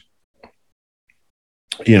 And,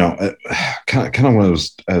 kind of what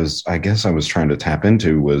I guess I was trying to tap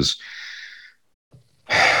into was,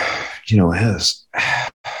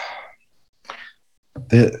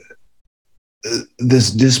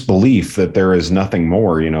 this disbelief that there is nothing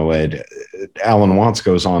more. Alan Watts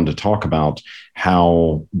goes on to talk about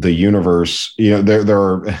how the universe, there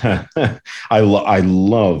are, I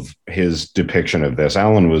love his depiction of this.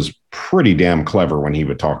 Alan was pretty damn clever when he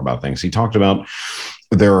would talk about things. He talked about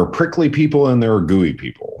there are prickly people and there are gooey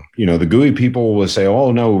people. The gooey people will say,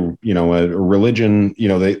 oh no, a religion,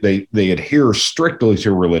 they adhere strictly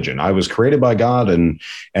to religion. I was created by God and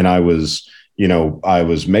I was, I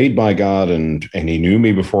was made by God and he knew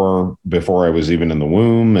me before I was even in the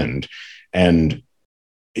womb. And,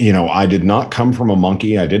 I did not come from a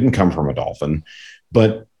monkey. I didn't come from a dolphin,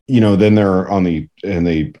 but, then they're in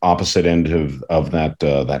the opposite end of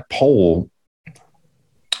that pole.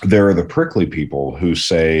 There are the prickly people who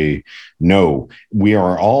say, no, we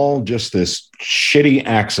are all just this shitty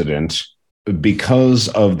accident because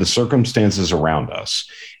of the circumstances around us.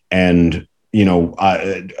 And,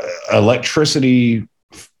 electricity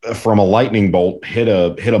from a lightning bolt hit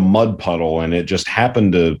a mud puddle and it just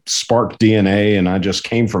happened to spark DNA. And I just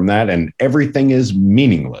came from that and everything is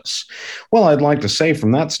meaningless. Well, I'd like to say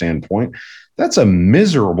from that standpoint, that's a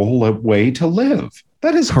miserable way to live.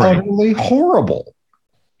 That is utterly horrible.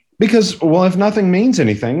 Because, well, if nothing means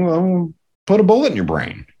anything, well, put a bullet in your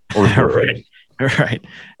brain. Right.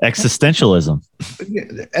 Existentialism.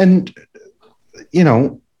 And,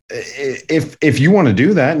 if you want to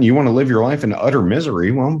do that and you want to live your life in utter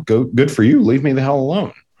misery, well, good for you. Leave me the hell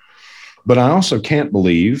alone. But I also can't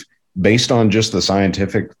believe, based on just the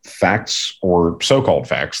scientific facts or so-called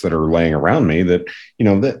facts that are laying around me, that,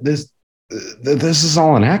 that this is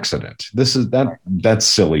all an accident. That's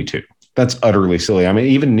silly too. That's utterly silly. I mean,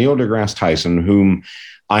 even Neil deGrasse Tyson, whom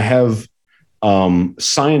I have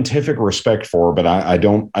scientific respect for, but I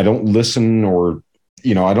don't listen or,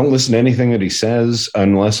 I don't listen to anything that he says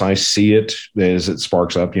unless I see it as it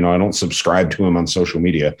sparks up. I don't subscribe to him on social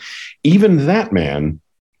media. Even that man,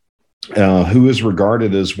 who is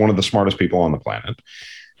regarded as one of the smartest people on the planet,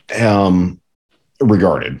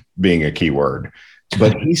 regarded being a key word.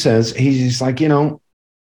 But he says, he's like,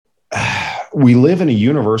 we live in a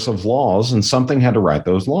universe of laws, and something had to write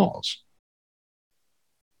those laws.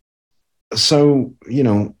 So,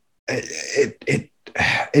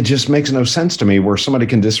 it just makes no sense to me where somebody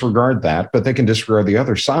can disregard that, but they can disregard the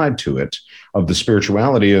other side to it of the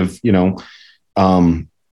spirituality of,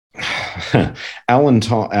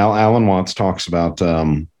 Alan Watts talks about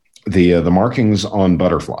the markings on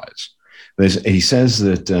butterflies. He says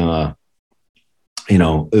that,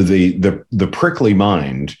 the prickly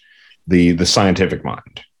mind, the scientific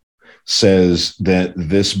mind, says that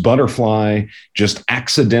this butterfly just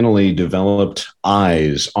accidentally developed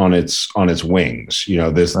eyes on its wings.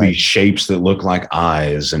 These shapes that look like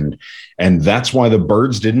eyes, and that's why the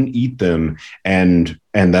birds didn't eat them, and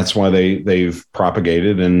that's why they've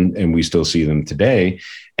propagated, and we still see them today.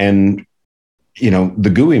 And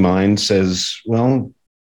the gooey mind says, well,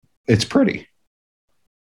 it's pretty,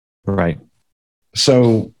 right?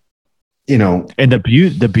 So. And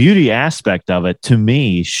the beauty aspect of it, to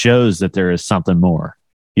me, shows that there is something more.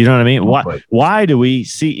 You know what I mean? Why do we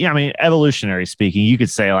see? I mean, evolutionary speaking, you could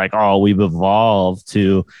say like, oh, we've evolved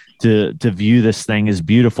to view this thing as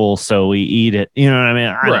beautiful, so we eat it. You know what I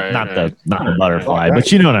mean? Not the butterfly,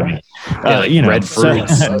 but you know what I mean. Red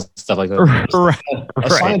fruits, stuff like that. A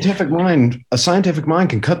scientific mind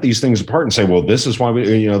can cut these things apart and say, well, this is why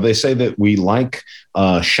we. They say that we like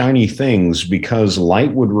shiny things because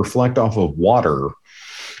light would reflect off of water,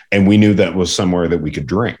 and we knew that was somewhere that we could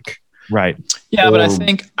drink. Right. Yeah, but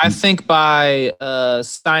I think by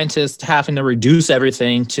scientists having to reduce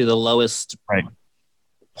everything to the lowest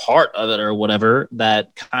part of it or whatever,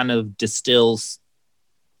 that kind of distills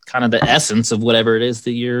kind of the essence of whatever it is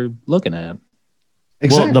that you're looking at.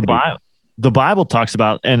 Exactly. Well, the Bible talks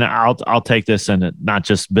about, and I'll take this and not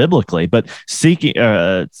just biblically, but seeking,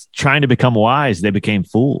 trying to become wise, they became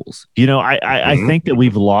fools. I think that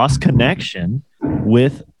we've lost connection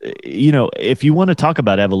with, if you want to talk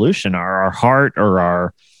about evolution, our heart or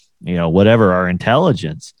our, whatever, our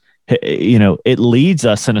intelligence, it leads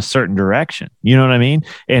us in a certain direction. You know what I mean?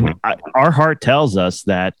 And our heart tells us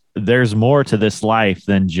that there's more to this life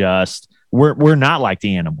than just, we're not like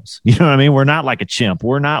the animals. You know what I mean? We're not like a chimp.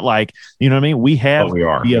 We're not like, you know what I mean? We have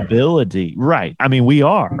the ability, right? I mean, we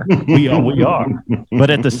are. We are. But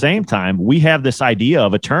at the same time, we have this idea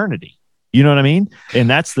of eternity. You know what I mean? And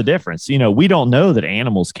that's the difference. We don't know that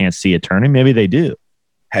animals can't see eternity. Maybe they do.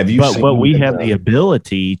 But we have the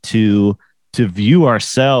ability to view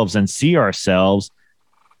ourselves and see ourselves,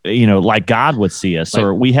 like God would see us,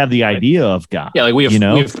 or we have the idea of God. Yeah, like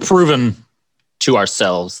we've proven to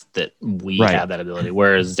ourselves that we have that ability,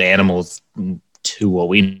 whereas the animals, to what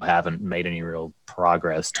we know, haven't made any real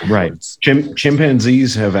progress towards.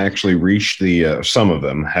 Chimpanzees have actually reached some of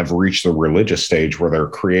them have reached the religious stage where they're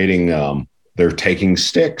creating, they're taking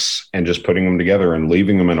sticks and just putting them together and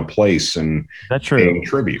leaving them in a place and paying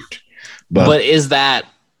tribute. But is that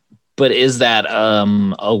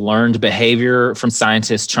a learned behavior from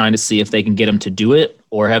scientists trying to see if they can get them to do it,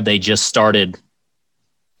 or have they just started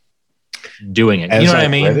doing it? You know what I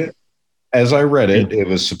mean? As I read it, it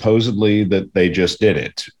was supposedly that they just did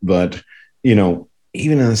it. But,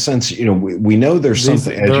 even in the sense, we know there's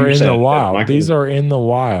something. They're in the wild. These are in the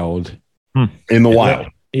wild. In the wild.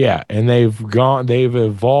 Yeah. And they've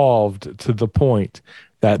evolved to the point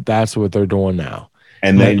that that's what they're doing now.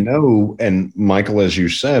 And they know, and Michael, as you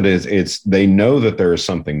said, they know that there is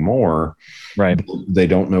something more. Right. They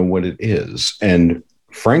don't know what it is. And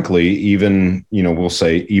frankly, even, we'll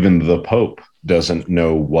say even the Pope doesn't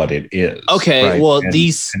know what it is. Okay. Right? Well,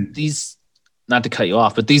 these, not to cut you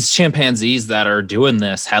off, but these chimpanzees that are doing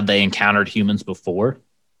this, have they encountered humans before?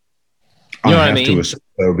 You know what I mean? So,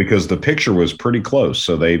 because the picture was pretty close.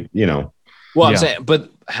 So they, Well, I'm saying, but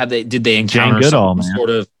did they encounter some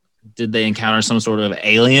sort of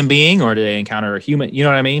alien being, or did they encounter a human? You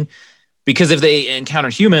know what I mean? Because if they encounter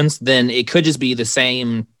humans, then it could just be the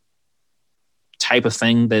same type of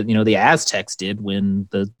thing that, the Aztecs did when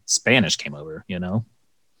the Spanish came over,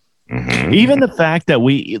 Mm-hmm. Even the fact that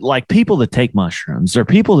we, like, people that take mushrooms or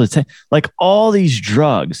people that take, like, all these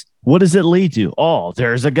drugs, what does it lead to? Oh,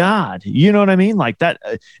 there's a God. You know what I mean? Like that,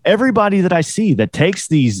 everybody that I see that takes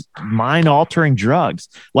these mind altering drugs,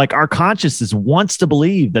 like, our consciousness wants to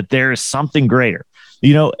believe that there is something greater.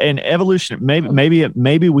 And evolution,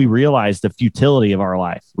 maybe we realize the futility of our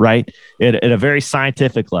life, right? At a very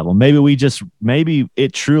scientific level. Maybe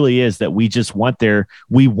it truly is that we just want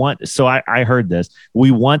so I heard this. We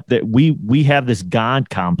want that we have this God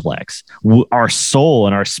complex. Our soul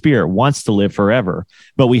and our spirit wants to live forever,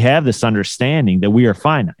 but we have this understanding that we are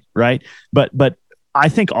finite, right? But I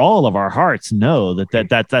think all of our hearts know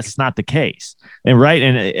that's not the case. And right.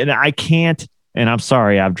 And I can't, and I'm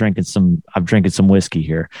sorry, I'm drinking some whiskey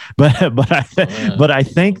here, but I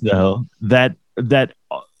think though that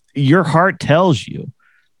your heart tells you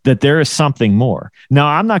that there is something more. Now,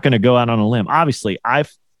 I'm not going to go out on a limb. Obviously, on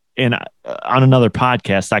another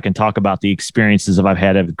podcast, I can talk about the experiences I've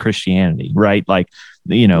had of Christianity, right? Like,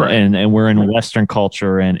 right. and we're in Western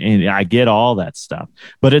culture and I get all that stuff.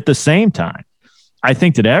 But at the same time, I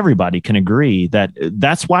think that everybody can agree that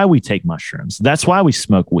that's why we take mushrooms. That's why we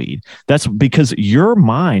smoke weed. That's because your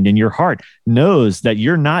mind and your heart knows that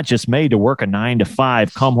you're not just made to work a 9 to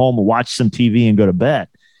 5, come home and watch some TV and go to bed.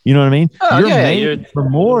 You know what I mean? You're made for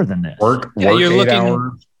more than this. Work 8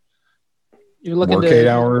 hours. You're looking work 8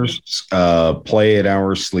 hours, play 8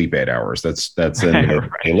 hours, sleep 8 hours. That's in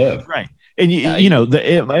they live. Right. And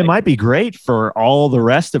it might be great for all the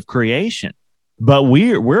rest of creation. But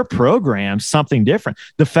we're programmed something different.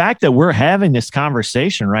 The fact that we're having this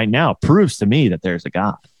conversation right now proves to me that there's a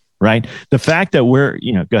God, right? The fact that we're,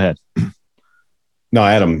 go ahead. No,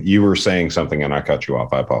 Adam, you were saying something and I cut you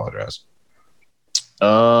off. I apologize.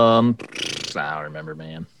 I don't remember,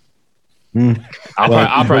 man.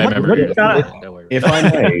 I'll probably remember.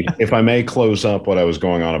 If I may close up what I was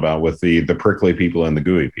going on about with the prickly people and the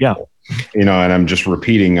gooey people, and I'm just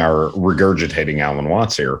regurgitating Alan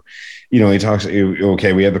Watts here. He talks,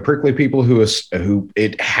 okay, we have the prickly people who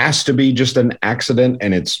it has to be just an accident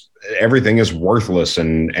and everything is worthless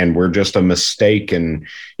and we're just a mistake and,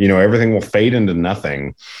 everything will fade into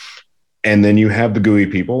nothing. And then you have the gooey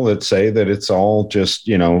people that say that it's all just,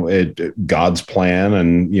 God's plan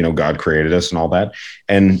and, God created us and all that.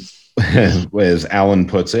 And as Alan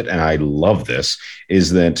puts it, and I love this,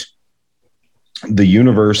 is that the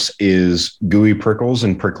universe is gooey prickles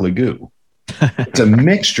and prickly goo. It's a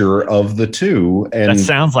mixture of the two. And that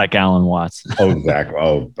sounds like Alan Watts. Oh, exactly.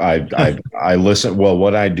 Oh, I listen. Well,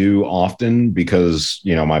 what I do often, because,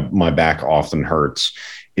 my back often hurts,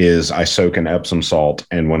 is I soak in Epsom salt.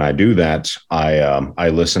 And when I do that, I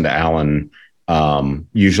listen to Alan,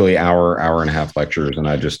 usually hour and a half lectures. And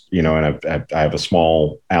I just, and I have a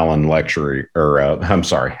small Alan lecture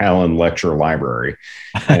Alan lecture library.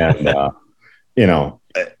 And,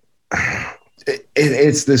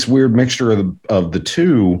 it's this weird mixture of the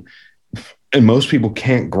two. And most people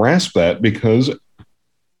can't grasp that because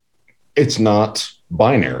it's not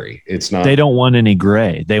binary. It's not. They don't want any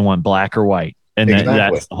gray. They want black or white. And exactly.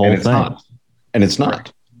 That's the whole thing. And it's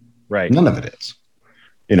not. Right. None of it is.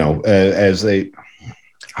 As they,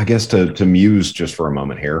 I guess to muse just for a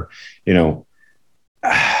moment here,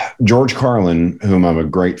 George Carlin, whom I'm a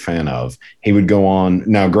great fan of, he would go on.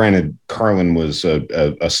 Now, granted, Carlin was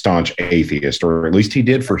a staunch atheist, or at least he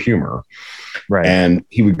did for humor. Right. And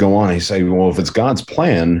he would go on and he'd say, well, if it's God's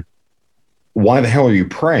plan, why the hell are you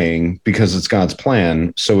praying? Because it's God's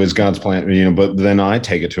plan. So is God's plan, but then I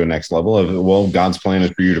take it to a next level of, well, God's plan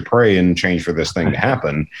is for you to pray and change for this thing to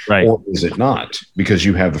happen. Right. Or is it not? Because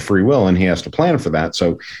you have the free will and he has to plan for that.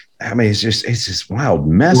 So, it's this wild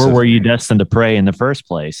mess. Or were you destined to pray in the first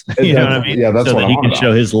place? You know what I mean? Yeah, that's so what that he can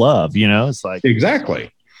show his love, it's like.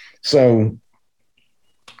 Exactly. So,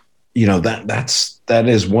 that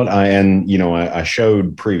is what I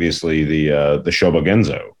showed previously the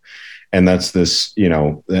Shobogenzo. And that's this,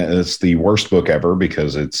 that's the worst book ever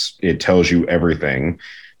because it tells you everything.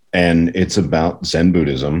 And it's about Zen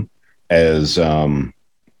Buddhism as Dogen.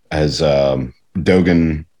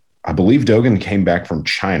 I believe Dogen came back from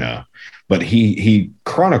China, but he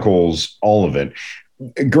chronicles all of it.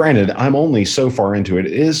 Granted, I'm only so far into it.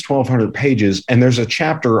 It is 1,200 pages, and there's a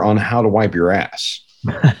chapter on how to wipe your ass.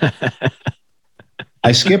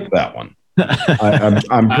 I skipped that one.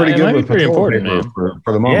 I'm pretty good with pretty important, for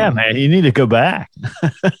the moment. Yeah, man, you need to go back.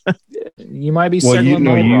 You might be. Well,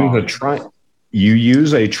 you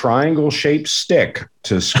use a triangle-shaped stick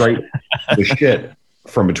to scrape the shit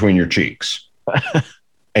from between your cheeks.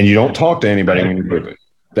 And you don't talk to anybody when you do it.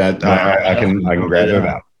 That I can grab it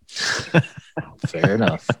out. Fair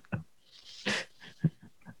enough.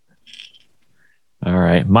 All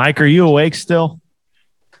right, Mike, are you awake still?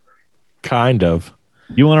 Kind of.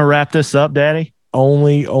 You want to wrap this up, Daddy?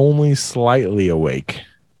 Only slightly awake.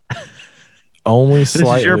 Only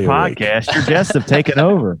slightly. This is your awake. podcast. Your guests have taken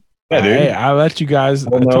over. Yeah, dude. Hey, I let you guys.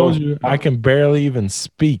 I told you I can barely even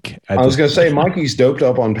speak. I was going to say, Mikey's doped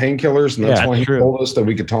up on painkillers, and that's why he told us that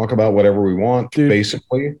we could talk about whatever we want, dude,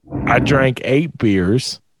 basically. I drank 8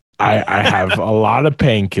 beers. I have a lot of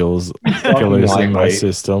painkillers in my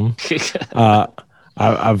system.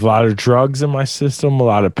 I've a lot of drugs in my system, a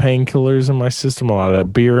lot of painkillers in my system, a lot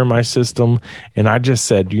of beer in my system. And I just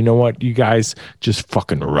said, you know what? You guys just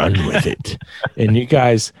fucking run with it. And you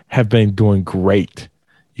guys have been doing great.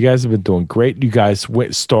 You guys have been doing great. You guys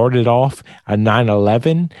started off at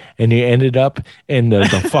 9/11 and you ended up in the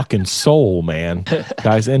fucking soul, man.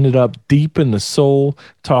 Guys ended up deep in the soul,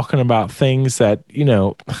 talking about things that, you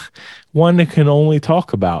know, one can only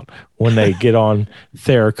talk about when they get on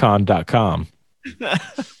Theracon.com.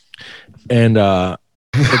 And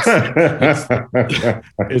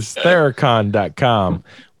it's Theracon.com,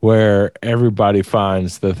 where everybody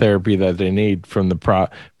finds the therapy that they need from the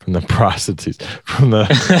prostitutes, from the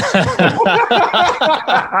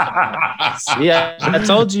Yeah, I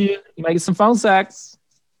told you might get some phone sacks.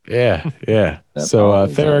 Yeah. So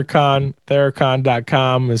Theracon.com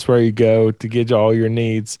is where you go to get all your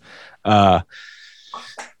needs.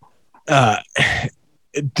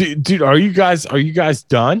 Dude, are you guys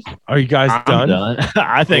done? Are you guys done? Done.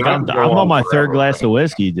 I think I'm on my third glass of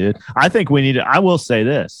whiskey, dude. I think we need to. I will say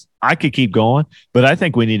this. I could keep going, but I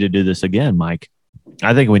think we need to do this again, Mike.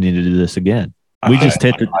 I think we need to do this again. We just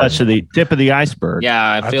hit the touch of the tip of the iceberg.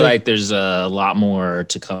 Yeah, I feel like there's a lot more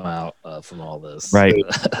to come out from all this. Right.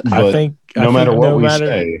 I think no matter what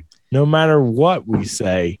we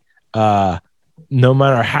say, no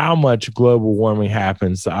matter how much global warming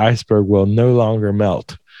happens, the iceberg will no longer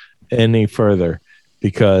melt any further,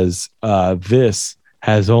 because this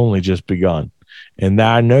has only just begun. And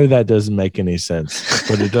I know that doesn't make any sense,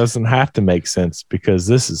 but it doesn't have to make sense, because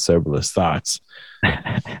this is Soberless Thoughts.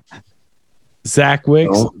 Zach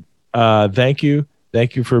Wicks, thank you.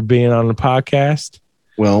 Thank you for being on the podcast.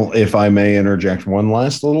 Well, if I may interject one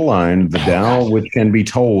last little line, the Tao which can be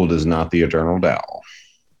told is not the eternal Tao.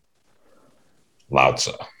 Lao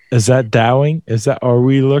Tzu. Is that dowing? Are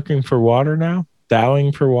we looking for water now?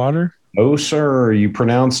 Dowing for water? Oh, sir. You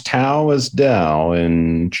pronounce Tao as Dao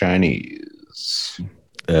in Chinese.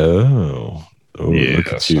 Oh,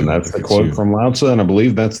 yes. And that's the quote from Lao Tzu, and I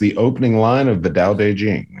believe that's the opening line of the Tao Te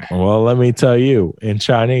Ching. Well, let me tell you, in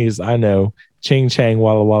Chinese, I know ching chang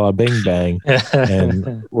walla walla bing bang,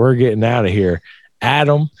 and we're getting out of here.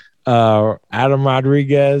 Adam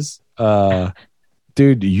Rodriguez,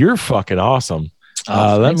 dude, you're fucking awesome.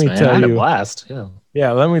 Let me tell you, I had a blast.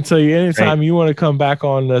 Yeah, let me tell you, anytime you want to come back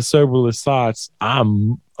on Soberless Thoughts,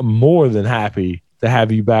 I'm more than happy to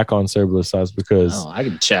have you back on Soberless Thoughts, because I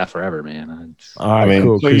can chat forever, man.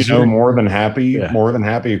 Cool, so you know, more than happy,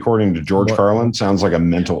 according to George Carlin, sounds like a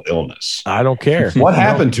mental illness. I don't care. What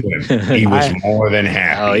happened to him? He was more than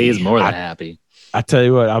happy. Oh, he's more than happy. I tell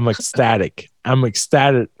you what, I'm ecstatic. I'm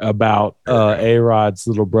ecstatic about A-Rod's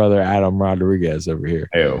little brother, Adam Rodriguez, over here.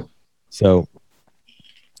 Ew. So,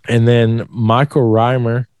 and then Michael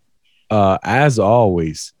Reimer, as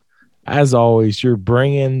always, you're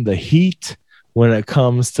bringing the heat when it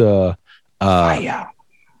comes to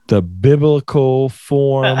the biblical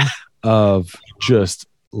form of just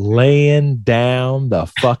laying down the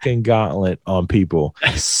fucking gauntlet on people.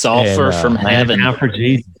 Sulfur from heaven. Down for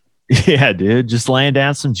Jesus. Yeah, dude. Just laying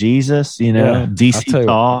down some Jesus, DC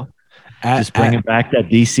talk. Just bringing back that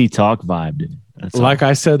DC talk vibe, dude. Like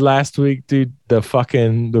I said last week, dude, the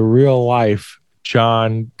real life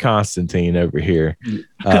John Constantine over here.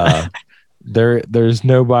 There's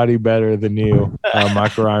nobody better than you,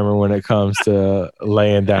 Michael Reimer, when it comes to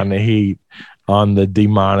laying down the heat on the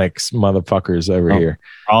demonic motherfuckers over here.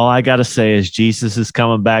 All I got to say is Jesus is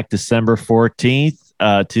coming back December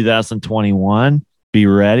 14th, 2021. Be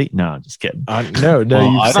ready. No, I'm just kidding. No,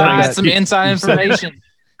 you've said some inside information.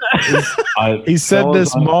 He said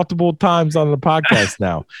this multiple times on the podcast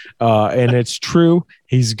now, and it's true.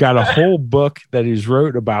 He's got a whole book that he's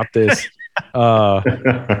wrote about this.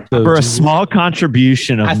 For a small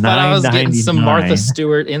contribution of $9.99. I thought I was getting some Martha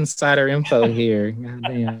Stewart insider info here. God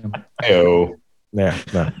damn. Oh, yeah,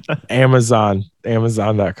 no.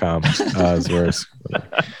 Amazon.com is where it's,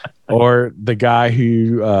 or the guy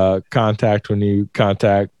who contact when you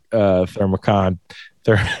contact Theracon.com.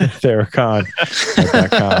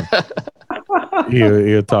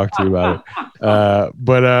 He'll talk to you about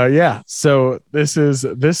it. Yeah. So this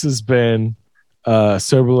has been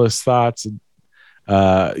Soberless Thoughts.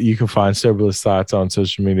 You can find Soberless Thoughts on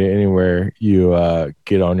social media anywhere you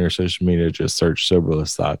get on your social media. Just search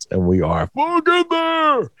Soberless Thoughts, and we are fucking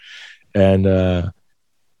there. And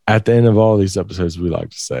at the end of all these episodes, we like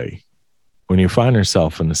to say, when you find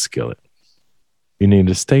yourself in the skillet, you need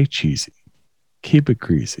to stay cheesy, keep it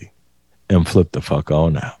greasy, and flip the fuck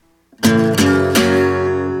on out.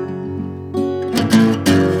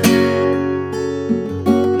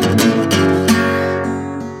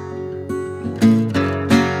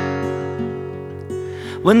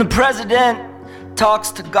 When the president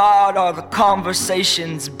talks to God, are the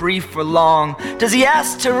conversations brief or long? Does he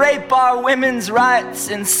ask to rape our women's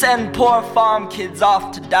rights and send poor farm kids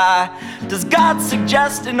off to die? Does God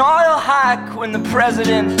suggest an oil hike when the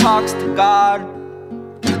president talks to God?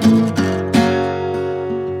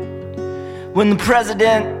 When the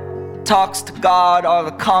president talks to God, are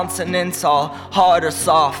the consonants all hard or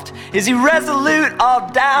soft? Is he resolute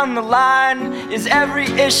all down the line? Is every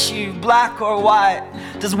issue black or white?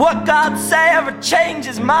 Does what God say ever change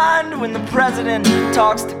his mind when the president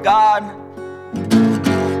talks to God?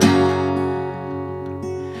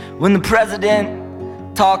 When the president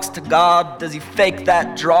talks to God, does he fake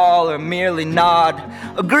that drawl or merely nod?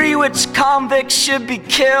 Agree which convicts should be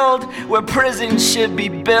killed, where prisons should be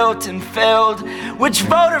built and filled, which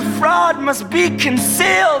voter fraud must be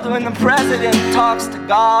concealed when the president talks to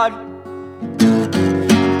God?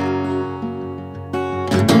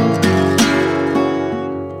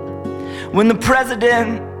 When the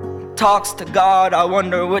president talks to God, I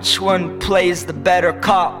wonder which one plays the better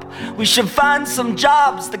cop. We should find some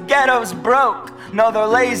jobs, the ghetto's broke. No, they're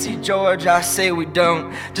lazy, George, I say we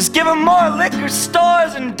don't. Just give them more liquor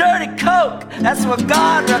stores and dirty coke. That's what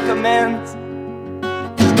God recommends.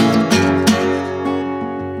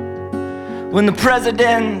 When the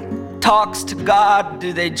president talks to God,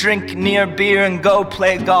 do they drink near beer and go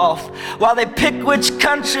play golf while they pick which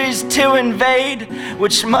countries to invade,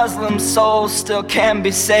 which Muslim souls still can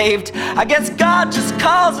be saved? I guess God just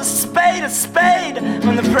calls a spade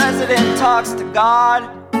when the president talks to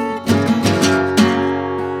God.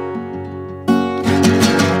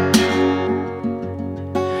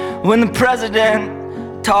 When the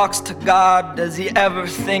president talks to God, does he ever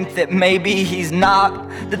think that maybe he's not?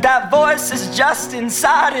 That voice is just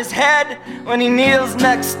inside his head when he kneels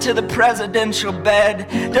next to the presidential bed?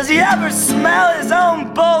 Does he ever smell his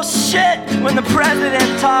own bullshit when the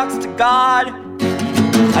president talks to God?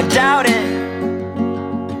 I doubt it.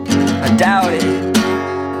 I doubt it.